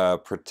to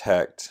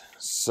protect.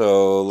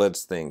 So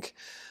let's think.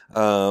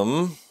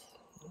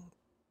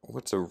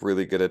 what's a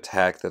really good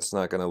attack that's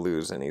not going to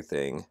lose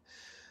anything?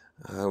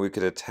 We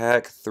could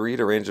attack 3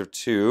 to range of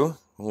 2.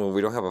 Well,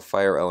 we don't have a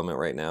fire element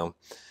right now.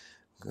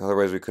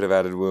 Otherwise, we could have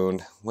added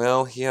wound.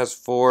 Well, he has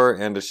 4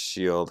 and a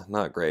shield.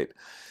 Not great.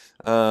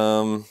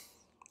 Ooh,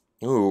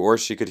 or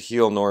she could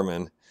heal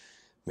Norman.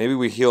 Maybe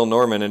we heal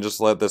Norman and just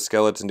let the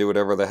skeleton do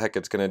whatever the heck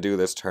it's going to do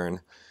this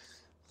turn.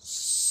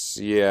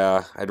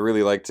 Yeah, I'd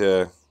really like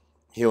to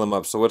heal him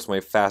up. So what's my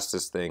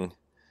fastest thing?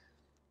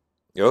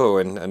 Oh,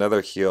 and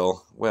another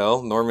heal.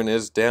 Well, Norman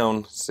is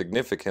down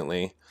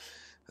significantly.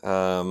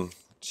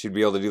 She'd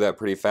be able to do that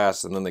pretty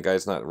fast, and then the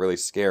guy's not really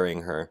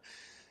scaring her.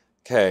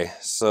 Okay,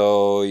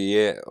 so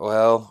yeah,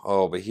 well,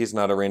 oh, but he's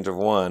not a range of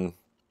 1.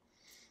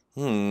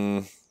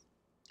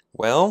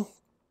 Well,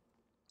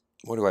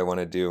 what do I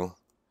want to do?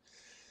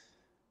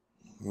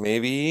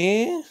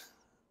 Maybe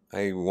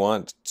I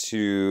want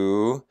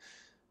to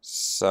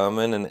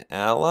summon an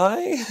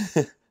ally?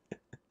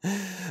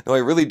 No, I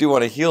really do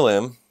want to heal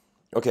him.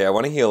 Okay, I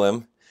want to heal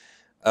him.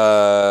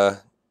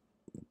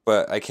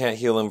 But I can't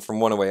heal him from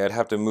 1 away. I'd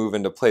have to move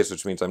into place,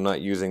 which means I'm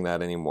not using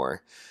that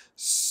anymore.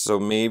 So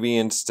maybe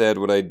instead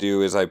what I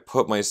do is I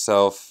put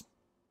myself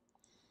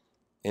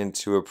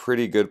into a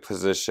pretty good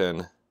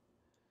position.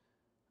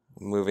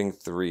 Moving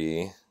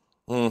 3.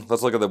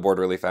 Let's look at the board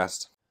really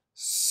fast.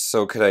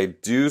 So could I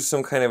do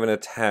some kind of an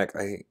attack?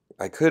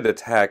 I could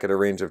attack at a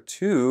range of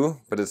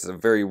 2, but it's a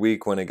very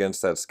weak one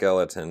against that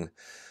skeleton.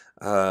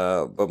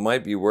 But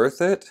might be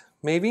worth it,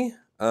 maybe?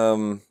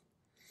 Or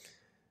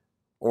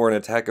an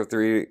attack of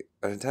 3.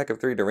 An attack of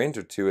 3 to range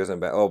of 2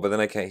 isn't bad. Oh, but then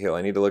I can't heal.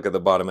 I need to look at the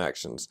bottom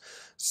actions.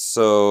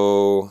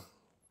 So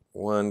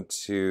 1,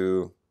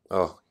 2.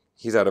 Oh,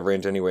 he's out of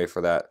range anyway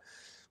for that.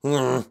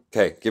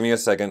 Okay, give me a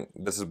second.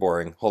 This is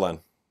boring. Hold on.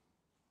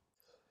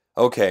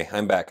 Okay,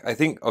 I'm back.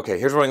 Okay,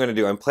 here's what I'm going to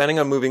do. I'm planning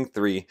on moving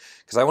 3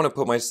 because I want to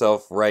put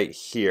myself right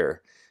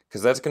here.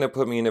 Because that's going to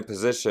put me in a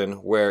position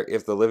where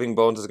if the living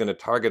bones is going to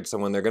target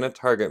someone, they're going to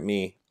target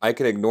me. I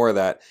can ignore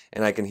that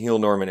and I can heal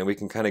Norman and we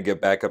can kind of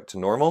get back up to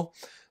normal.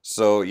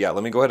 So yeah,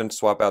 let me go ahead and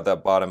swap out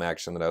that bottom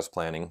action that I was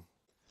planning.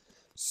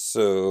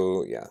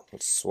 So yeah,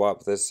 let's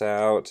swap this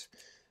out.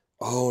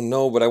 Oh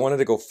no, but I wanted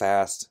to go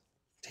fast.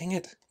 Dang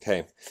it.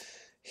 Okay,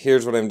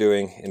 here's what I'm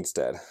doing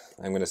instead.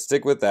 I'm going to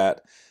stick with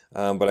that,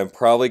 but I'm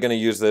probably going to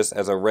use this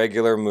as a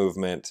regular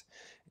movement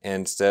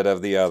instead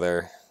of the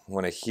other. I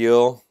want to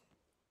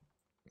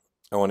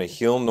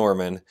heal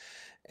Norman,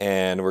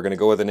 and we're going to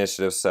go with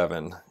initiative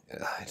 7.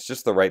 It's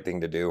just the right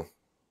thing to do.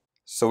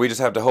 So we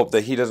just have to hope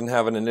that he doesn't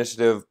have an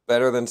initiative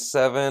better than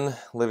 7.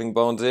 Living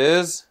Bones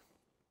is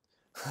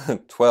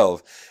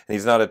 12. And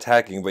he's not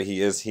attacking, but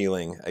he is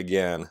healing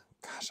again.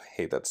 Gosh, I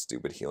hate that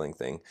stupid healing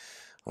thing.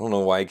 I don't know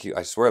why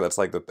I swear that's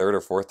like the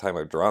 3rd or 4th time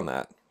I've drawn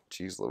that.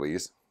 Jeez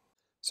Louise.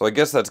 So I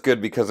guess that's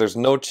good because there's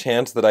no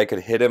chance that I could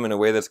hit him in a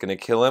way that's going to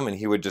kill him and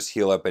he would just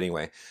heal up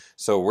anyway.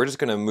 So we're just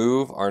going to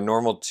move our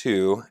normal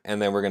 2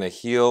 and then we're going to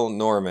heal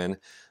Norman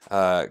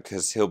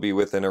because he'll be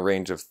within a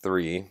range of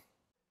 3.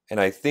 And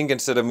I think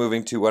instead of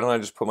moving 2, why don't I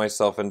just put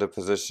myself into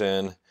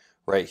position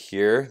right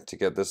here to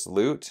get this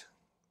loot.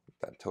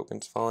 That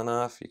token's falling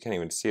off. You can't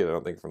even see it, I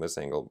don't think, from this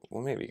angle.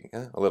 Well, maybe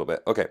a little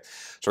bit. Okay,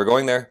 so we're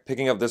going there,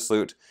 picking up this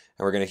loot,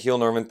 and we're going to heal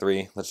Norman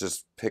 3. Let's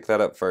just pick that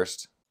up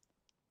first.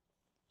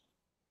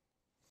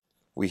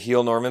 We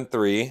heal Norman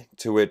 3,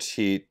 to which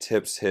he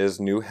tips his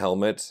new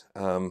helmet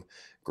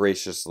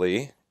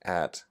graciously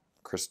at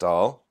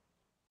Crystale.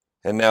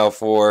 And now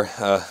for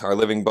our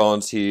living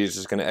bones, he's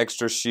just going to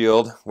extra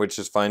shield, which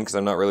is fine because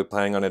I'm not really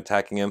planning on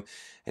attacking him.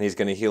 And he's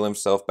going to heal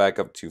himself back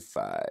up to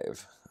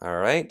 5. All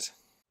right.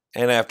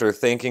 And after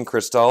thanking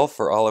Crystale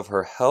for all of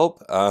her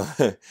help,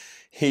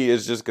 he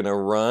is just going to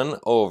run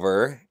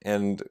over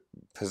and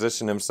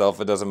position himself.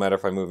 It doesn't matter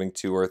if I'm moving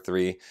 2 or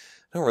 3. I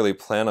don't really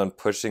plan on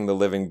pushing the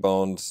living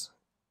bones.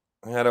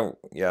 I don't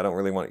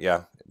really want,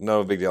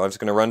 no big deal. I'm just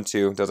going to run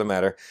 2, doesn't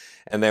matter.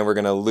 And then we're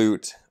going to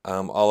loot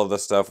all of the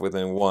stuff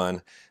within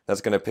 1.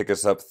 That's going to pick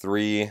us up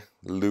 3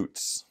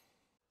 loots.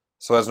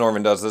 So as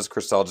Norman does this,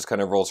 Crystale just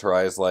kind of rolls her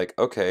eyes like,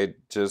 okay,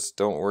 just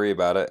don't worry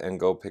about it and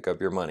go pick up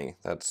your money.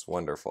 That's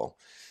wonderful.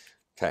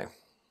 Okay.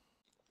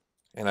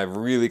 And I've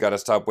really got to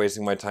stop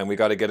wasting my time. We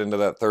got to get into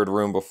that 3rd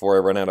room before I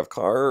run out of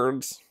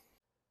cards.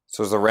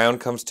 So as the round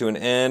comes to an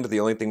end, the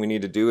only thing we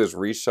need to do is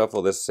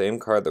reshuffle this same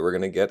card that we're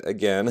going to get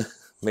again.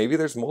 Maybe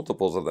there's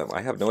multiples of them.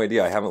 I have no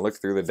idea. I haven't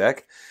looked through the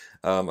deck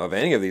of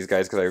any of these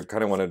guys because I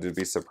kind of wanted to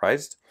be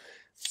surprised.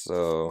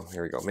 So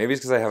here we go. Maybe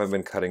it's because I haven't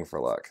been cutting for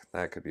luck.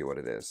 That could be what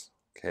it is.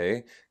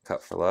 Okay,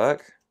 cut for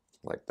luck,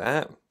 like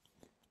that.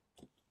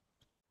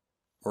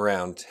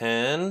 Round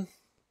 10.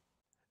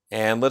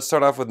 And let's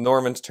start off with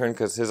Norman's turn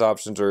because his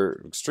options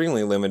are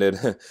extremely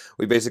limited.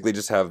 We basically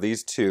just have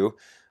these 2.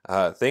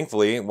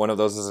 Thankfully, one of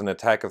those is an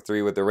attack of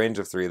 3 with the range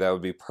of 3. That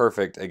would be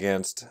perfect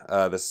against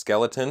the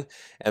skeleton.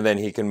 And then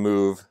he can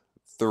move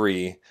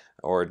 3,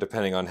 or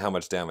depending on how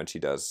much damage he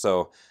does.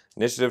 So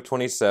initiative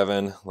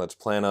 27, let's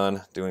plan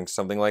on doing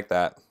something like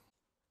that.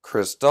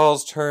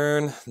 Crystale's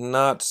turn,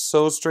 not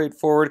so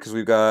straightforward because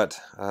we've got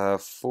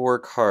 4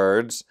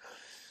 cards.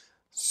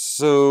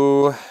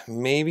 So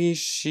maybe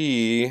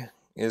she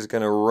is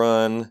gonna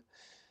run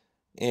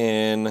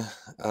in.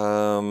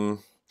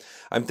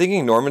 I'm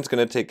thinking Norman's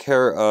gonna take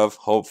care of,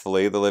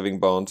 hopefully, the living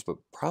bones, but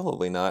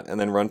probably not, and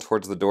then run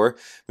towards the door.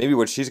 Maybe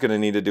what she's gonna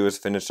need to do is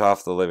finish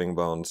off the living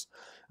bones.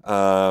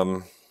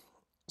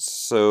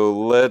 So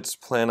let's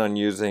plan on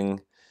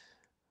using.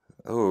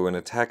 Oh, an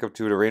attack of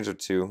 2 at a range of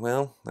 2.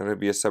 Well, that would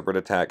be a separate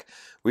attack.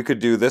 We could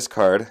do this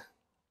card,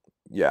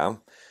 yeah,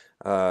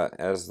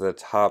 as the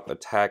top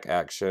attack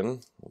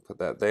action. We'll put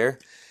that there.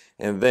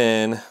 And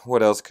then,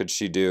 what else could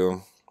she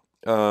do?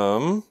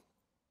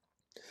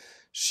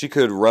 She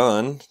could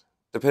run.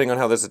 Depending on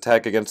how this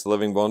attack against the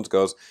living bones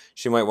goes,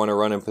 she might want to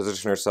run and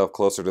position herself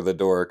closer to the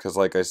door, because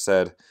like I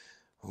said,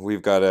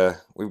 we've got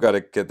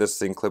to get this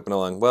thing clipping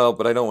along. Well,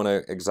 but I don't want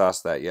to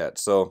exhaust that yet,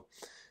 so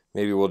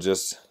maybe we'll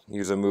just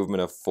use a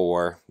movement of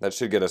 4. That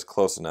should get us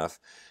close enough.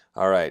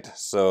 Alright,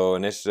 so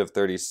initiative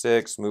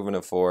 36, movement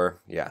of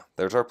 4. Yeah,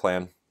 there's our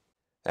plan.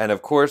 And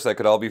of course, that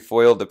could all be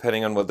foiled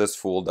depending on what this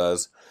fool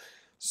does.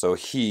 So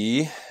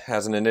he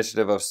has an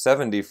initiative of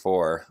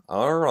 74.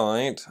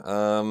 Alright,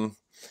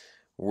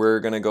 we're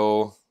going to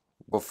go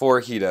before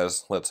he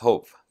does. Let's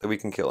hope that we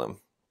can kill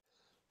him.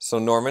 So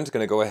Norman's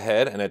going to go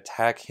ahead and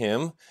attack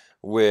him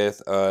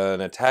with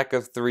an attack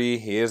of 3.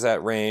 He is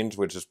at range,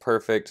 which is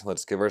perfect.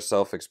 Let's give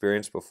ourselves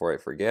experience before I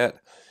forget.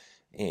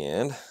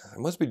 And I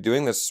must be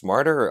doing this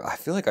smarter. I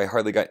feel like I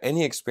hardly got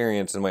any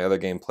experience in my other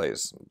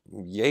gameplays.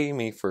 Yay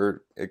me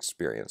for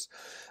experience.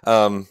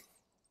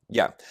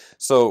 Yeah,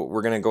 so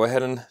we're going to go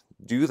ahead and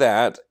do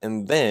that.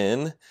 And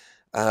then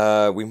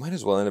we might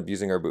as well end up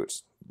using our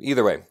boots.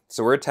 Either way,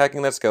 so we're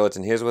attacking that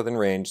skeleton. He is within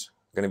range.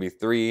 Going to be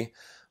 3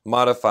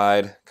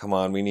 modified. Come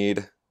on, we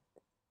need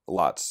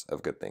lots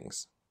of good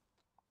things.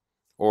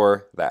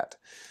 Or that.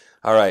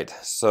 Alright,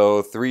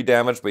 so 3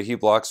 damage, but he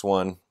blocks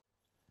 1.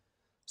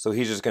 So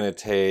he's just going to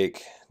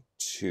take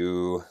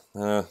 2.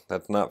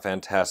 That's not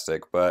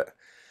fantastic, but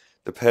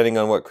depending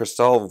on what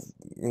Crystale,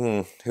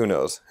 who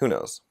knows? Who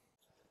knows?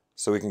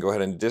 So we can go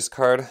ahead and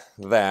discard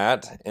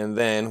that, and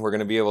then we're going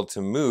to be able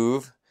to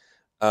move,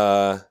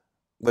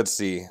 let's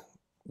see,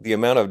 the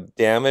amount of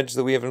damage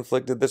that we have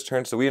inflicted this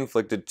turn. So we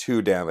inflicted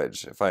 2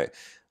 damage.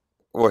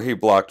 Well, he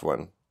blocked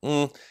 1.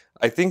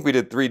 I think we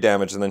did 3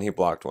 damage and then he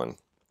blocked 1.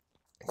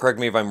 Correct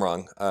me if I'm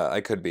wrong.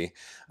 I could be.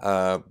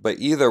 But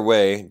either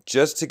way,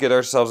 just to get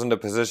ourselves into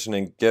position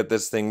and get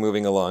this thing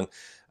moving along,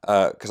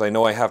 because I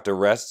know I have to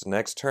rest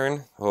next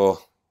turn.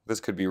 Oh, this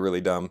could be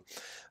really dumb.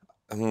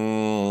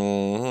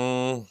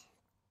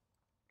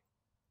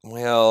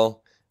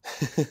 Well,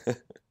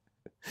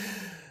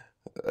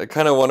 I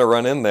kind of want to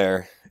run in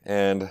there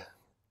and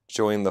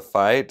join the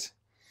fight.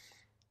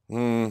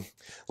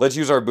 Let's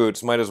use our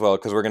boots. Might as well,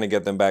 because we're going to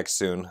get them back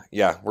soon.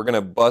 Yeah, we're going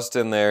to bust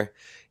in there.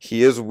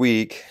 He is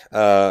weak,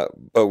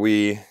 but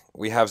we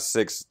have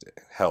 6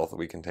 health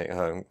we can take.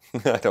 I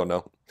don't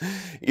know.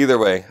 Either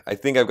way, I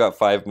think I've got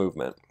 5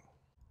 movement.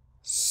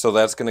 So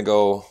that's going to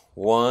go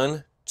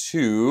 1,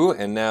 2,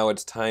 and now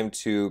it's time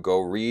to go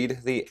read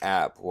the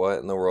app. What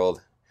in the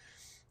world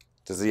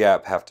does the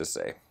app have to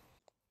say?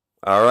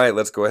 Alright,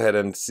 let's go ahead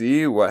and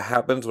see what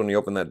happens when you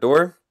open that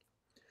door.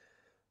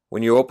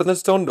 When you open the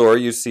stone door,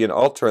 you see an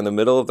altar in the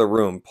middle of the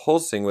room,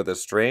 pulsing with a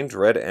strange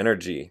red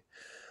energy.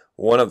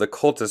 One of the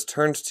cultists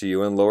turns to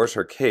you and lowers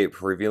her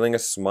cape, revealing a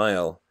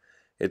smile.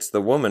 It's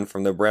the woman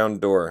from the brown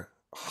door.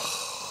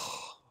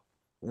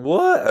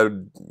 What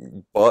a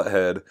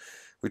butthead.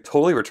 We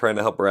totally were trying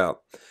to help her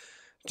out.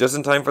 Just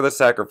in time for the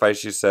sacrifice,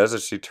 she says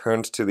as she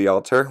turns to the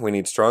altar. We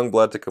need strong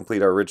blood to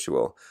complete our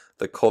ritual.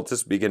 The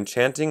cultists begin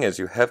chanting as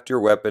you heft your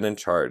weapon and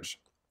charge.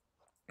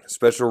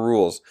 Special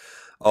rules.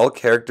 All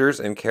characters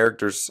and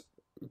characters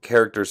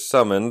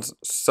summons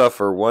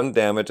suffer 1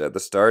 damage at the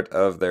start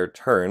of their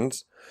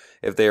turns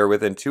if they are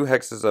within 2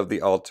 hexes of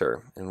the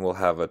altar. And we'll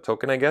have a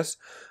token, I guess.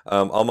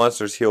 All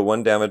monsters heal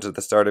 1 damage at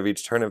the start of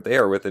each turn if they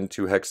are within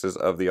 2 hexes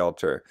of the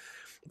altar.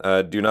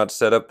 Do not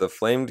set up the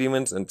flame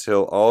demons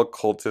until all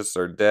cultists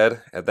are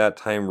dead. At that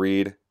time,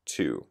 read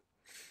 2.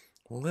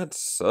 Well, that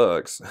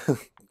sucks.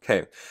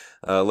 Okay,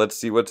 let's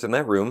see what's in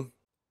that room.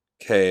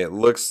 Okay, it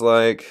looks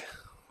like...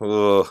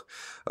 Ugh.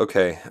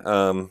 Okay,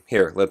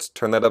 here, let's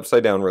turn that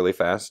upside down really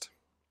fast.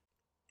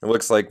 It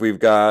looks like we've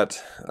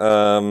got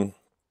 2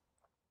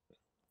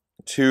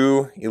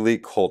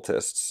 elite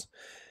cultists.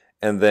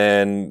 And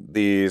then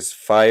these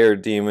fire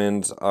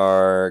demons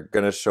are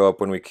going to show up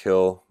when we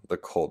kill the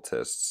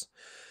cultists.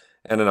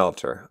 And an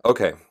altar.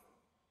 Okay.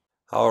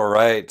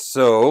 Alright,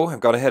 so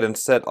I've gone ahead and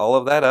set all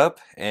of that up.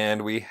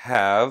 And we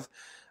have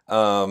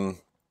the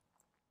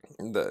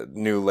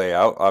new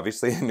layout,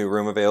 obviously, a new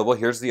room available.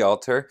 Here's the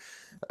altar.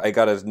 I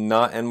gotta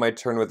not end my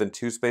turn within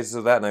 2 spaces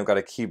of that, and I've got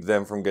to keep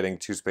them from getting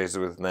 2 spaces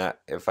within that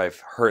if I've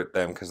hurt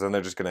them, because then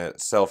they're just gonna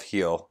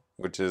self-heal,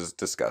 which is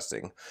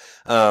disgusting.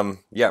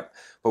 Yeah,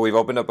 but we've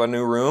opened up a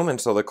new room, and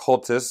so the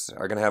cultists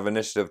are gonna have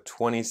initiative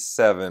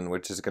 27,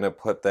 which is gonna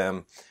put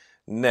them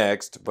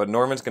next. But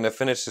Norman's gonna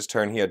finish his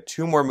turn. He had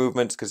 2 more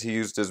movements because he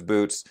used his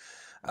boots.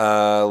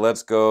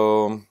 Let's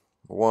go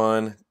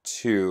 1,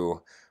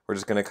 2. we're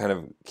just going to kind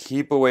of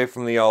keep away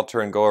from the altar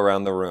and go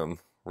around the room.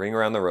 Ring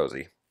around the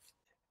rosy.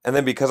 And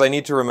then because I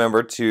need to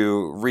remember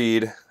to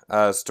read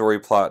story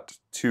plot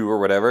 2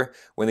 or whatever,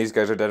 when these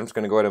guys are dead, I'm just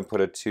going to go ahead and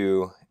put a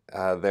 2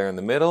 there in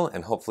the middle,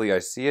 and hopefully I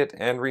see it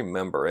and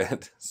remember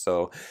it.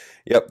 So,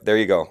 yep, there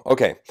you go.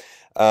 Okay.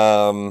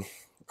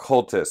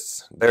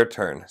 Cultists, their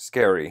turn.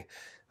 Scary.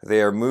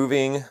 They are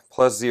moving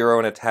 +0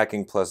 and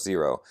attacking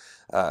 +0.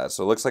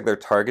 So it looks like they're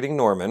targeting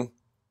Norman.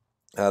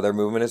 Their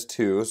movement is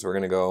 2, so we're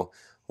going to go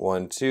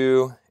 1,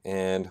 2,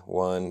 and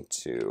 1,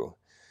 2.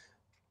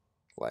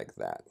 Like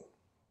that.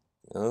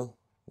 Oh,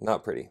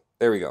 not pretty.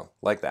 There we go.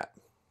 Like that.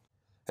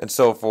 And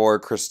so for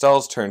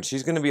Crystale's turn,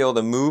 she's going to be able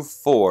to move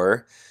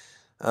 4.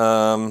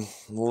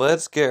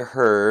 Let's get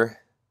her...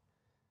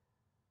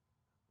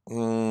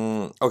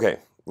 okay.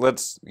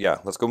 Let's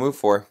go move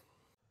 4.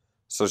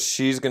 So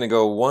she's going to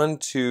go 1,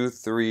 2,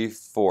 3,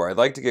 4. I'd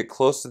like to get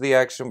close to the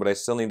action, but I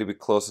still need to be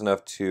close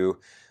enough to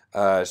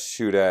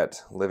shoot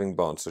at Living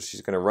Bones. So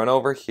she's going to run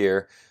over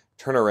here,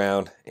 turn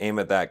around, aim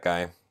at that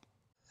guy.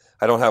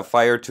 I don't have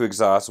fire to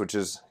exhaust, which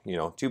is,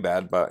 too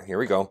bad, but here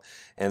we go.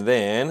 And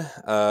then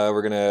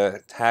we're going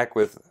to attack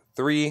with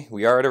 3.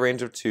 We are at a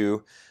range of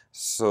 2,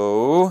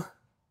 so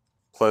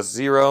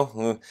 +0.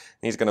 And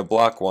he's going to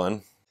block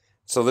 1.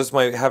 So this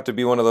might have to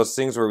be one of those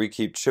things where we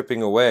keep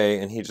chipping away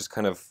and he just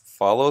kind of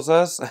follows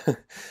us.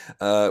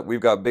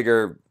 We've got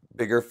bigger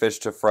fish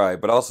to fry,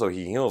 but also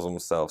he heals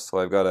himself, so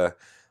I've got to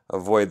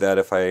avoid that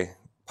if I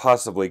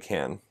possibly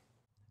can.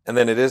 And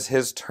then it is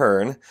his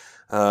turn,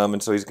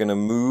 and so he's going to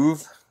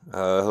move.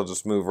 He'll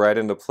just move right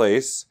into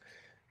place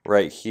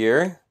right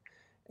here,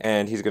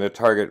 and he's going to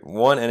target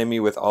one enemy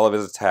with all of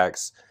his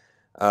attacks.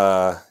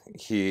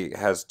 He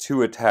has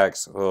 2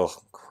 attacks, oh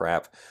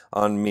crap,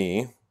 on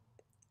me.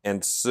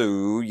 And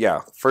so, yeah,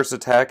 first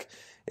attack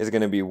is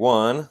going to be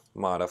 1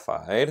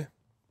 modified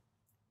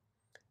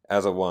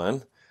as a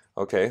 1.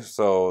 Okay,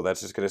 so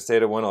that's just going to stay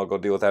at a 1. I'll go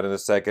deal with that in a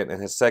second. And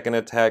his second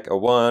attack, a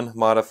 1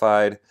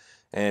 modified,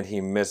 and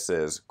he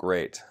misses.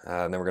 Great.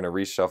 And then we're going to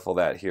reshuffle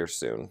that here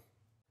soon.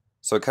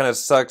 So it kind of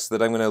sucks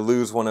that I'm going to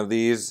lose one of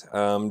these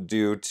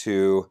due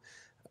to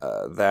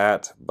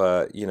that,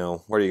 but,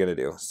 what are you going to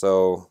do?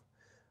 So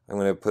I'm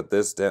going to put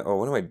this down. Oh,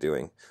 what am I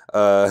doing?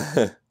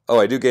 Oh,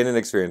 I do gain an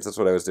experience. That's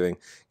what I was doing.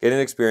 Gain an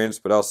experience,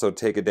 but also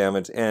take a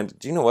damage. And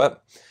do you know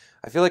what?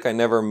 I feel like I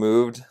never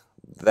moved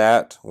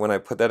that when I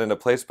put that into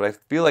place, but I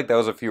feel like that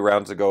was a few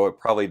rounds ago. It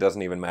probably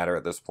doesn't even matter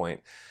at this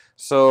point.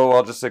 So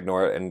I'll just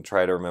ignore it and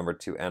try to remember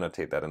to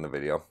annotate that in the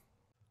video.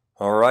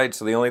 Alright,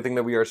 so the only thing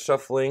that we are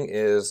shuffling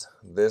is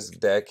this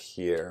deck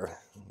here.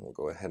 We'll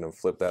go ahead and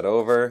flip that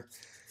over.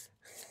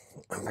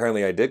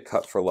 Apparently I did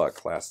cut for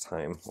luck last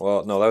time.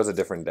 Well, no, that was a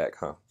different deck,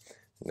 huh?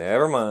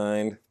 Never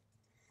mind.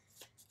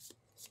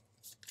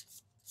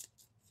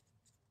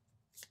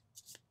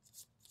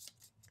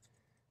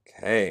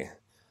 Okay,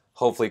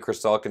 hopefully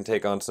Crystale can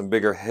take on some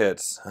bigger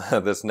hits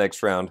this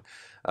next round,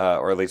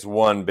 or at least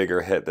one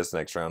bigger hit this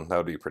next round. That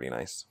would be pretty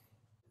nice.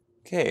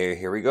 Okay,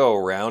 here we go,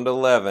 round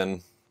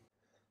 11.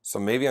 So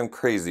maybe I'm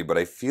crazy, but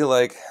I feel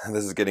like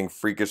this is getting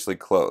freakishly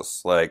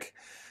close. Like,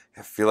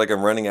 I feel like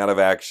I'm running out of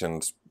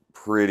actions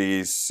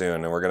pretty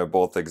soon, and we're going to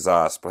both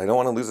exhaust, but I don't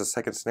want to lose a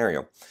second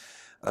scenario.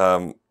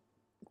 I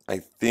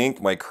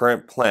think my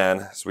current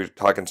plan, so we're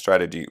talking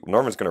strategy,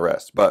 Norman's going to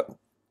rest, but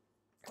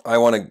I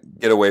want to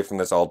get away from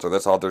this altar.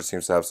 This altar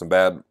seems to have some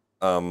bad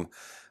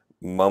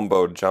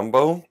mumbo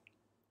jumbo.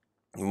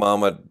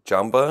 Mama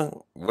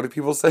Jamba? What do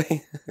people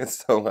say?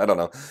 So I don't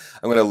know.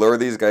 I'm gonna lure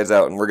these guys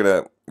out, and we're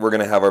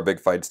gonna have our big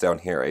fights down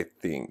here, I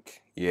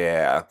think.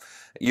 Yeah.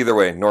 Either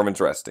way,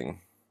 Norman's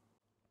resting.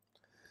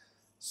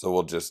 So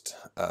we'll just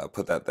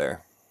put that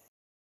there.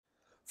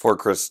 For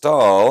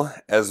Crystale,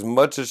 as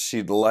much as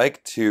she'd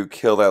like to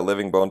kill that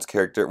Living Bones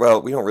character,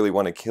 well, we don't really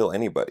want to kill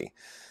anybody.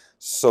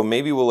 So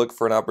maybe we'll look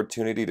for an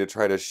opportunity to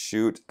try to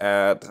shoot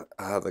at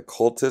the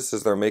cultists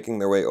as they're making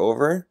their way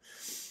over.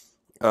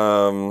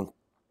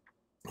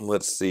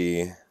 Let's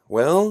see.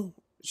 Well,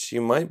 she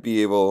might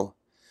be able...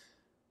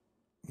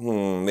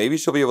 maybe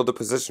she'll be able to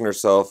position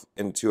herself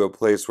into a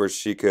place where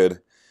she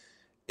could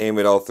aim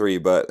at all 3,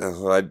 but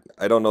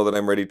I don't know that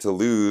I'm ready to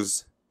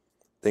lose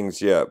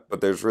things yet.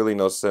 But there's really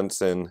no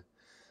sense in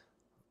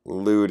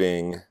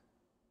looting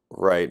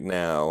right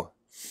now.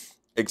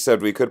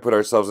 Except we could put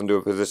ourselves into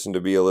a position to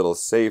be a little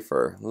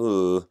safer.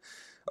 Ooh.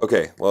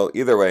 Okay, well,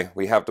 either way,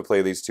 we have to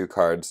play these 2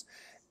 cards.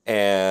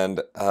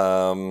 And,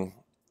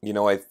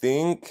 I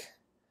think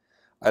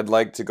I'd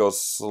like to go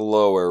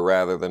slower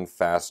rather than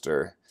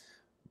faster,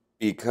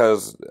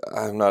 because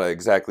I'm not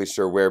exactly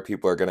sure where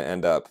people are going to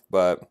end up.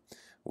 But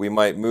we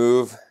might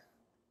move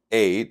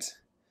 8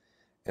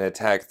 and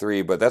attack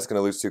 3, but that's going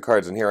to lose 2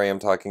 cards. And here I am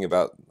talking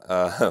about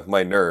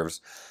my nerves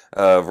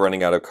of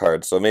running out of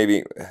cards. So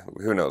maybe,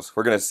 who knows?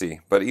 We're going to see.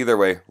 But either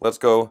way, let's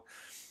go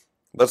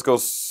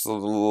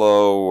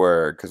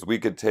slower, because we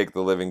could take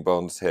the Living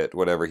Bones hit,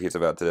 whatever he's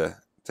about to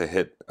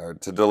hit or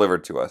to deliver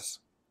to us.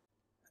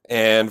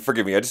 And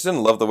forgive me, I just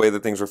didn't love the way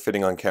that things were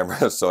fitting on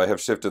camera, so I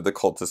have shifted the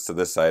cultists to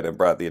this side and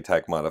brought the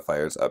attack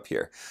modifiers up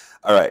here.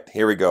 All right,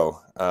 here we go.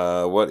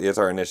 What is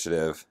our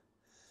initiative?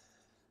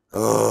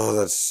 Oh,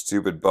 that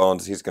stupid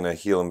Bones. He's going to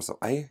heal himself.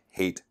 I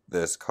hate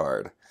this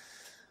card.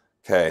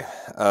 Okay,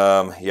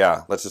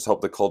 yeah, let's just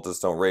hope the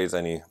cultists don't raise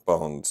any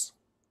bones.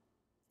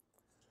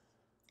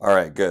 All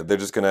right, good. They're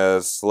just going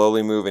to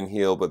slowly move and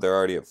heal, but they're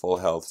already at full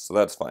health, so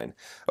that's fine.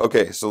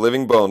 Okay, so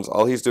Living Bones,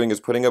 all he's doing is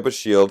putting up a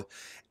shield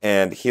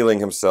and healing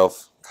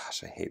himself.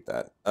 Gosh, I hate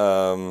that.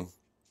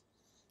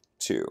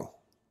 2.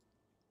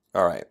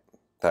 All right,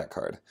 that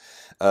card.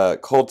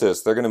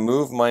 Cultists, they're going to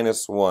move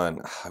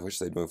 -1. I wish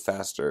they'd move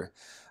faster.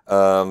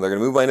 They're going to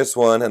move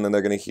 -1, and then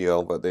they're going to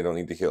heal, but they don't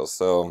need to heal.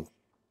 So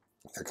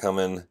they're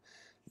coming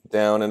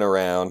down and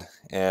around.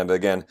 And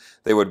again,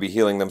 they would be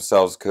healing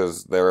themselves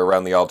because they're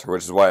around the altar,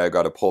 which is why I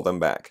got to pull them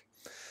back.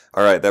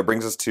 All right, that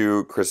brings us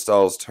to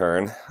Crystale's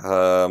turn.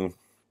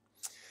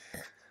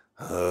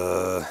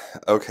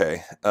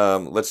 Okay,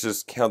 let's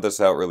just count this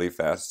out really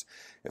fast.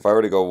 If I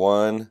were to go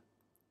 1,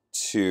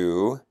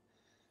 2,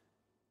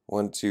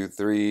 1, 2,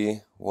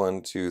 3,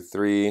 1, 2,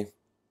 3,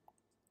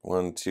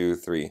 1, 2,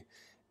 3.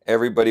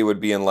 Everybody would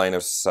be in line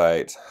of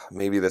sight.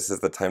 Maybe this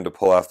is the time to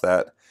pull off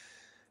that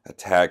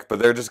attack, but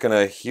they're just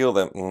gonna heal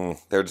them.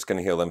 They're just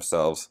gonna heal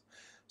themselves.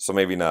 So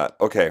maybe not.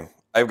 Okay,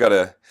 I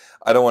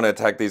don't want to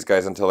attack these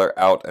guys until they're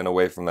out and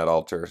away from that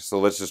altar. So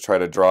let's just try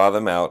to draw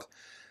them out.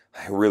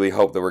 I really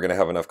hope that we're gonna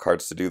have enough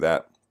cards to do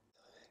that.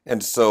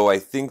 And so I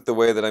think the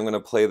way that I'm gonna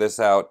play this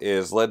out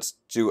is let's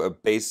do a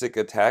basic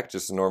attack,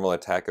 just a normal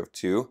attack of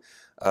 2.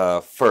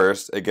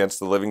 First against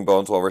the Living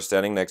Bones while we're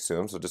standing next to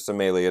him. So just a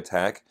melee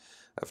attack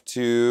of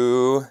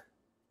 2.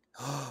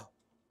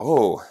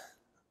 Oh,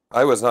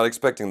 I was not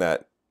expecting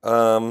that.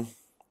 Oh,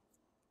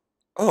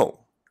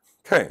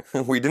 okay.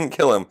 We didn't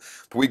kill him,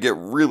 but we get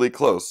really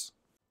close.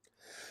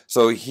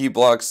 So he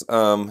blocks,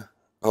 oh,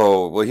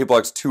 well, he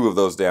blocks 2 of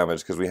those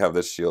damage because we have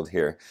this shield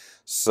here.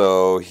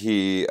 So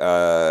he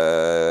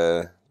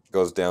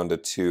goes down to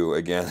 2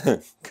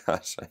 again.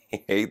 Gosh, I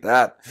hate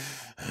that.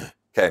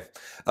 Okay,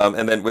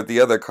 and then with the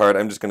other card,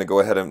 I'm just going to go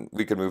ahead and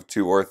we could move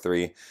 2 or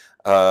 3.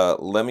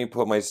 Let me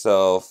put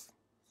myself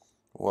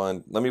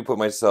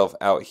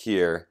out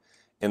here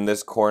in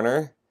this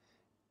corner,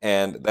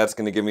 and that's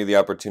going to give me the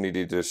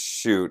opportunity to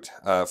shoot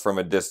from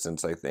a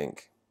distance, I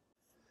think.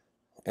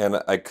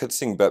 And I could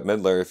sing Bette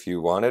Midler if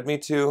you wanted me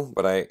to,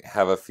 but I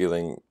have a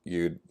feeling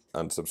you'd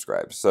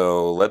unsubscribe.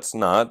 So let's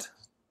not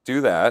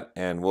do that,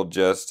 and we'll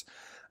just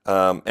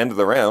end of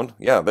the round.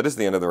 Yeah, that is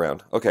the end of the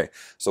round. Okay,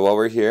 so while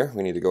we're here,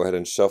 we need to go ahead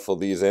and shuffle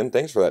these in.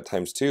 Thanks for that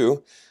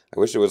 ×2. I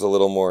wish it was a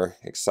little more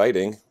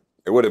exciting.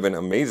 It would have been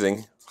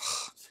amazing.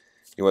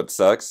 You know what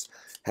sucks?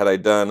 Had I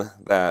done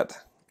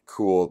that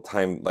cool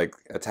time, like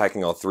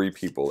attacking all 3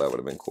 people, that would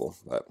have been cool.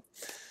 But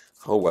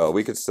oh well,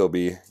 we could still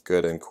be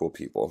good and cool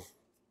people.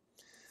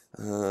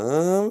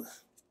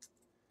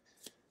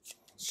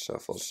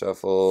 Shuffle,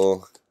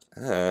 shuffle.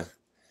 Oh,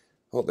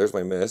 there's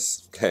my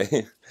miss.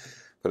 Okay.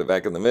 Put it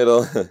back in the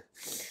middle.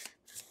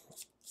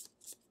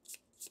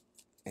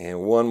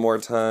 And one more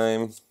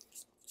time.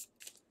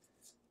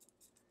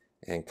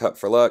 And cut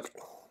for luck.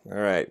 All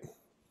right.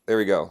 There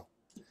we go.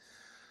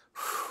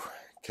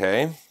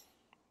 Okay.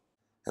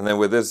 And then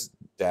with this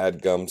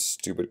dadgum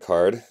stupid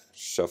card,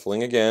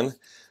 shuffling again.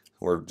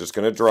 We're just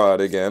going to draw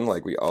it again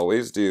like we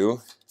always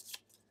do.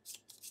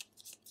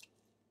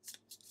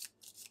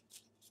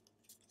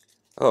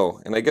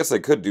 Oh, and I guess I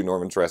could do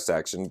Norman's Rest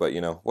action, but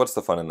you know, what's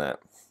the fun in that?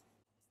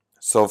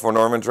 So for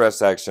Norman's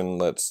Rest action,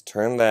 let's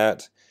turn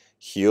that,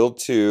 heal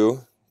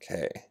 2.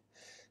 Okay,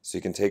 so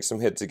you can take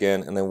some hits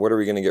again, and then what are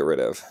we going to get rid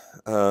of?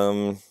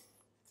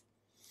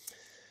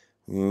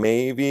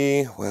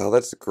 Maybe, well,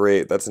 that's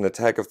great. That's an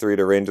attack of 3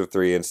 to range of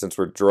 3, and since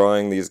we're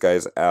drawing these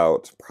guys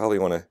out, probably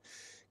want to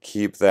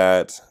keep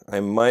that. I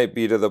might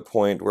be to the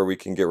point where we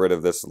can get rid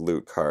of this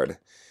loot card.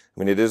 I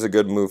mean, it is a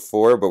good move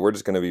 4, but we're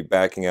just going to be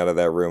backing out of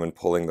that room and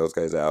pulling those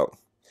guys out.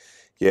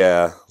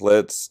 Yeah,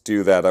 let's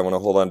do that. I want to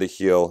hold on to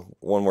heal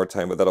one more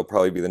time, but that'll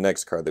probably be the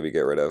next card that we get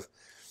rid of.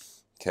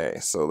 Okay,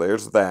 so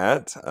there's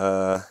that.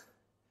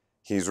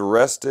 He's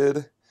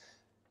rested.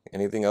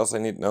 Anything else I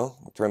need? No?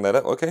 I'll turn that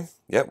up. Okay,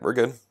 yep, we're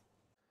good.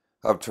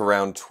 Up to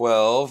round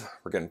 12.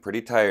 We're getting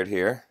pretty tired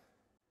here.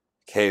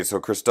 Okay,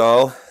 so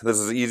Crystale, this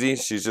is easy.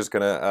 She's just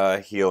going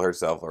to heal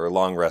herself or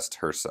long rest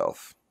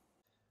herself.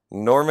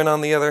 Norman,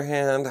 on the other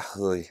hand,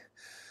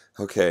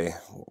 okay,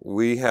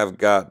 we have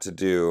got to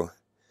do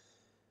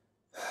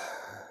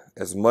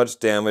as much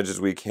damage as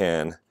we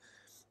can.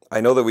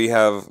 I know that we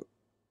have,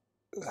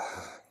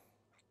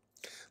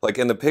 like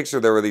in the picture,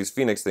 there were these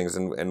phoenix things,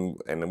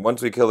 and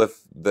once we kill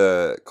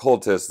the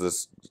cultist,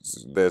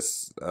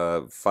 this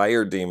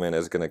fire demon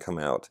is going to come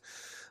out.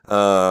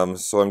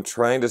 So I'm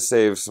trying to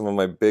save some of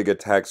my big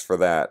attacks for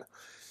that.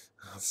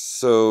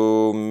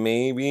 So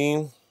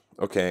maybe,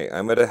 okay,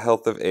 I'm at a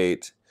health of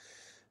 8.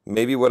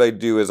 Maybe what I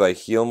do is I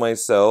heal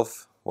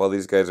myself while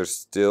these guys are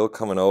still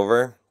coming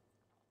over.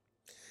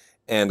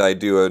 And I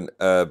do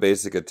a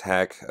basic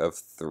attack of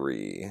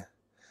 3.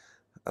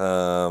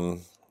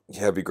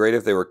 Yeah, it'd be great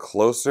if they were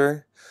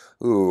closer.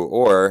 Ooh,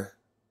 or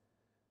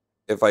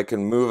if I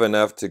can move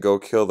enough to go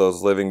kill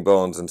those living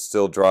bones and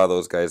still draw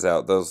those guys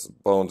out. Those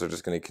bones are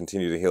just going to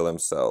continue to heal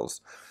themselves.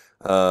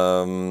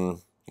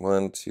 One,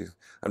 two.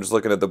 I'm just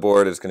looking at the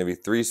board. It's going to be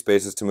 3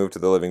 spaces to move to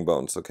the living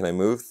bones. So can I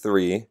move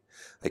 3?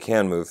 I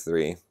can move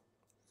 3.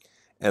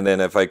 And then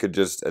if I could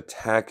just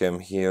attack him,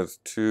 he has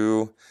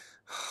 2.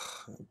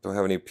 Don't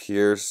have any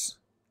pierce.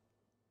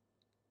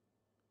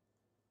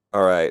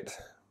 All right.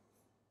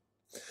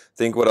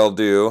 Think what I'll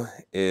do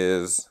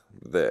is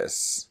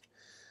this.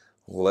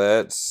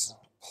 Let's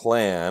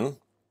plan.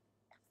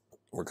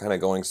 We're kind of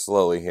going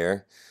slowly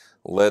here.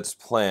 Let's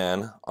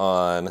plan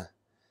on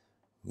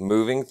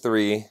moving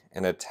 3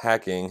 and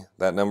attacking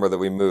that number that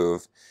we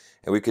move.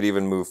 And we could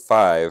even move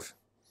 5.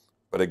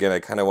 But again, I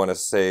kind of want to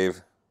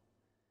save.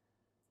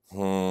 Do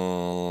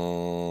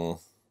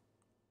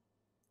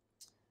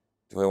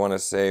I want to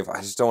save? I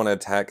just don't want to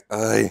attack.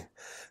 Ay,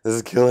 this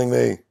is killing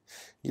me.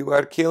 You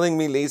are killing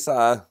me,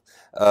 Lisa.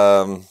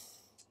 I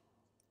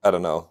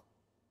don't know.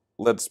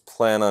 Let's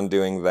plan on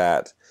doing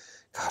that.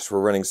 Gosh, we're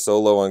running so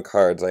low on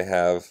cards. I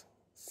have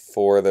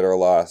 4 that are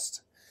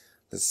lost.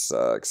 This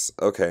sucks.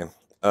 Okay.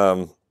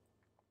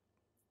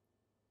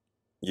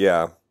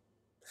 Yeah.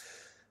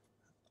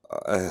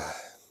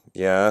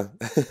 Yeah.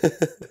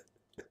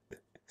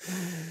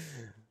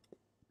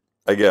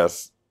 I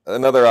guess.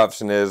 Another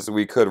option is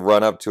we could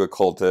run up to a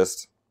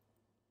cultist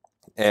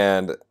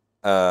and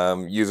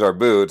use our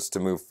boots to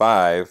move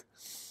 5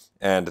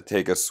 and to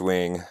take a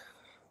swing.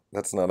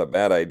 That's not a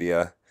bad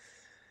idea.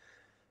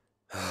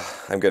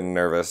 I'm getting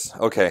nervous.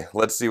 Okay,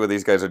 let's see what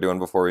these guys are doing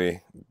before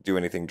we do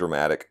anything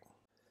dramatic.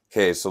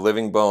 Okay, so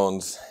Living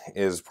Bones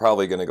is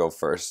probably going to go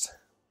first.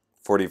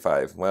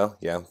 45. Well,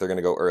 yeah, they're going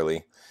to go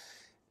early.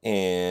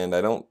 And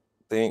I don't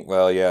think,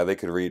 well, yeah, they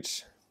could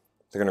reach.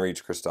 They're going to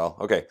reach Crystale.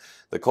 Okay,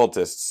 the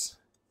cultists.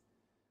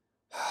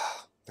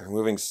 They're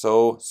moving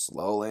so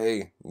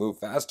slowly. Move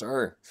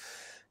faster.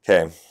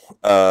 Okay.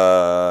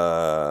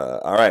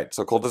 All right,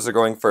 so cultists are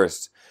going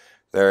first.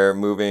 They're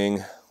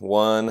moving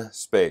 1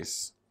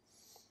 space.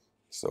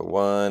 So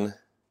 1,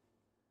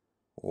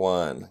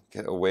 1.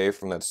 Get away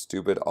from that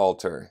stupid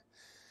altar.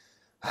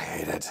 I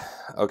hate it.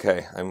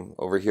 Okay, I'm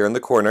over here in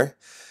the corner.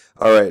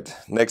 All right,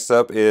 next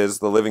up is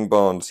the Living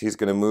Bones. He's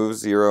going to move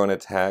 0 and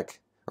attack,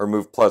 or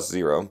move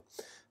 +0.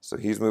 So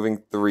he's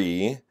moving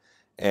 3,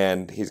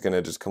 and he's going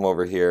to just come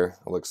over here,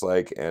 it looks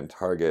like, and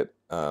target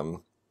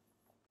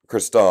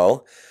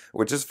Crystale,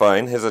 which is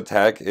fine. His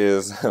attack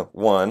is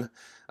 1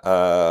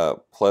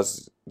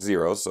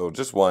 +0, so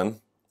just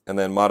 1, and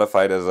then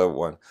modified as a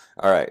 1.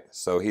 All right,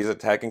 so he's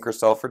attacking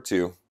Crystale for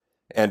 2.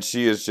 And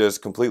she is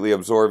just completely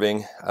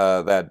absorbing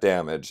that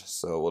damage.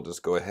 So we'll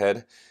just go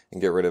ahead and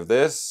get rid of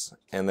this.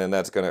 And then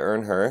that's going to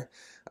earn her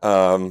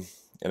an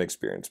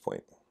experience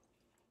point.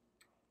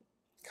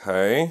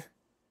 Okay.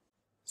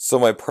 So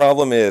my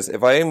problem is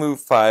if I move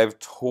 5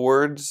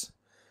 towards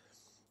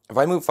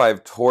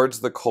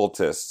the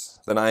cultists,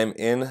 then I'm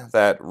in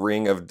that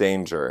ring of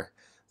danger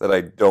that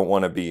I don't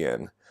want to be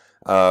in,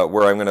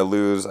 where I'm going to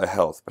lose a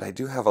health. But I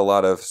do have a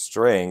lot of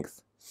strength.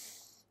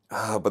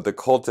 But the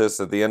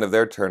cultists at the end of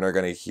their turn are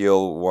going to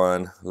heal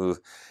 1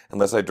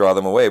 unless I draw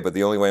them away. But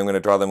the only way I'm going to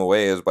draw them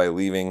away is by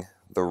leaving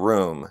the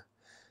room.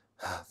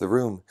 The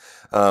room.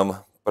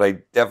 But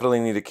I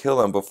definitely need to kill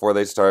them before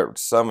they start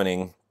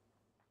summoning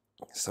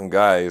some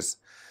guys.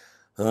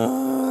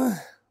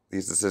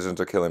 These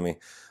decisions are killing me.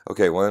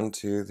 Okay, 1,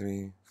 2,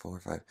 3, 4,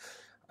 5.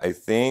 I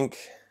think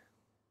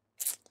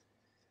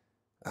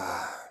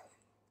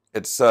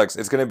it sucks.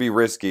 It's going to be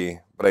risky,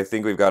 but I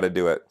think we've got to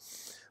do it.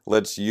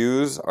 Let's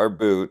use our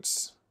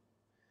boots.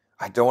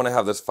 I don't want to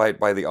have this fight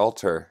by the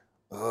altar.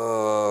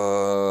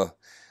 I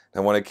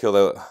want to kill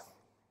the...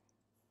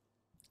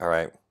 All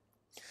right.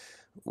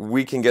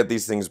 We can get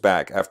these things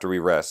back after we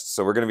rest.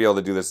 So we're going to be able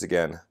to do this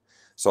again.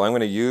 So I'm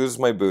going to use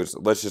my boots.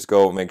 Let's just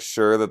go make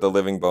sure that the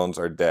Living Bones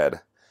are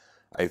dead,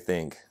 I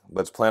think.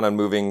 Let's plan on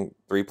moving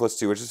 3 +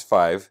 2, which is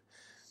 5.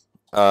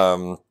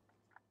 And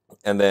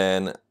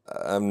then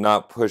I'm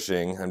not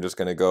pushing. I'm just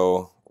going to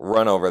go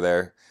run over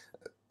there.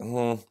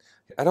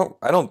 I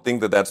don't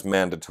think that that's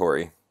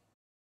mandatory.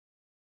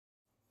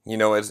 You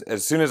know,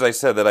 as soon as I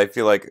said that, I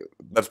feel like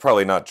that's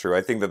probably not true.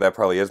 I think that that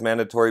probably is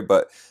mandatory,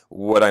 but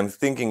what I'm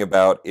thinking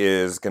about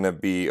is going to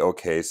be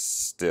okay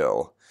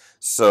still.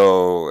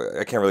 So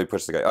I can't really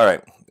push the guy. All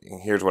right,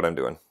 here's what I'm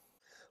doing.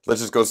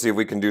 Let's just go see if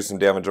we can do some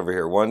damage over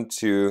here. 1,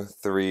 2,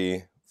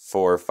 3,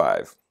 4,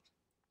 5.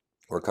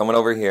 We're coming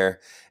over here,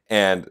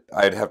 and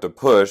I'd have to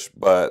push,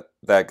 but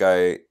that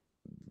guy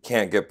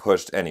can't get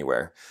pushed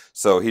anywhere.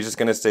 So he's just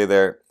going to stay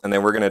there, and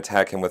then we're going to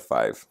attack him with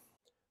 5.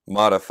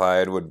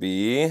 Modified would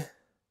be...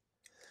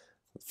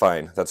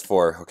 Fine, that's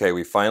 4. Okay,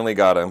 we finally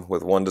got him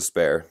with 1 to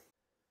spare.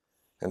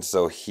 And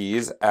so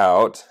he's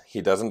out.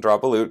 He doesn't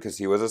drop a loot because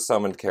he was a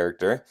summoned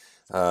character.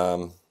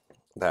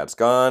 That's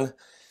gone.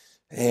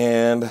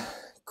 And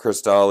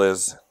Crystale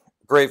is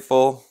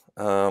grateful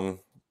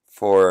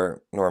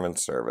for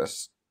Norman's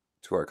service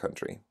to our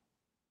country.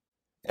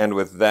 And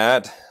with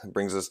that,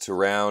 brings us to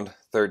round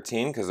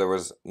 13, because there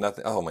was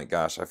nothing. Oh my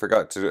gosh, I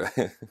forgot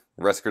to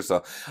rest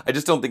Crystale. I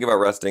just don't think about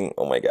resting.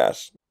 Oh my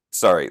gosh.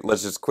 Sorry,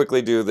 let's just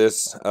quickly do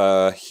this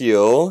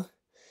heal,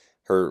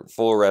 her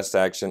full rest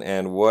action,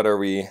 and what are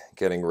we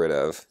getting rid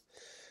of?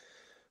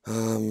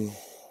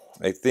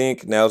 I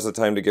think now's the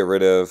time to get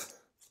rid of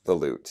the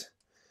loot.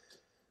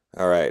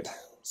 Alright,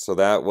 so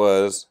that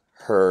was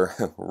her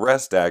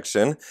rest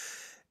action.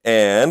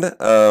 And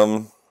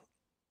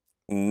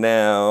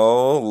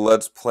now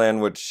let's plan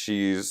what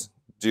she's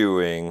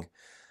doing.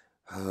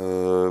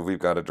 We've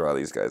got to draw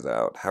these guys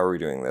out. How are we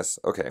doing this?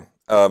 Okay.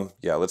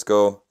 Yeah, let's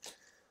go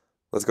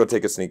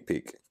take a sneak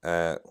peek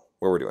at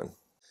what we're doing.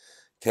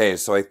 Okay,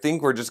 so I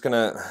think we're just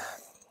gonna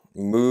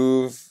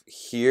move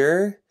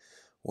here.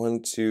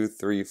 1, 2,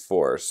 3,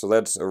 4. So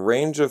that's a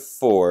range of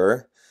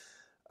 4.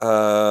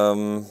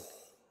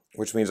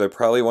 Which means I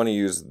probably want to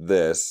use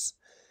this.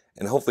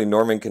 And hopefully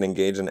Norman can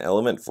engage an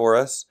element for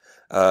us.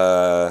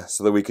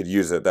 So that we could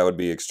use it. That would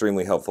be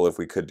extremely helpful if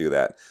we could do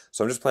that.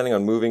 So I'm just planning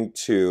on moving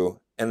 2,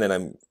 and then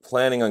I'm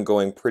planning on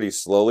going pretty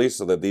slowly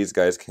so that these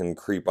guys can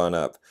creep on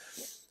up.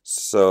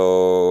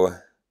 So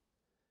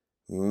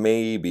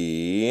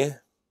maybe,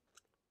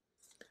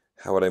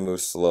 how would I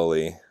move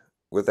slowly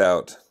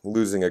without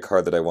losing a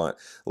card that I want?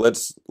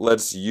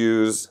 Let's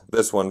use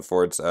this one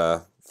for its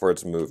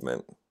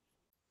movement.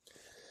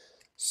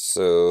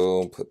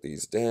 So put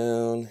these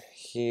down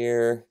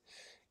here.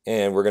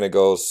 And we're going to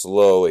go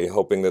slowly,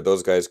 hoping that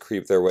those guys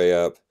creep their way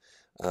up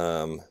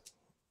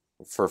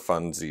for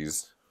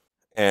funsies.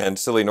 And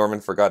silly Norman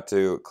forgot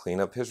to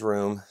clean up his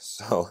room,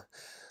 so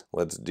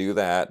let's do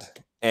that.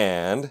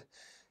 And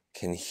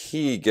can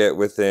he get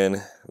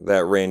within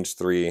that range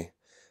 3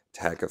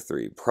 attack of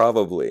 3?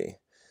 Probably.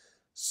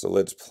 So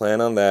let's plan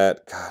on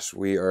that. Gosh,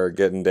 we are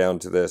getting down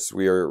to this.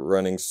 We are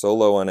running so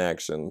low on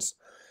actions.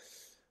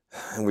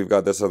 And we've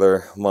got this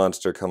other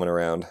monster coming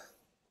around.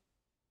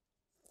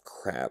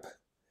 Crap.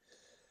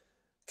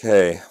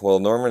 Okay, well,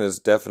 Norman is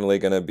definitely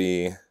going to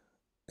be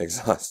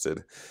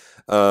exhausted.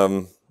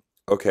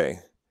 Okay.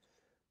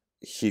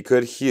 He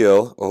could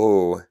heal.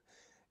 Oh,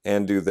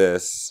 and do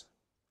this.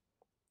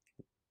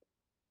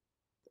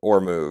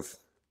 Or move.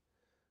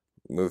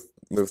 Move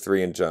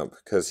 3 and jump,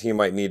 because he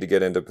might need to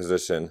get into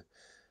position.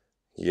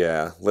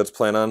 Yeah, let's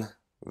plan on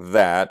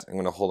that. I'm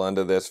going to hold on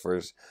to this for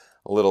a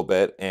little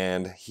bit,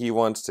 and he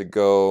wants to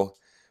go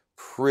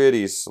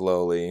pretty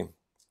slowly.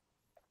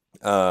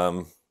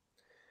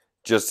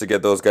 Just to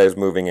get those guys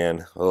moving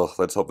in. Oh,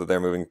 let's hope that they're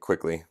moving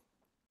quickly.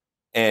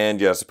 And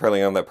yes,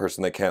 apparently I'm that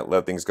person that can't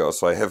let things go.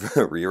 So I have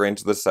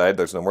rearranged the side.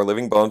 There's no more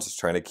living bones. Just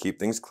trying to keep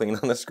things clean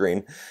on the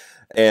screen.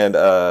 And,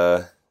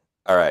 all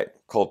right,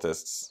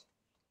 cultists.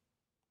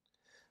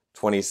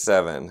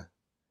 27.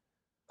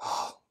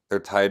 Oh, they're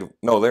tied.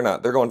 No, they're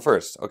not. They're going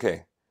first.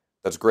 Okay,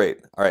 that's great.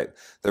 All right,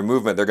 their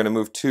movement. They're going to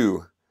move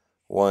 2.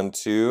 1,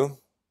 2.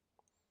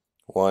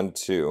 1,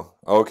 2.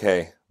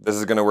 Okay, this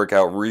is going to work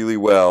out really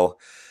well.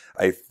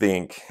 I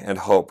think and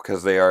hope,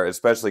 because they are,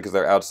 especially because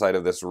they're outside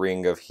of this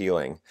ring of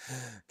healing.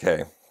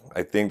 Okay,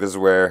 I think this is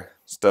where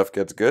stuff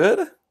gets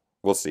good.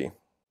 We'll see.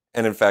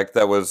 And in fact,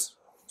 that was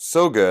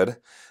so good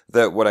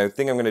that what I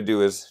think I'm going to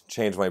do is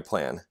change my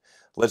plan.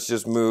 Let's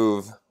just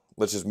move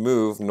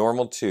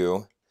normal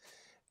 2,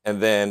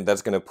 and then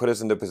that's going to put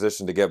us into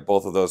position to get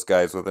both of those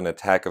guys with an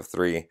attack of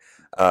 3,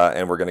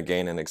 and we're going to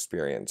gain an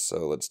experience.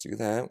 So let's do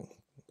that.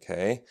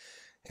 Okay,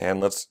 and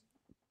let's,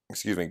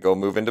 go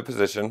move into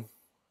position.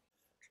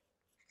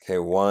 Okay,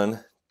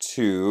 1,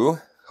 2.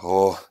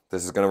 Oh,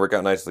 this is going to work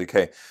out nicely.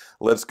 Okay,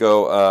 let's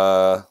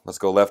go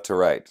left to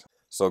right.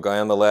 So guy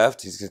on the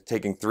left, he's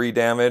taking 3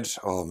 damage.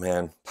 Oh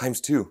man, times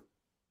 2.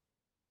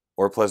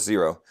 Or plus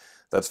 0.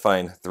 That's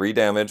fine. 3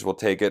 damage, we'll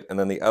take it. And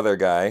then the other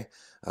guy,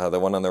 the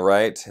one on the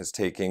right, is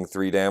taking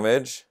 3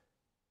 damage.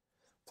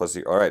 Plus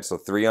 0. All right, so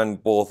 3 on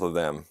both of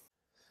them.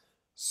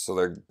 So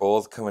they're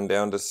both coming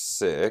down to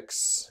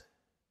 6.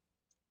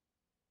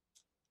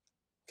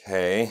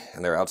 Okay,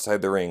 and they're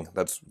outside the ring.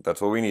 That's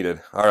what we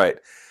needed. All right,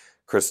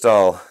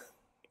 Crystale,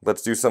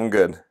 let's do something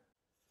good.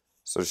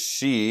 So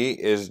she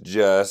is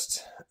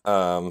just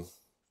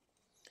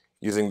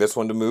using this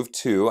one to move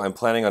 2. I'm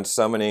planning on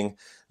summoning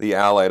the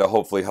ally to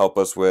hopefully help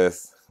us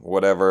with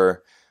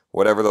whatever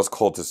those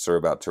cultists are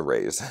about to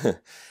raise.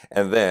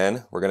 And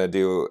then we're going to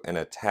do an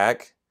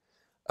attack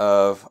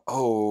of,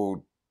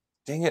 oh,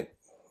 dang it.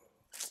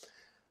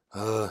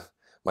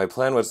 My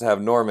plan was to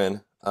have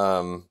Norman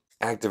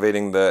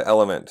activating the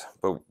element,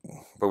 but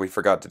we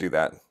forgot to do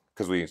that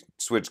because we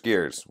switched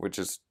gears, which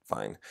is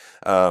fine.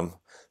 So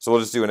we'll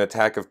just do an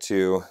attack of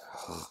 2.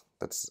 Oh,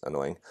 that's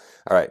annoying.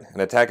 All right, an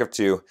attack of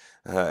 2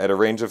 at a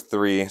range of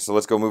 3. So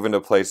let's go move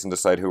into place and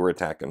decide who we're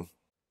attacking.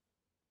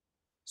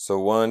 So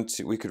 1,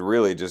 2, we could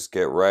really just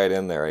get right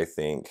in there, I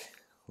think,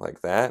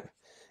 like that.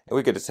 And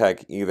we could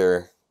attack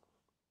either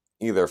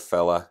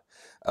fella.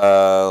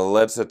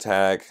 Let's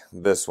attack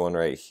this one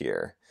right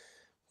here.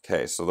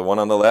 Okay, so the one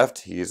on the left,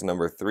 he's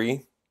number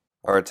 3.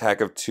 Our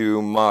attack of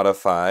 2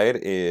 modified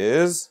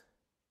is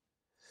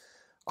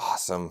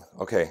awesome.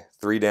 Okay,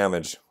 3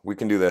 damage. We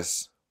can do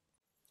this.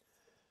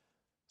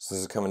 So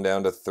this is coming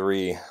down to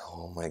 3.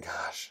 Oh my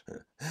gosh.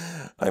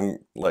 I'm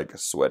like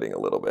sweating a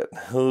little bit.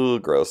 Oh,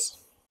 gross.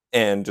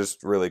 And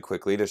just really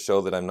quickly to show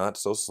that I'm not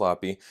so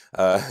sloppy,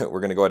 we're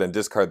going to go ahead and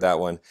discard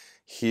that one.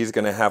 He's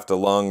going to have to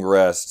long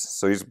rest.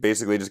 So he's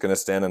basically just going to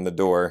stand in the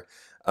door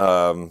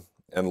and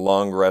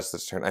long rest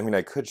this turn. I mean,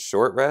 I could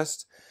short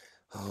rest.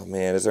 Oh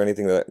man, is there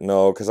anything that...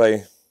 No, because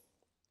I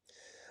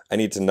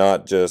need to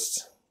not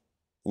just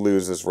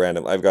lose this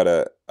random. I've got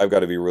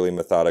to be really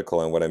methodical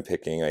on what I'm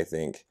picking, I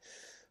think.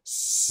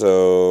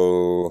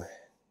 So,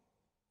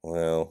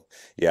 well,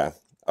 yeah.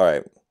 All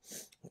right.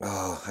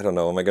 Oh, I don't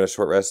know. Am I going to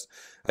short rest?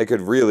 I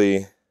could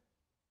really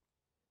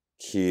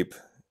keep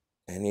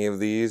any of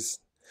these.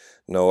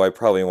 No, I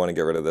probably want to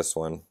get rid of this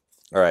one.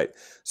 All right.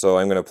 So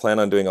I'm going to plan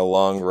on doing a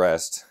long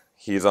rest.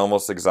 He's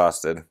almost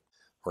exhausted.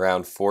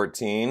 Round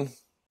 14.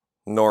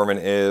 Norman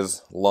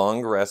is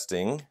long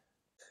resting.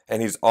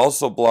 And he's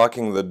also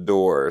blocking the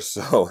door.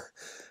 So,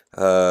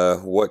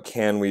 what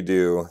can we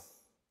do?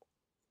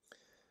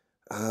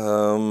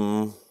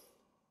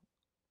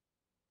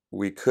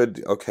 We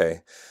could,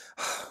 okay.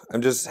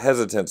 I'm just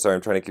hesitant. Sorry,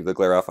 I'm trying to keep the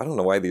glare off. I don't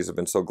know why these have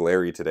been so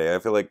glary today. I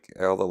feel like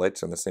all the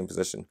lights are in the same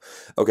position.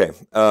 Okay,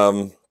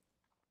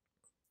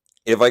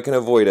 if I can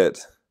avoid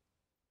it,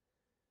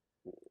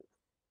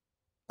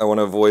 I want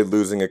to avoid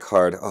losing a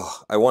card.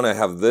 Oh, I want to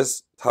have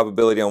this top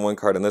ability on one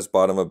card and this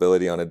bottom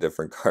ability on a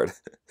different card.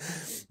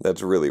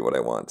 That's really what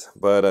I want,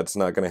 but that's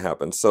not going to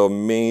happen. So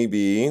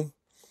maybe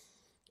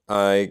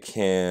I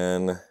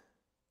can...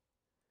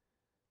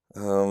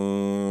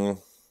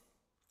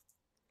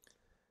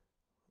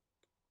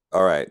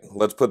 All right,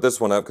 let's put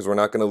this one up because we're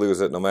not going to lose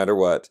it no matter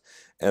what.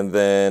 And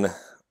then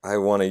I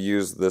want to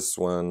use this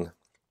one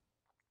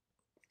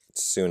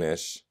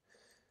soonish.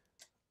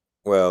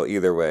 Well,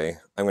 either way,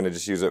 I'm going to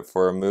just use it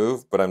for a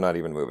move, but I'm not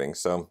even moving.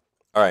 So,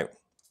 all right.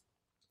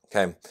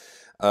 Okay.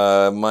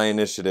 My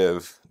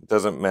initiative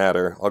doesn't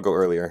matter. I'll go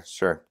earlier,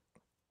 sure.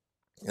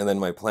 And then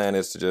my plan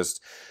is to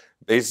just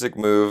basic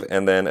move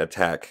and then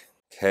attack.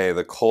 Okay,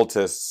 the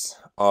cultists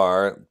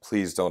are,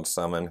 please don't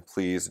summon,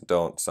 please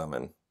don't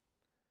summon.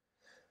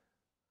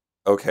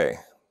 Okay.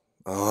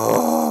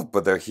 Oh,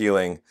 but they're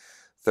healing.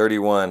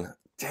 31.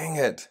 Dang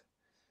it.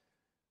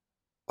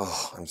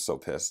 Oh, I'm so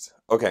pissed.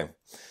 Okay.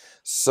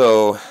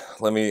 So,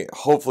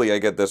 hopefully I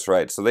get this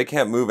right. So they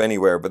can't move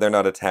anywhere, but they're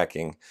not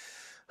attacking.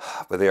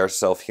 But they are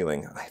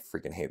self-healing. I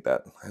freaking hate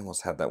that. I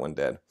almost had that one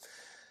dead.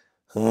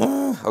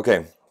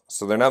 Okay.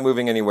 So they're not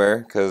moving anywhere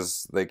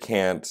because they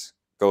can't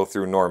go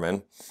through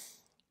Norman.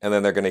 And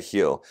then they're going to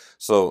heal.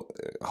 So,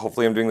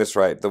 hopefully I'm doing this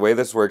right. The way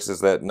this works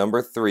is that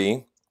number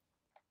 3...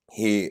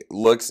 he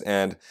looks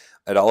at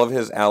all of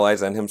his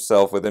allies and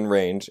himself within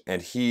range,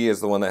 and he is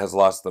the one that has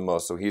lost the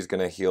most, so he's going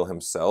to heal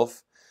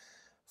himself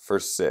for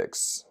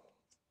 6.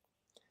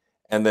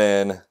 And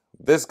then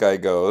this guy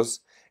goes,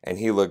 and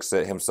he looks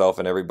at himself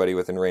and everybody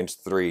within range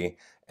 3,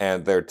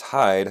 and they're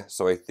tied,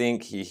 so I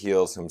think he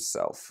heals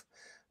himself.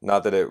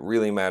 Not that it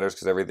really matters,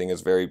 because everything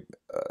is very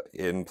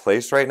in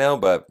place right now,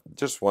 but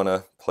just want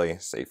to play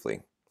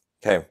safely.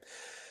 Okay.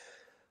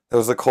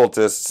 Those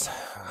occultists...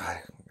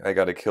 I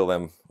gotta kill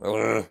them.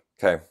 Ugh.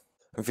 Okay.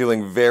 I'm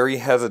feeling very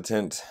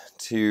hesitant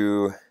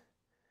to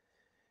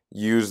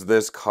use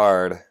this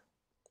card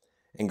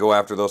and go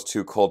after those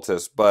 2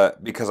 cultists,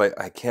 but because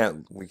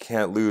we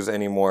can't lose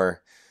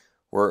anymore.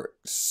 We're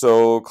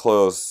so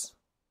close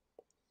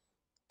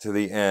to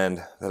the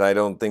end that I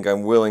don't think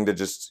I'm willing to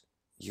just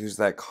use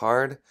that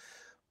card,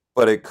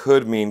 but it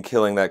could mean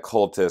killing that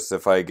cultist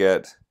if I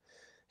get...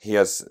 He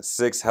has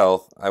 6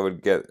 health. I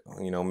would get,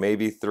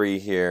 maybe 3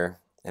 here.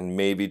 And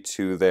maybe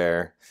 2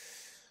 there.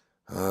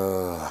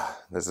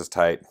 This is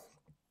tight.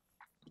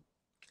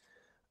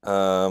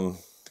 Gosh,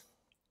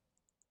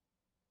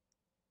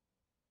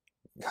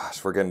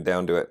 we're getting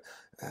down to it.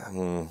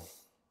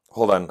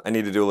 Hold on, I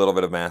need to do a little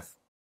bit of math.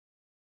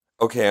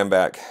 Okay, I'm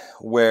back.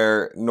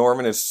 Where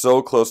Norman is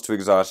so close to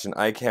exhaustion,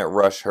 I can't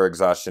rush her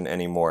exhaustion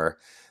any more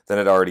than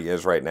it already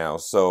is right now.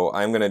 So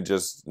I'm going to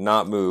just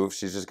not move.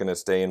 She's just going to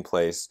stay in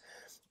place.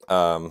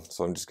 So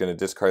I'm just going to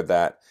discard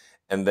that.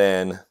 And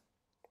then...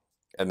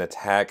 an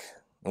attack.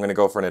 I'm going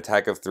to go for an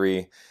attack of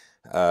 3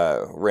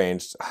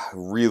 ranged. I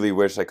really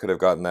wish I could have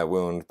gotten that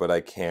wound, but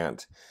I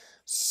can't.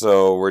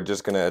 So we're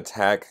just going to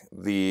attack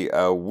the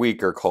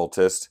weaker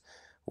cultist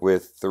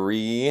with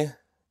 3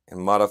 and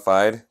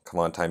modified. Come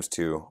on, times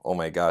 2. Oh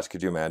my gosh,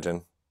 could you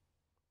imagine?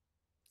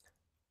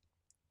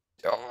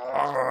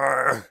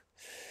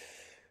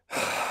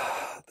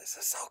 This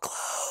is so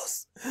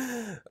close.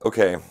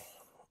 Okay.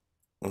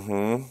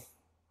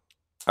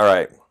 All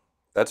right.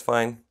 That's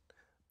fine.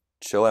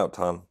 Chill out,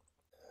 Tom.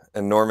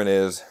 And Norman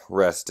is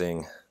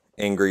resting,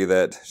 angry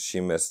that she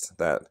missed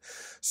that.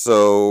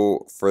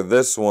 So for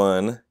this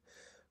one,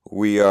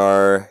 we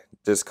are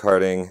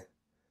discarding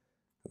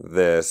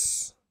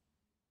this.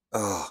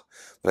 Oh,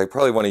 but I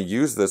probably want to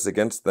use this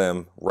against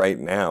them right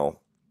now.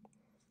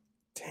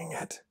 Dang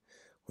it.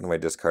 What am I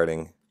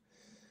discarding?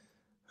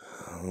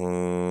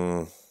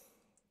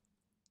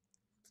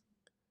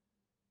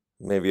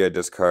 Maybe I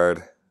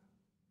discard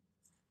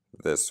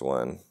this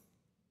one.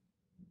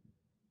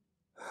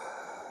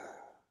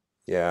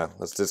 Yeah,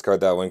 let's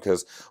discard that one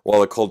because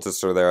while the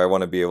cultists are there, I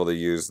want to be able to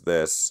use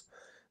this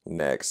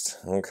next.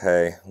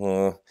 Okay.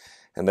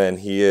 And then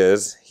he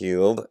is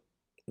healed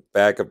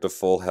back up to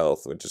full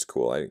health, which is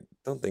cool. I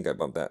don't think I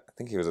bumped that. I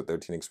think he was at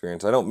 13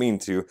 experience. I don't mean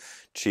to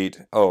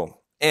cheat. Oh,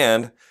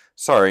 and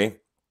sorry,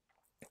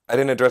 I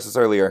didn't address this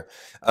earlier.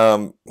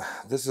 Um,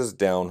 this is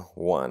down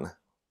 1.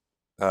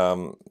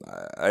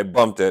 I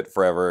bumped it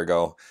forever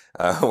ago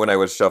when I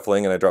was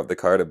shuffling and I dropped the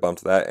card. It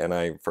bumped that and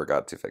I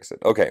forgot to fix it.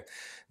 Okay,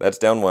 that's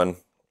down 1.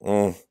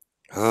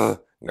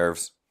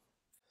 Nerves.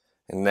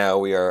 And now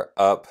we are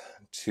up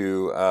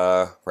to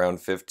round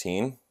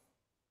 15.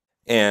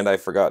 And I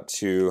forgot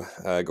to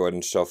go ahead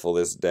and shuffle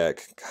this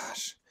deck.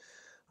 Gosh,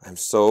 I'm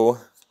so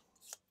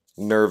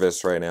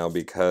nervous right now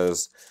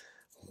because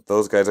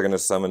those guys are going to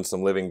summon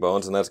some living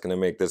bones, and that's going to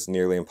make this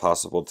nearly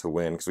impossible to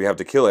win because we have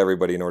to kill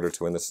everybody in order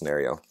to win the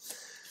scenario.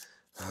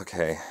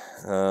 Okay.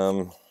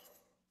 Okay.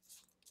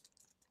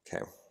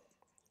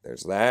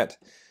 There's that.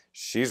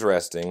 She's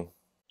resting.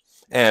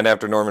 And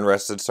after Norman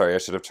rested, sorry, I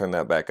should have turned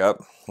that back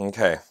up.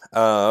 Okay.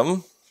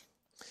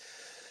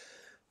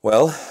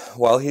 Well,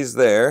 while he's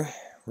there,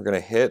 we're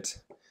going to hit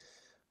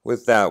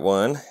with that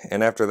one.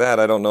 And after that,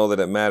 I don't know that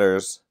it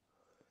matters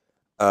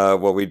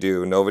what we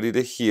do. Nobody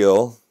to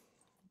heal.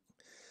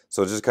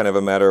 So it's just kind of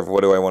a matter of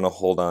what do I want to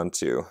hold on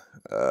to.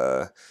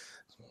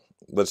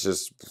 Let's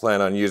just plan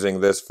on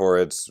using this for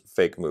its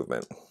fake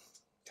movement.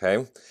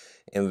 Okay.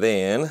 And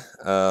then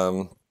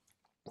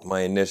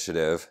my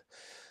initiative.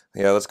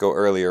 Yeah, let's go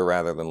earlier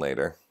rather than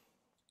later.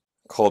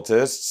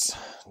 Cultists,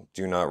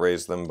 do not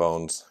raise them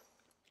bones.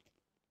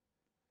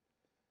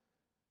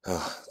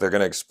 They're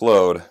going to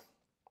explode.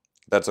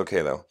 That's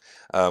okay, though.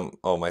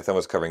 Oh, my thumb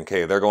was covering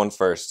K. They're going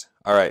first.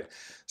 All right.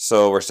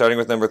 So we're starting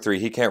with number 3.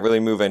 He can't really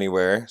move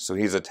anywhere. So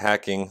he's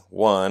attacking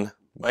 1,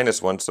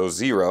 -1, so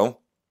 0.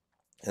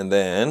 And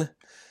then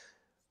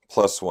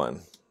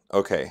 +1.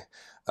 Okay.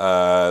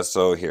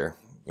 So here.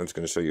 I'm just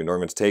going to show you.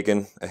 Norman's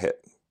taken a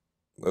hit.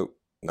 Oh,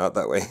 not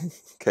that way.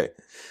 Okay.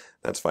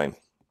 That's fine.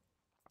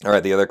 All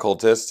right. The other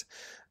cultist.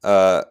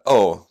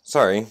 Oh,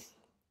 sorry.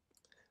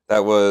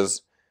 That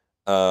was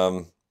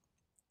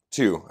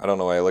 2. I don't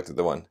know why I looked at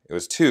the 1. It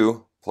was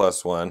 2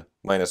 + 1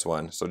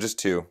 -1. So just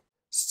 2.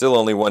 Still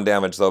only 1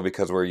 damage, though,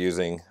 because we're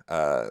using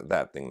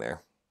that thing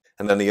there.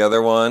 And then the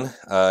other one,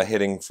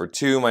 hitting for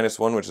 2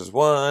 -1, which is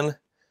 1,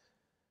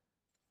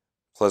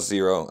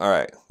 +0. All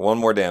right, 1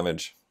 more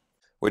damage,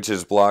 which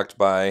is blocked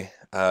by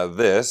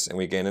this, and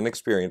we gain an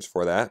experience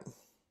for that.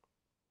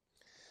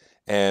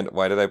 And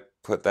why did I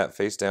put that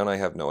face down? I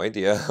have no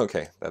idea.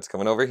 Okay, that's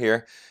coming over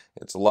here.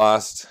 It's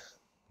lost.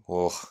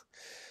 Oh,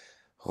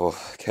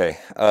 okay.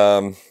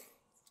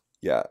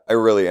 Yeah, I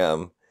really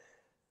am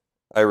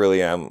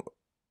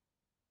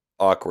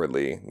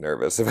awkwardly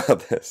nervous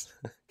about this.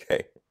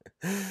 Okay.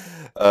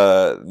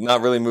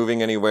 Not really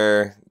moving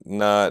anywhere.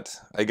 I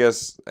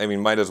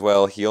mean, might as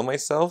well heal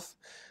myself.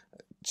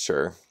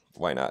 Sure,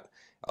 why not?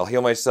 I'll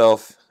heal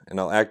myself and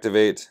I'll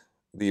activate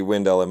the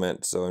wind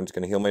element. So I'm just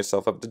going to heal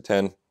myself up to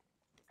 10.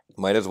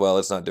 Might as well.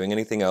 It's not doing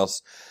anything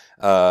else.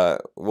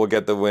 We'll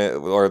get the wind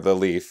or the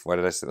leaf. Why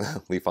did I say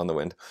leaf on the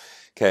wind?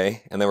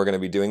 Okay, and then we're going to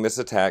be doing this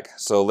attack.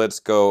 So let's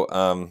go.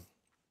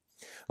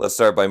 Let's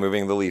start by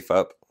moving the leaf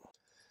up.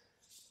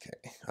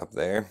 Okay, up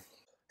there.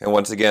 And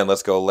once again,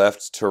 let's go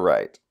left to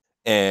right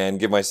and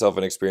give myself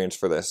an experience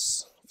for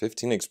this.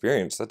 15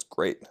 experience, that's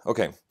great.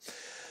 Okay,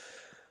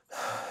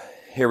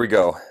 here we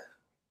go.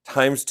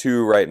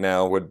 ×2 right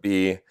now would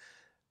be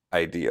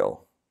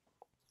ideal.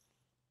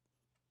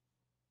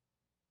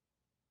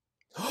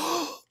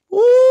 Oh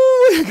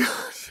my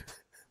gosh.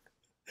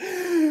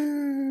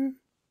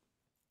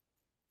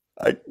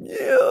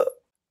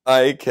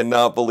 I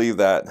cannot believe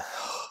that.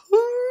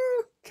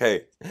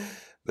 Okay,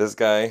 this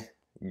guy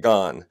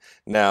gone.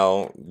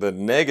 Now, the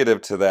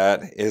negative to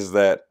that is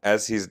that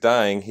as he's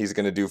dying, he's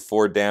going to do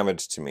 4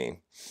 damage to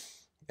me.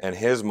 And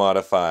his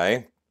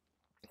modify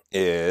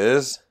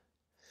is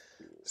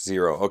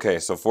 0. Okay,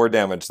 so 4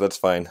 damage, that's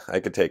fine. I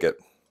could take it.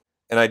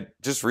 And I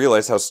just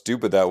realized how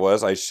stupid that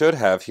was. I should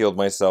have healed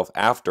myself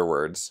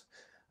afterwards.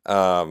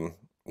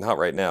 Not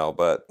right now,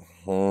 but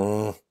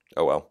oh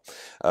well.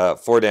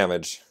 4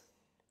 damage.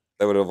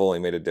 That would have only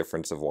made a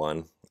difference of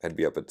 1. I'd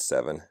be up at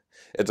 7.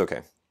 It's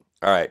okay.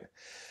 All right.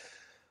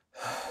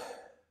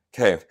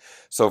 Okay,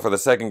 so for the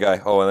second guy,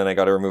 oh, and then I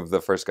got to remove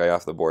the first guy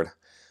off the board.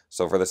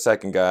 So for the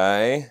second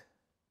guy,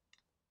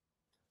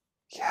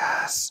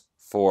 yes,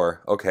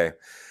 4. Okay.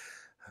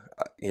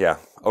 Yeah,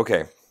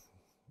 okay.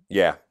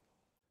 Yeah.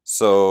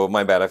 So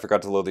my bad, I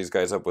forgot to load these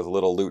guys up with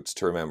little loots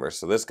to remember.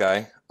 So this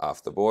guy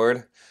off the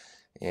board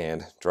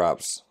and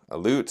drops a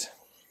loot.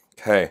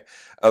 Okay,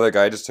 other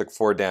guy just took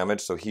 4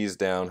 damage, so he's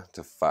down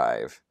to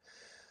 5.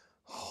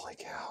 Holy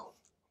cow.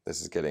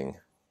 This is getting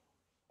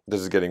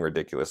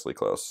ridiculously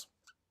close.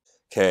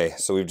 Okay,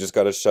 so we've just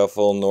got to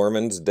shuffle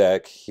Norman's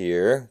deck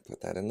here.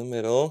 Put that in the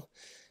middle.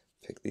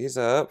 Pick these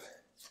up.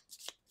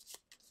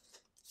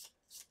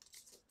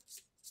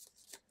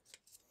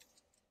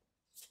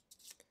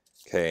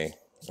 Okay,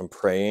 I'm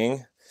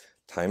praying.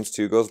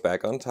 ×2 goes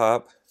back on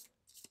top.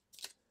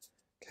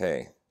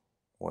 Okay,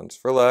 once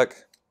for luck.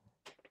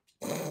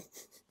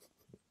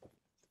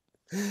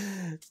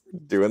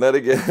 Doing that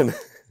again.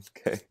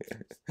 Okay.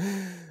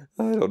 I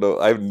don't know.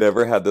 I've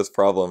never had this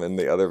problem in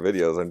the other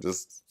videos. I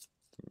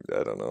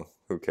don't know.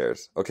 Who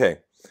cares? Okay.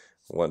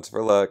 Once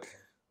for luck.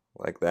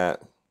 Like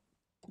that.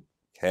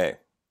 Okay.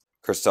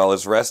 Crystale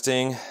is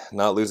resting,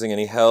 not losing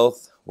any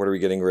health. What are we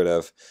getting rid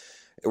of?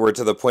 We're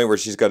to the point where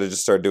she's got to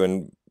just start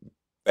doing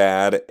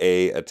bad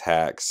A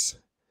attacks.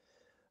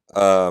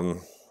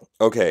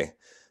 Okay.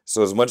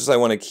 So as much as I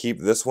want to keep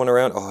this one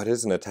around, oh, it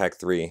is an attack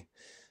 3.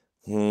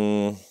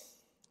 An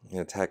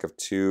attack of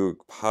 2,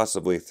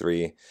 possibly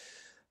 3.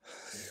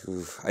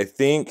 Oof. I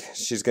think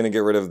she's going to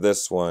get rid of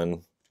this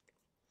one.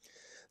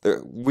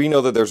 We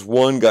know that there's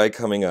one guy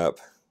coming up,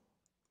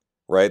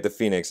 right? The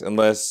Phoenix,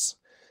 unless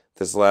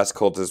this last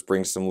cultist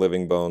brings some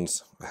living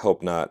bones. I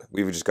hope not.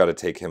 We've just got to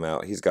take him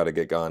out. He's got to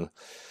get gone.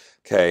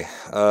 Okay.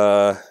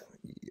 That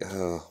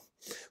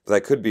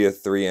could be a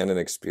 3 and an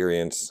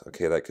experience.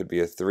 Okay, that could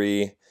be a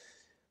 3.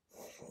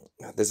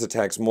 This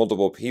attacks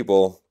multiple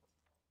people.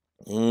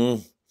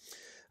 We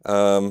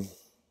need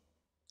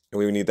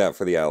that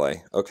for the ally.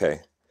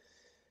 Okay.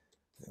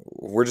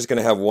 We're just going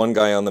to have one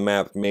guy on the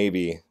map,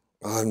 maybe.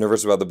 Oh, I'm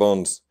nervous about the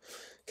bones.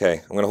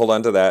 Okay, I'm going to hold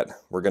on to that.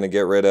 We're going to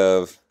get rid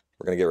of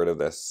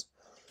this.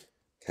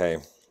 Okay,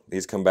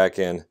 these come back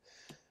in.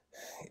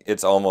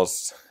 It's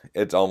almost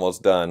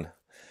done.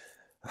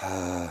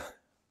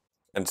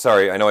 And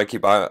sorry, I know I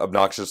keep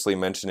obnoxiously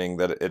mentioning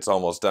that it's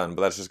almost done,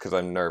 but that's just because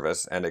I'm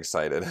nervous and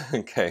excited.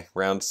 Okay,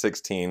 round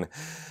 16.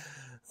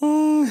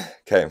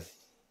 Okay.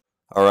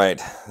 All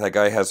right, that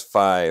guy has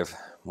 5.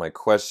 My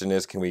question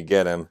is, can we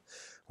get him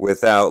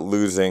without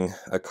losing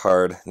a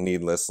card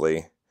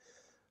needlessly?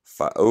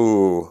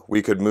 Oh,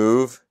 we could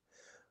move.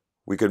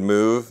 We could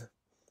move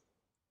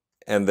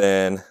and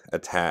then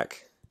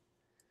attack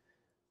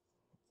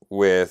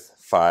with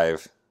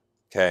 5.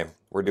 Okay,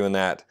 we're doing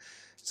that.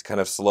 It's kind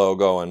of slow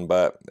going,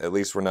 but at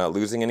least we're not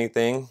losing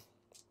anything.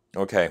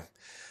 Okay.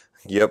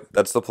 Yep,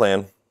 that's the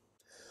plan.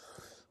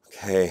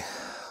 Okay.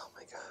 Oh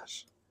my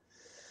gosh.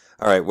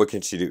 All right, what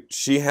can she do?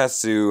 She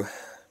has to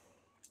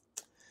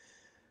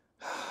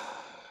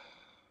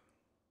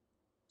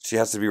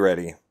be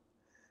ready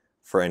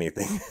for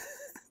anything.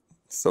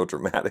 So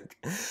dramatic.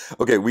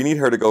 Okay, we need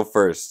her to go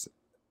first.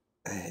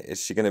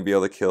 Is she going to be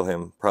able to kill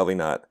him? Probably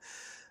not.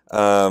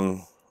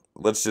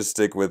 Let's just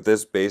stick with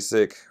this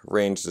basic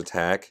ranged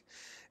attack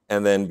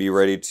and then be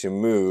ready to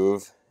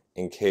move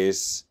in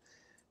case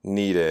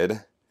needed.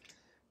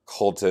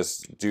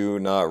 Cultists, do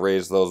not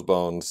raise those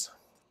bones.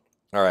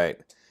 All right,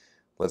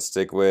 let's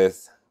stick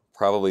with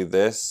probably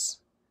this.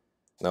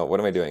 No, what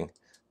am I doing?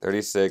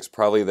 36,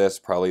 probably this,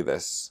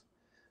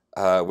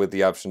 with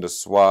the option to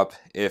swap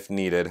if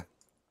needed.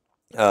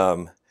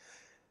 Because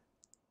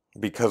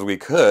we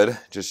could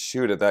just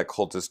shoot at that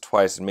cultist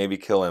twice and maybe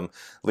kill him,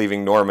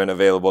 leaving Norman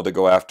available to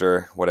go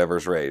after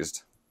whatever's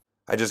raised.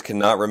 I just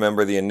cannot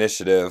remember the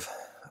initiative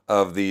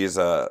of these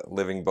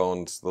living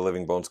bones, the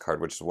living bones card,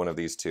 which is one of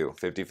these two.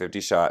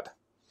 50-50 shot.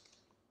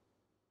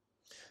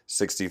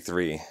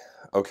 63.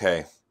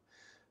 Okay.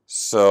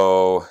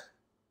 So,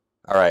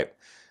 all right.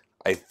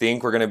 I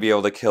think we're going to be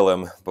able to kill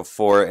him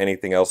before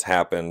anything else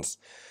happens.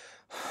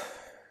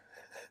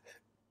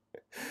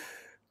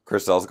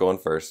 Crystale's going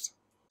first.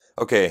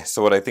 Okay,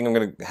 so what I think I'm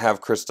going to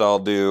have Crystale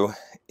do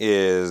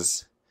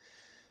is...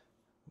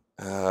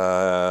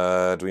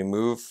 do we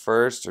move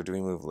first or do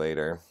we move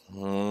later?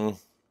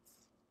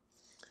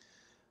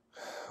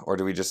 Or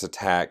do we just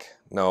attack?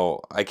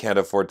 No, I can't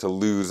afford to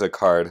lose a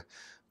card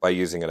by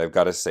using it. I've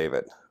got to save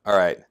it. All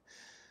right.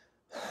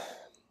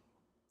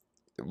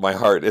 My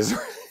heart is...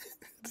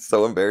 It's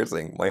so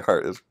embarrassing. My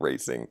heart is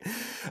racing.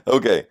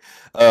 Okay.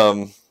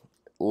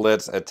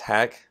 Let's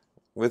attack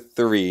with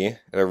 3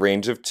 at a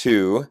range of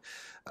 2.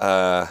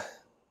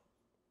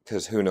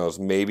 Because who knows?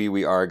 Maybe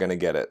we are going to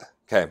get it.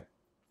 Okay.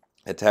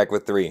 Attack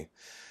with 3.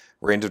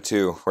 Range of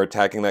 2. We're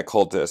attacking that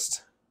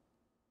cultist.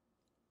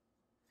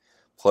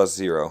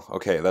 +0.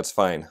 Okay, that's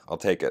fine. I'll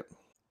take it.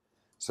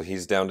 So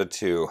he's down to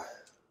 2.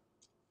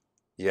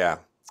 Yeah.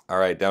 All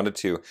right, down to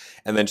 2.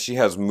 And then she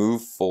has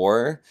move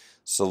 4.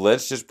 So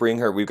let's just bring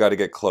her. We've got to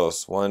get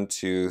close. 1,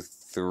 2,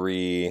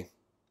 3,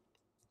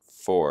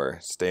 4.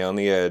 Stay on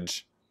the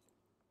edge.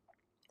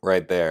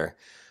 Right there.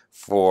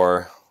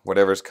 For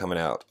whatever's coming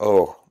out.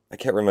 Oh, I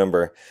can't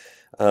remember.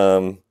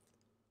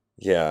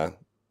 Yeah.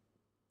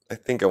 I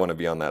think I want to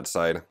be on that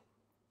side.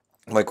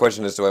 My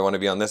question is, do I want to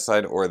be on this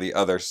side or the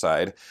other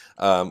side?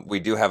 We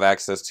do have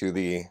access to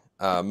the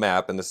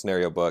map in the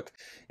scenario book,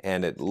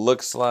 and it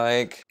looks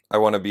like I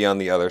want to be on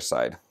the other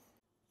side.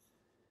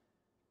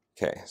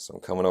 Okay, so I'm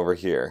coming over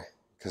here,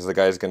 because the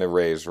guy's going to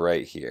raise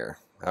right here.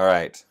 All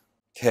right.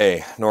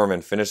 Okay,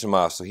 Norman, finish him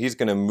off. So he's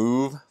going to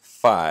move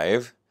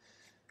 5.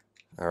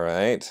 All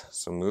right,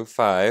 so move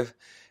 5,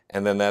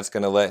 and then that's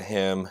going to let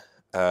him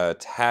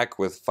attack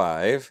with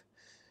 5,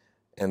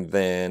 and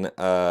then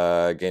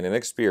gain an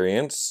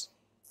experience.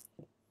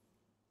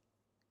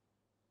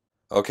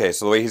 Okay,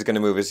 so the way he's going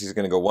to move is he's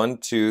going to go 1,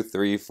 2,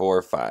 3,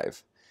 4,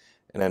 5.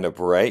 and end up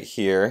right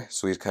here.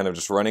 So he's kind of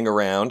just running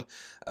around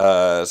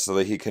so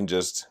that he can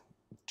just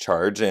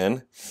charge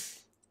in.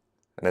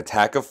 An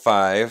attack of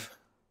 5.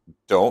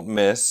 Don't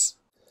miss.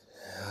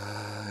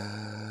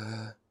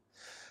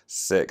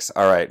 6.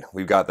 All right,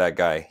 we've got that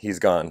guy. He's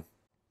gone.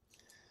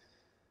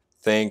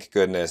 Thank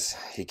goodness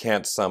he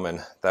can't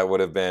summon. That would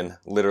have been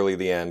literally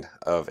the end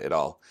of it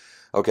all.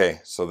 Okay,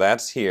 so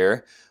that's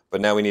here.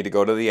 But now we need to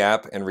go to the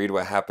app and read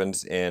what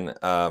happens in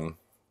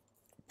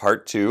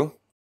part 2.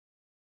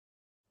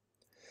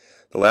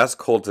 The last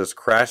cultist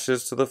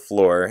crashes to the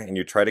floor, and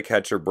you try to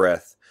catch your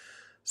breath.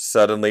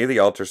 Suddenly, the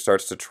altar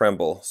starts to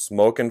tremble,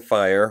 smoke and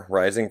fire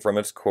rising from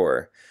its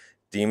core.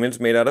 Demons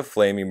made out of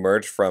flame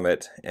emerge from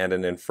it, and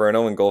an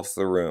inferno engulfs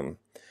the room.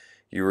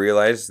 You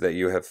realize that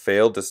you have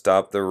failed to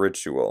stop the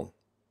ritual.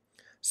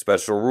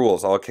 Special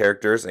rules. All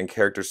characters and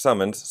character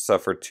summons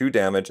suffer 2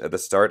 damage at the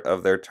start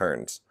of their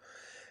turns.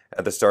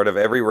 At the start of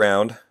every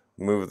round,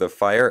 move the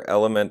fire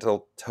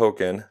elemental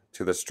token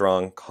to the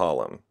strong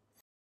column.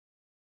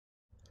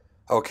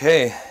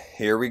 Okay,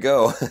 here we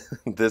go.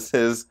 This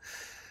is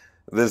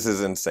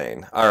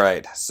insane. All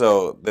right,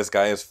 so this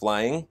guy is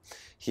flying.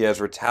 He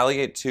has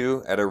retaliate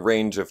 2 at a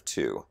range of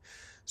 2.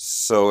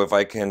 So if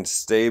I can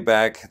stay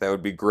back, that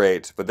would be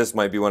great. But this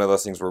might be one of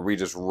those things where we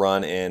just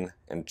run in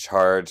and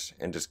charge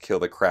and just kill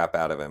the crap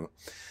out of him.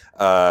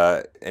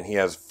 And he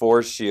has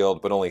 4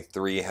 shield, but only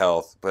 3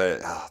 health.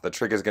 But the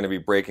trick is going to be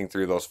breaking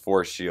through those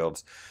 4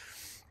 shields.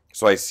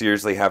 So I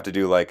seriously have to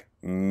do like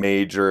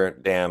major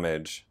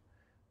damage.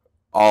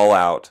 All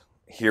out.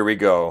 Here we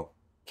go.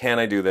 Can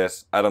I do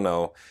this? I don't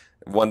know.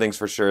 One thing's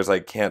for sure is I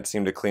can't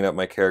seem to clean up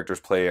my character's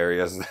play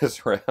areas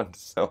this round.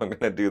 So I'm going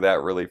to do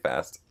that really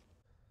fast.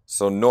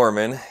 So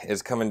Norman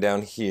is coming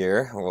down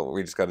here. Well,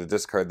 we just got to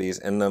discard these.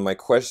 And then my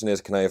question is,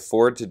 can I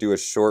afford to do a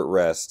short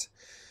rest?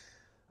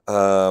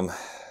 I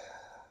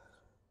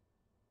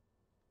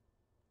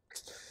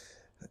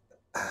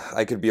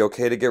could be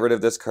okay to get rid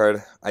of this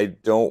card. I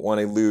don't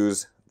want to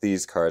lose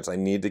these cards. I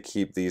need to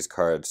keep these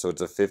cards. So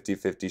it's a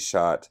 50-50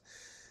 shot.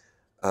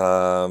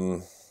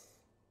 I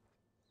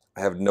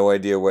have no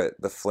idea what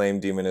the Flame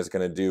Demon is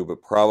going to do,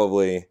 but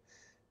probably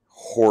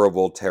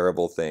horrible,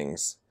 terrible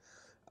things.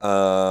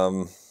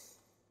 Gosh.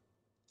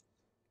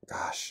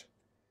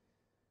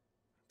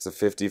 It's a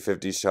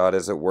 50-50 shot.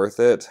 Is it worth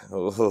it?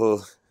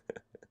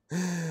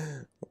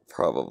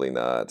 Probably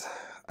not.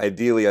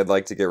 Ideally, I'd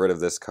like to get rid of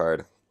this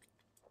card.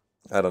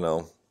 I don't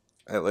know.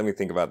 Let me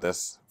think about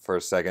this for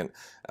a second.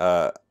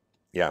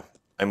 Yeah,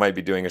 I might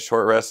be doing a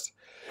short rest,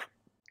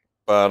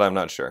 but I'm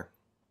not sure.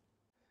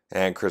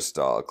 And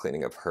Crystale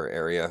cleaning up her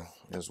area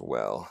as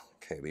well.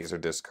 Okay, these are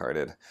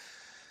discarded.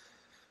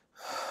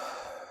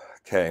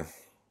 Okay.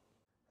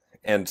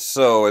 And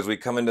so as we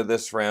come into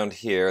this round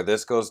here,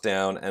 this goes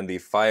down and the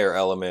fire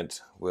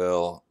element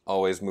will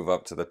always move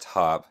up to the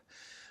top.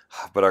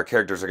 But our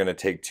characters are going to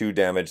take 2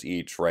 damage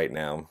each right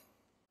now.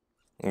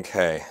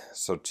 Okay,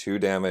 so 2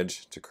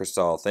 damage to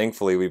Crystale.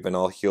 Thankfully, we've been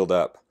all healed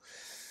up.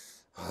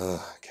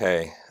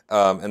 Okay,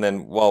 and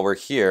then while we're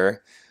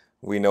here,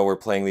 we know we're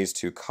playing these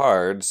 2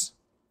 cards.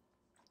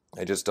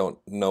 I just don't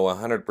know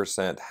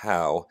 100%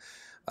 how.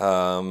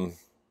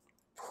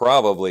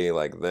 Probably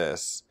like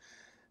this.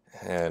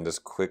 And as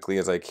quickly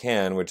as I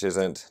can, which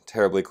isn't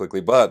terribly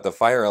quickly, but the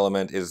fire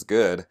element is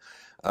good.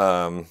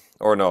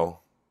 Or no,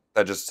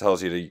 that just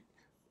tells you to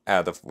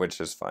add the,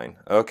 which is fine.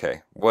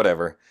 Okay,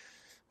 whatever.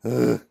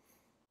 Ugh.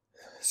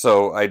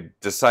 So I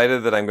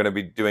decided that I'm going to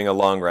be doing a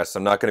long rest.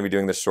 I'm not going to be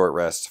doing the short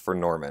rest for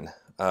Norman.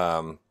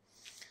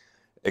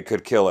 It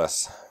could kill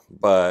us,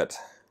 but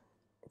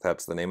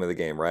that's the name of the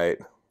game, right?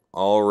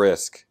 All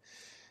risk.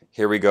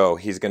 Here we go.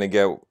 He's going to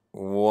get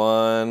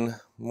 1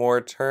 more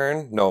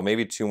turn. No,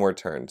 maybe 2 more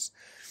turns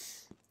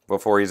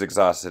before he's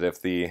exhausted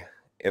if the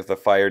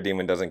fire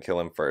demon doesn't kill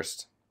him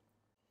first.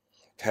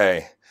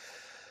 Okay.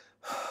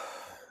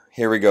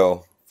 Here we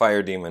go.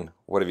 Fire demon.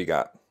 What have you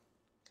got?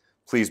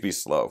 Please be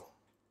slow.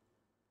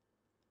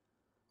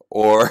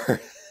 Or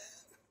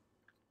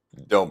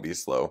don't be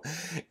slow.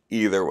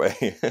 Either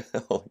way.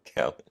 Holy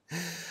cow.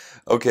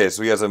 Okay,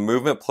 so he has a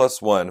movement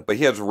 +1, but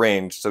he has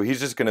range, so he's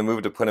just going to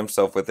move to put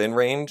himself within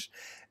range,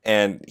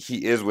 and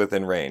he is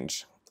within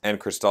range. And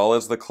Crystale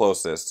is the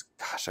closest.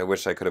 Gosh, I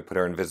wish I could have put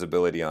her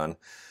invisibility on.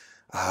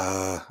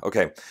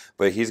 Okay,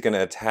 but he's going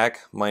to attack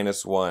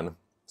 -1.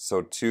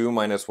 So 2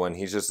 -1.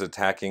 He's just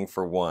attacking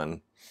for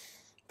 1.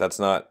 That's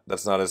not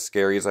as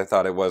scary as I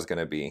thought it was going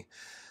to be.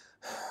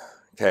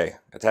 Okay,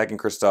 attacking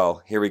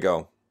Crystale. Here we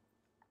go.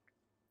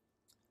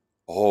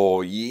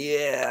 Oh,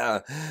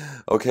 yeah.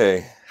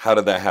 Okay, how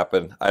did that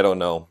happen? I don't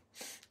know.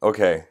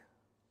 Okay.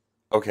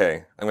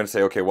 Okay, I'm going to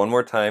say okay 1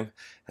 more time,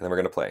 and then we're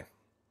going to play.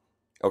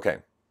 Okay.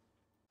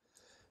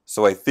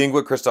 So I think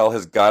what Crystale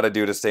has got to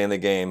do to stay in the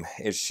game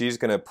is she's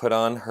going to put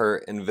on her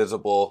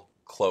invisible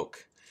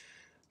cloak.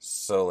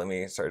 So let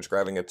me start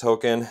grabbing a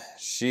token.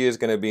 She is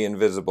going to be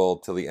invisible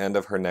till the end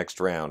of her next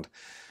round.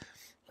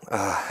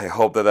 I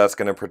hope that that's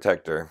going to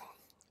protect her.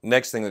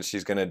 Next thing that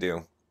she's going to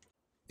do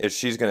is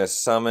she's going to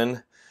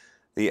summon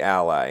the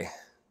ally.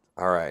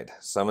 All right,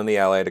 summon the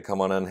ally to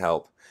come on and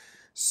help.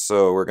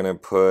 So we're going to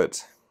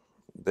put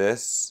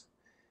this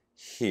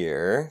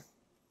here.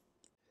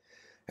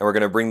 And we're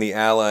going to bring the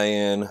ally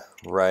in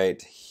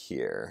right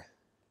here.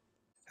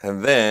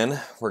 And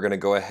then we're going to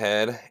go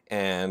ahead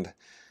and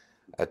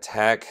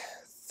attack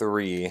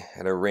 3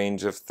 at a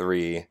range of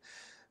 3.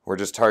 We're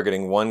just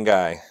targeting one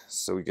guy,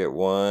 so we get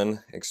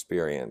 1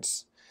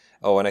 experience.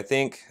 Oh, and I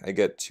think I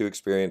get 2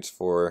 experience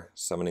for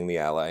summoning the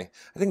ally.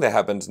 I think that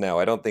happens now.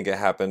 I don't think it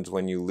happens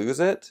when you lose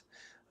it.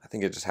 I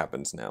think it just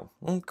happens now.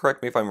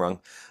 Correct me if I'm wrong.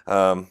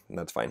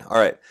 That's fine. All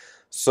right,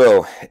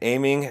 so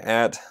aiming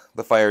at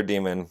the fire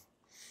demon,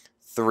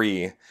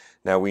 3.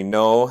 Now we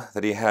know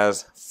that he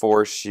has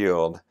 4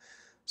 shield.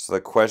 So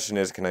the question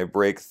is, can I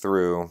break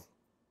through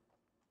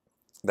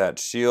that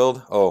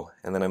shield? Oh,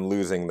 and then I'm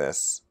losing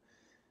this.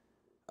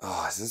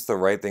 Oh, is this the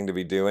right thing to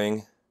be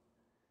doing?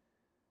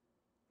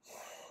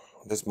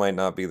 This might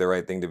not be the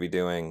right thing to be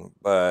doing,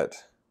 but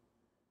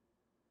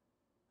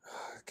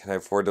can I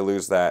afford to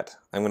lose that?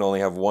 I'm going to only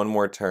have 1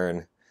 more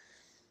turn.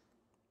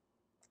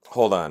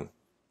 Hold on.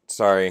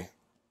 Sorry.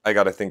 I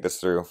got to think this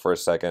through for a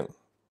second.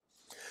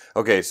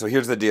 Okay, so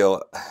here's the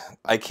deal.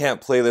 I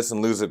can't play this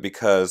and lose it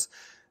because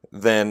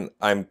then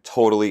I'm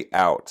totally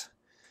out.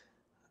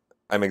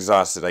 I'm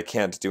exhausted. I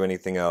can't do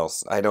anything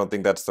else. I don't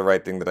think that's the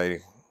right thing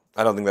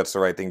I don't think that's the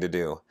right thing to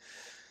do.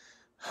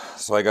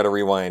 So I got to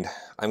rewind.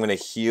 I'm going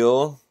to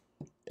heal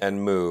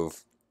and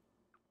move.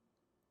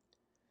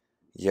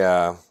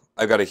 Yeah,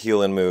 I've got to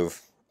heal and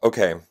move.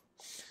 Okay.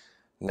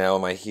 Now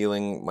am I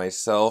healing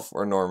myself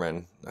or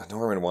Norman?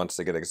 Norman wants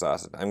to get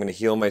exhausted. I'm going to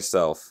heal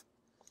myself.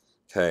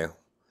 Okay.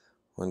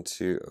 1,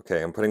 2.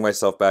 Okay, I'm putting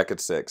myself back at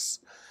 6.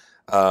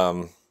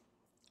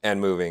 And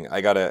moving.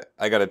 I'm going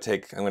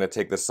to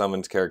take the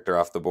summoned character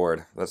off the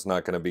board. That's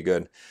not going to be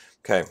good.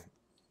 Okay.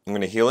 I'm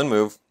going to heal and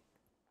move.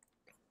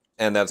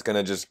 And that's going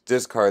to just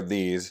discard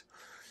these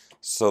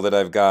so that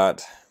I've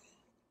got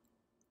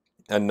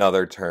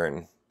another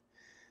turn.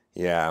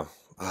 Yeah.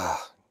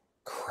 Ah,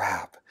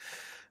 crap.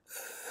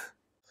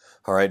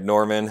 All right,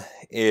 Norman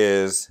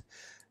is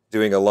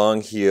doing a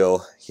long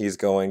heal. He's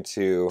going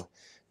to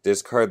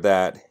discard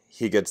that.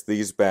 He gets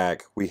these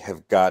back. We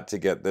have got to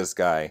get this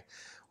guy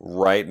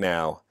right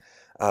now.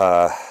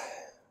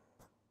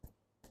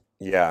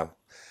 Yeah.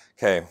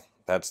 Okay,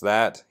 that's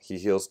that. He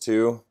heals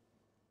 2.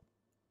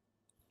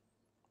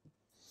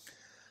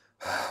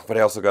 But I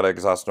also got to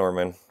exhaust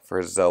Norman for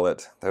his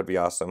zealot. That would be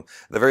awesome.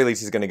 At the very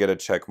least, he's going to get a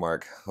check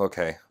mark.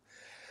 Okay.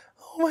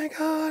 Oh my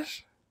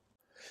gosh.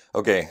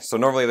 Okay, so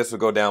normally this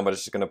would go down, but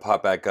it's just going to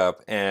pop back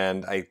up.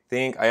 And I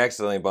think I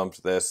accidentally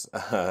bumped this.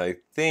 I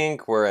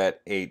think we're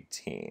at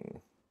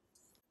 18.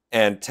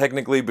 And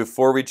technically,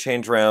 before we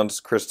change rounds,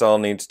 Crystale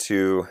needs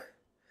to...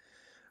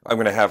 I'm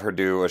going to have her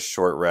do a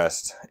short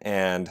rest.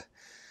 And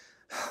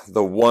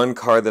the one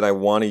card that I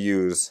want to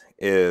use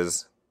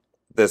is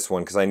this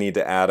one, because I need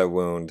to add a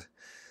wound.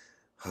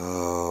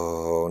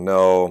 Oh,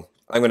 no.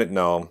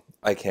 No,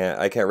 I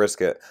can't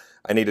risk it.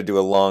 I need to do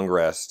a long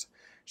rest.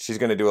 She's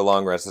going to do a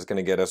long rest. It's going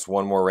to get us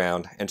 1 more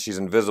round. And she's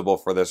invisible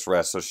for this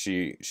rest, so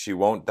she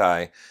won't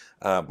die.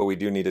 But we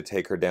do need to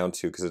take her down,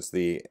 too, because it's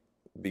the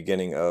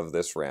beginning of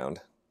this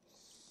round.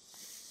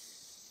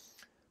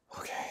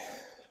 Okay.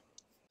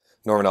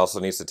 Norman also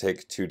needs to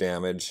take 2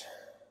 damage.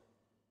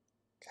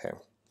 Okay.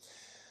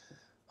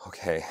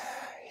 Okay.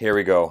 Here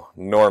we go.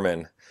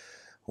 Norman,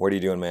 what are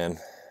you doing, man?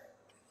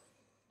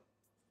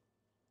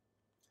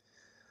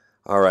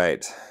 All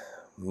right.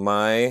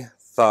 My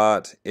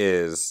thought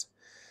is...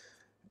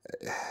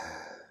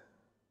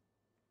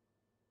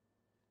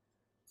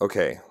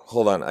 Okay,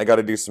 hold on. I got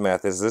to do some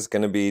math. Is this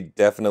going to be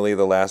definitely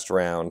the last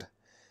round?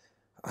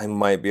 I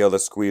might be able to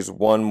squeeze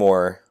 1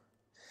 more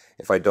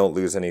if I don't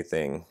lose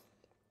anything.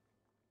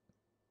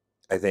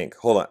 I think.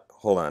 Hold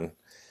on.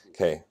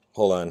 Okay,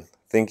 hold on.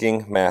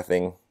 Thinking,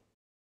 mathing.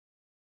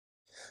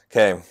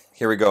 Okay,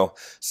 here we go.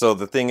 So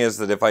the thing is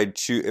that if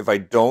I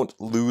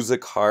don't lose a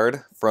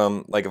card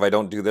from, like if I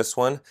don't do this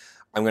one,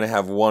 I'm going to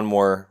have 1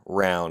 more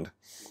round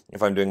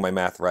if I'm doing my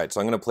math right.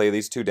 So I'm going to play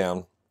these 2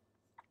 down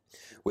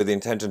with the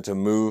intention to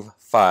move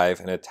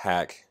 5 and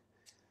attack.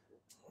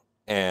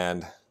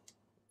 And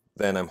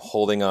then I'm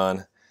holding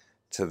on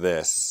to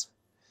this.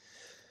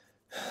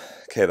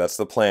 Okay, that's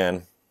the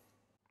plan.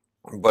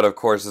 But of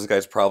course, this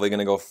guy's probably going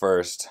to go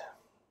first.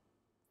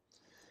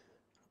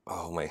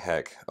 Oh my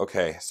heck.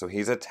 Okay, so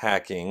he's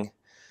attacking.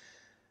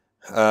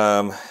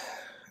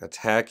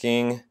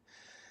 Attacking.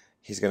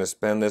 He's going to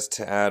spend this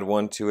to add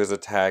 1 to his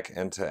attack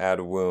and to add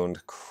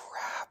wound.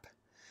 Crap.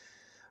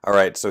 All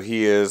right, so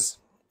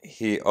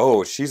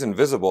oh, she's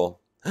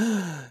invisible.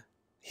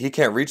 He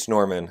can't reach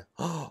Norman.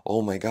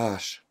 Oh my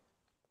gosh.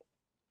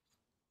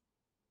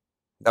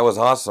 That was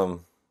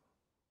awesome.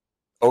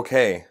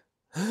 Okay.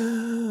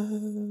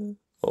 Oh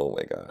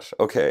my gosh.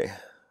 Okay.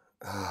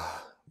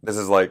 This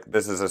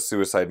is a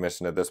suicide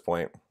mission at this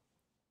point.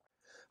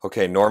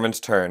 Okay,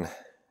 Norman's turn.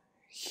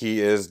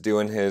 He is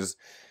doing his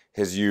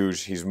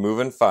huge. He's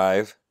moving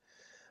 5.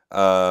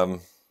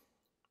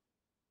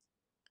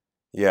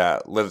 Yeah,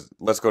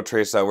 let's go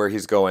trace out where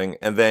he's going,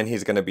 and then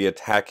he's going to be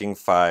attacking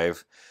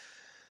 5.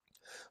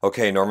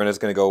 Okay, Norman is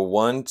going to go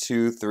 1,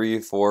 2, 3,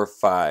 4,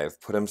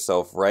 5. Put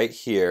himself right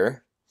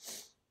here.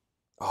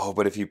 Oh,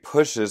 but if he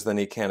pushes, then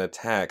he can't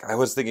attack. I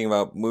was thinking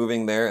about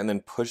moving there and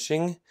then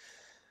pushing,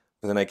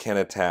 but then I can't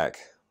attack.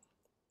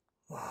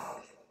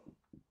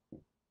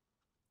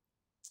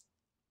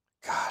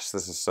 Gosh,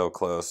 this is so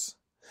close.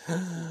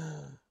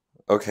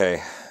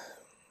 Okay,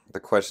 the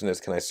question is,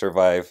 can I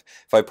survive?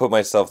 If I put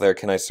myself there,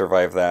 can I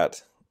survive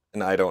that?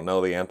 And I don't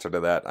know the answer to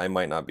that. I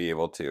might not be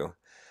able to.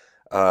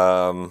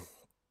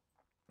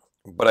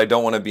 But I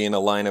don't want to be in a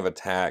line of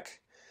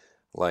attack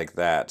like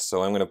that.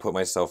 So I'm going to put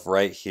myself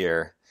right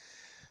here.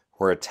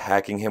 We're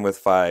attacking him with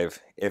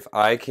 5. If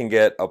I can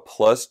get a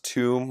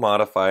 +2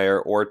 modifier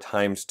or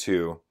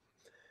 ×2,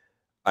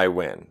 I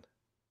win.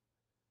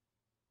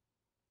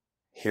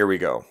 Here we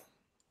go.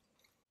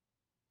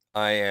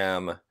 I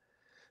am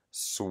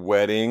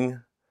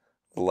sweating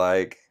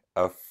like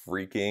a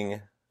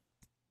freaking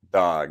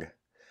dog.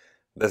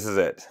 This is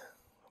it.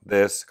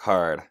 This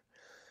card.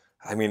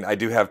 I mean, I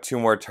do have 2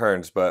 more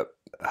turns, but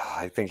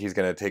I think he's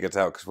going to take us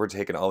out because we're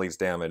taking all these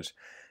damage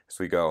as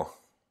we go.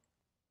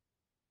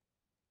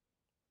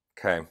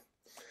 Okay.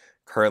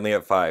 Currently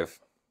at 5.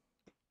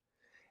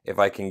 If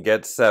I can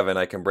get 7,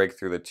 I can break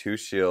through the 2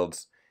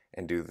 shields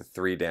and do the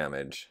 3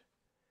 damage.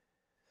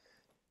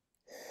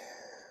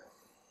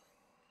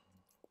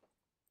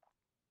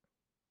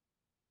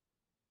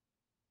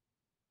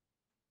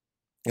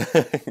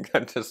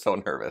 I'm just so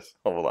nervous.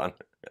 Hold on.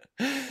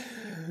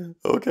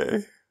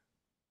 Okay.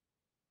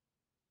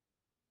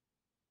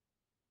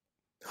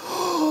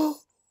 Oh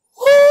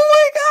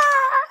my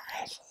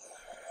gosh!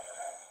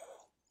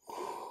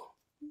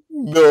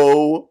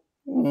 No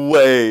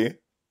way.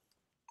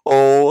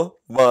 Oh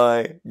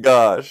my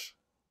gosh.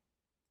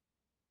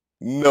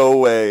 No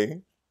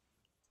way.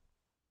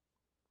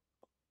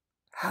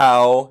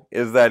 How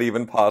is that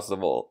even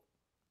possible?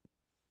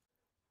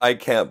 I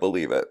can't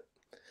believe it.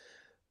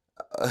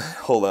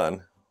 Hold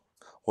on.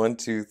 1,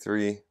 2,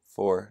 3,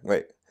 4.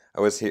 Wait,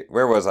 I was here.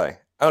 Where was I?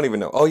 I don't even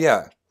know. Oh,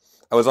 yeah.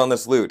 I was on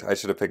this loot. I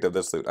should have picked up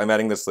this loot. I'm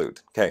adding this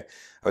loot. Okay,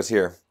 I was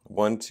here.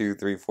 1, 2,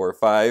 3, 4,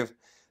 5,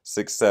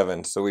 6,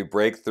 7. So we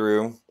break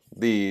through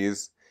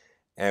these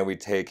and we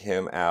take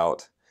him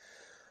out.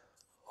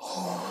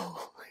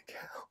 Oh my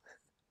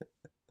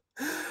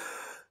God.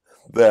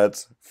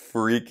 That's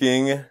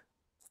freaking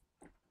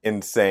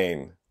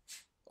insane.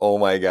 Oh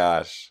my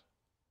gosh.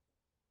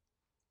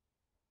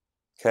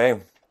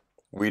 Okay,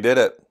 we did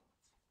it.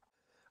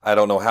 I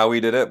don't know how we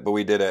did it, but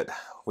we did it.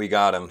 We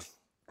got him.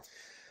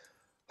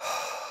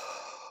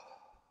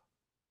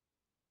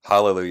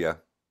 Hallelujah.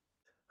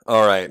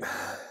 All right.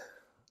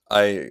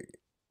 I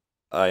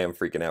am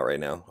freaking out right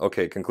now.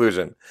 Okay,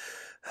 conclusion.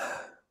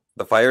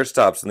 The fire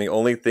stops, and the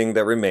only thing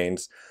that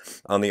remains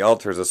on the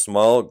altar is a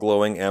small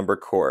glowing amber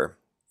core.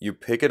 You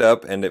pick it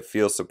up, and it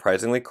feels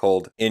surprisingly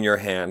cold in your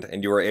hand,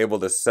 and you are able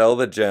to sell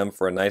the gem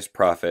for a nice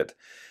profit,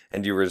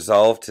 and you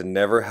resolve to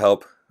never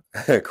help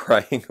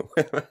crying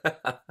women.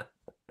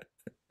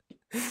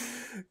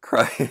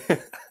 Crying.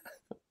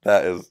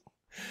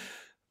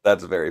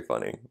 That's very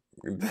funny.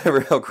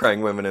 Never help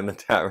crying women in the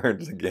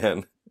taverns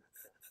again.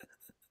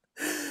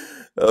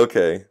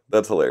 Okay,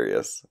 that's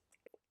hilarious.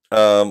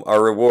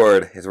 Our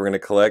reward is we're going to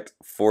collect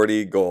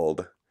 40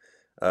 gold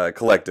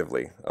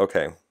collectively.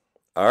 Okay.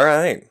 All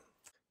right.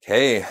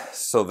 Okay,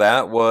 so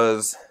that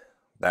was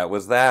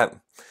that.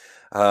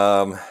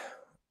 Um,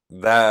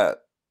 that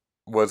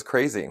was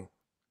crazy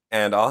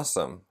and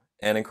awesome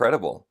and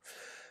incredible.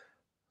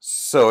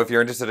 So if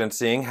you're interested in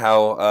seeing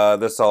how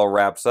this all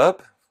wraps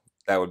up,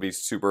 that would be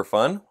super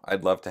fun.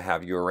 I'd love to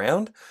have you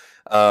around.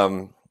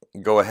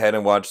 Go ahead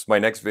and watch my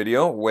next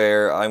video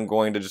where I'm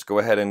going to just go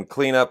ahead and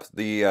clean up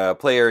the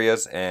play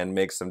areas and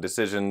make some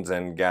decisions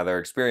and gather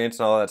experience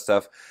and all that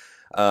stuff.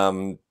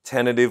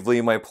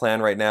 Tentatively, my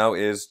plan right now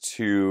is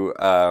to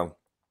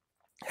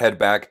head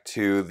back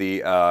to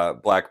the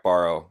Black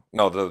Barrow,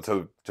 no,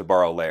 to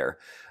Barrow Lair.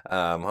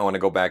 I want to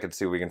go back and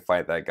see if we can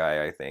fight that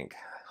guy, I think.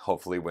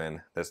 Hopefully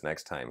win this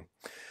next time.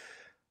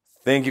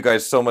 Thank you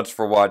guys so much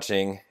for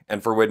watching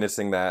and for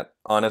witnessing that.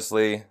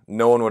 Honestly,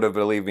 no one would have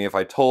believed me if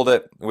I told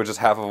it, which is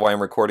half of why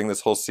I'm recording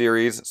this whole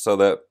series, so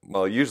that,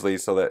 well, usually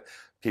so that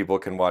people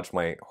can watch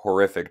my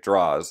horrific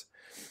draws.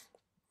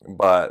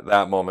 But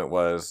that moment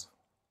was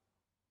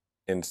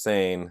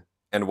insane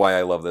and why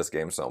I love this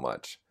game so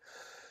much.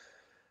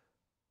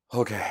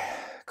 Okay,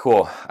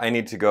 cool. I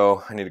need to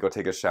go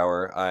take a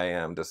shower. I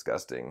am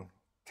disgusting.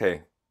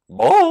 Okay,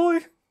 bye!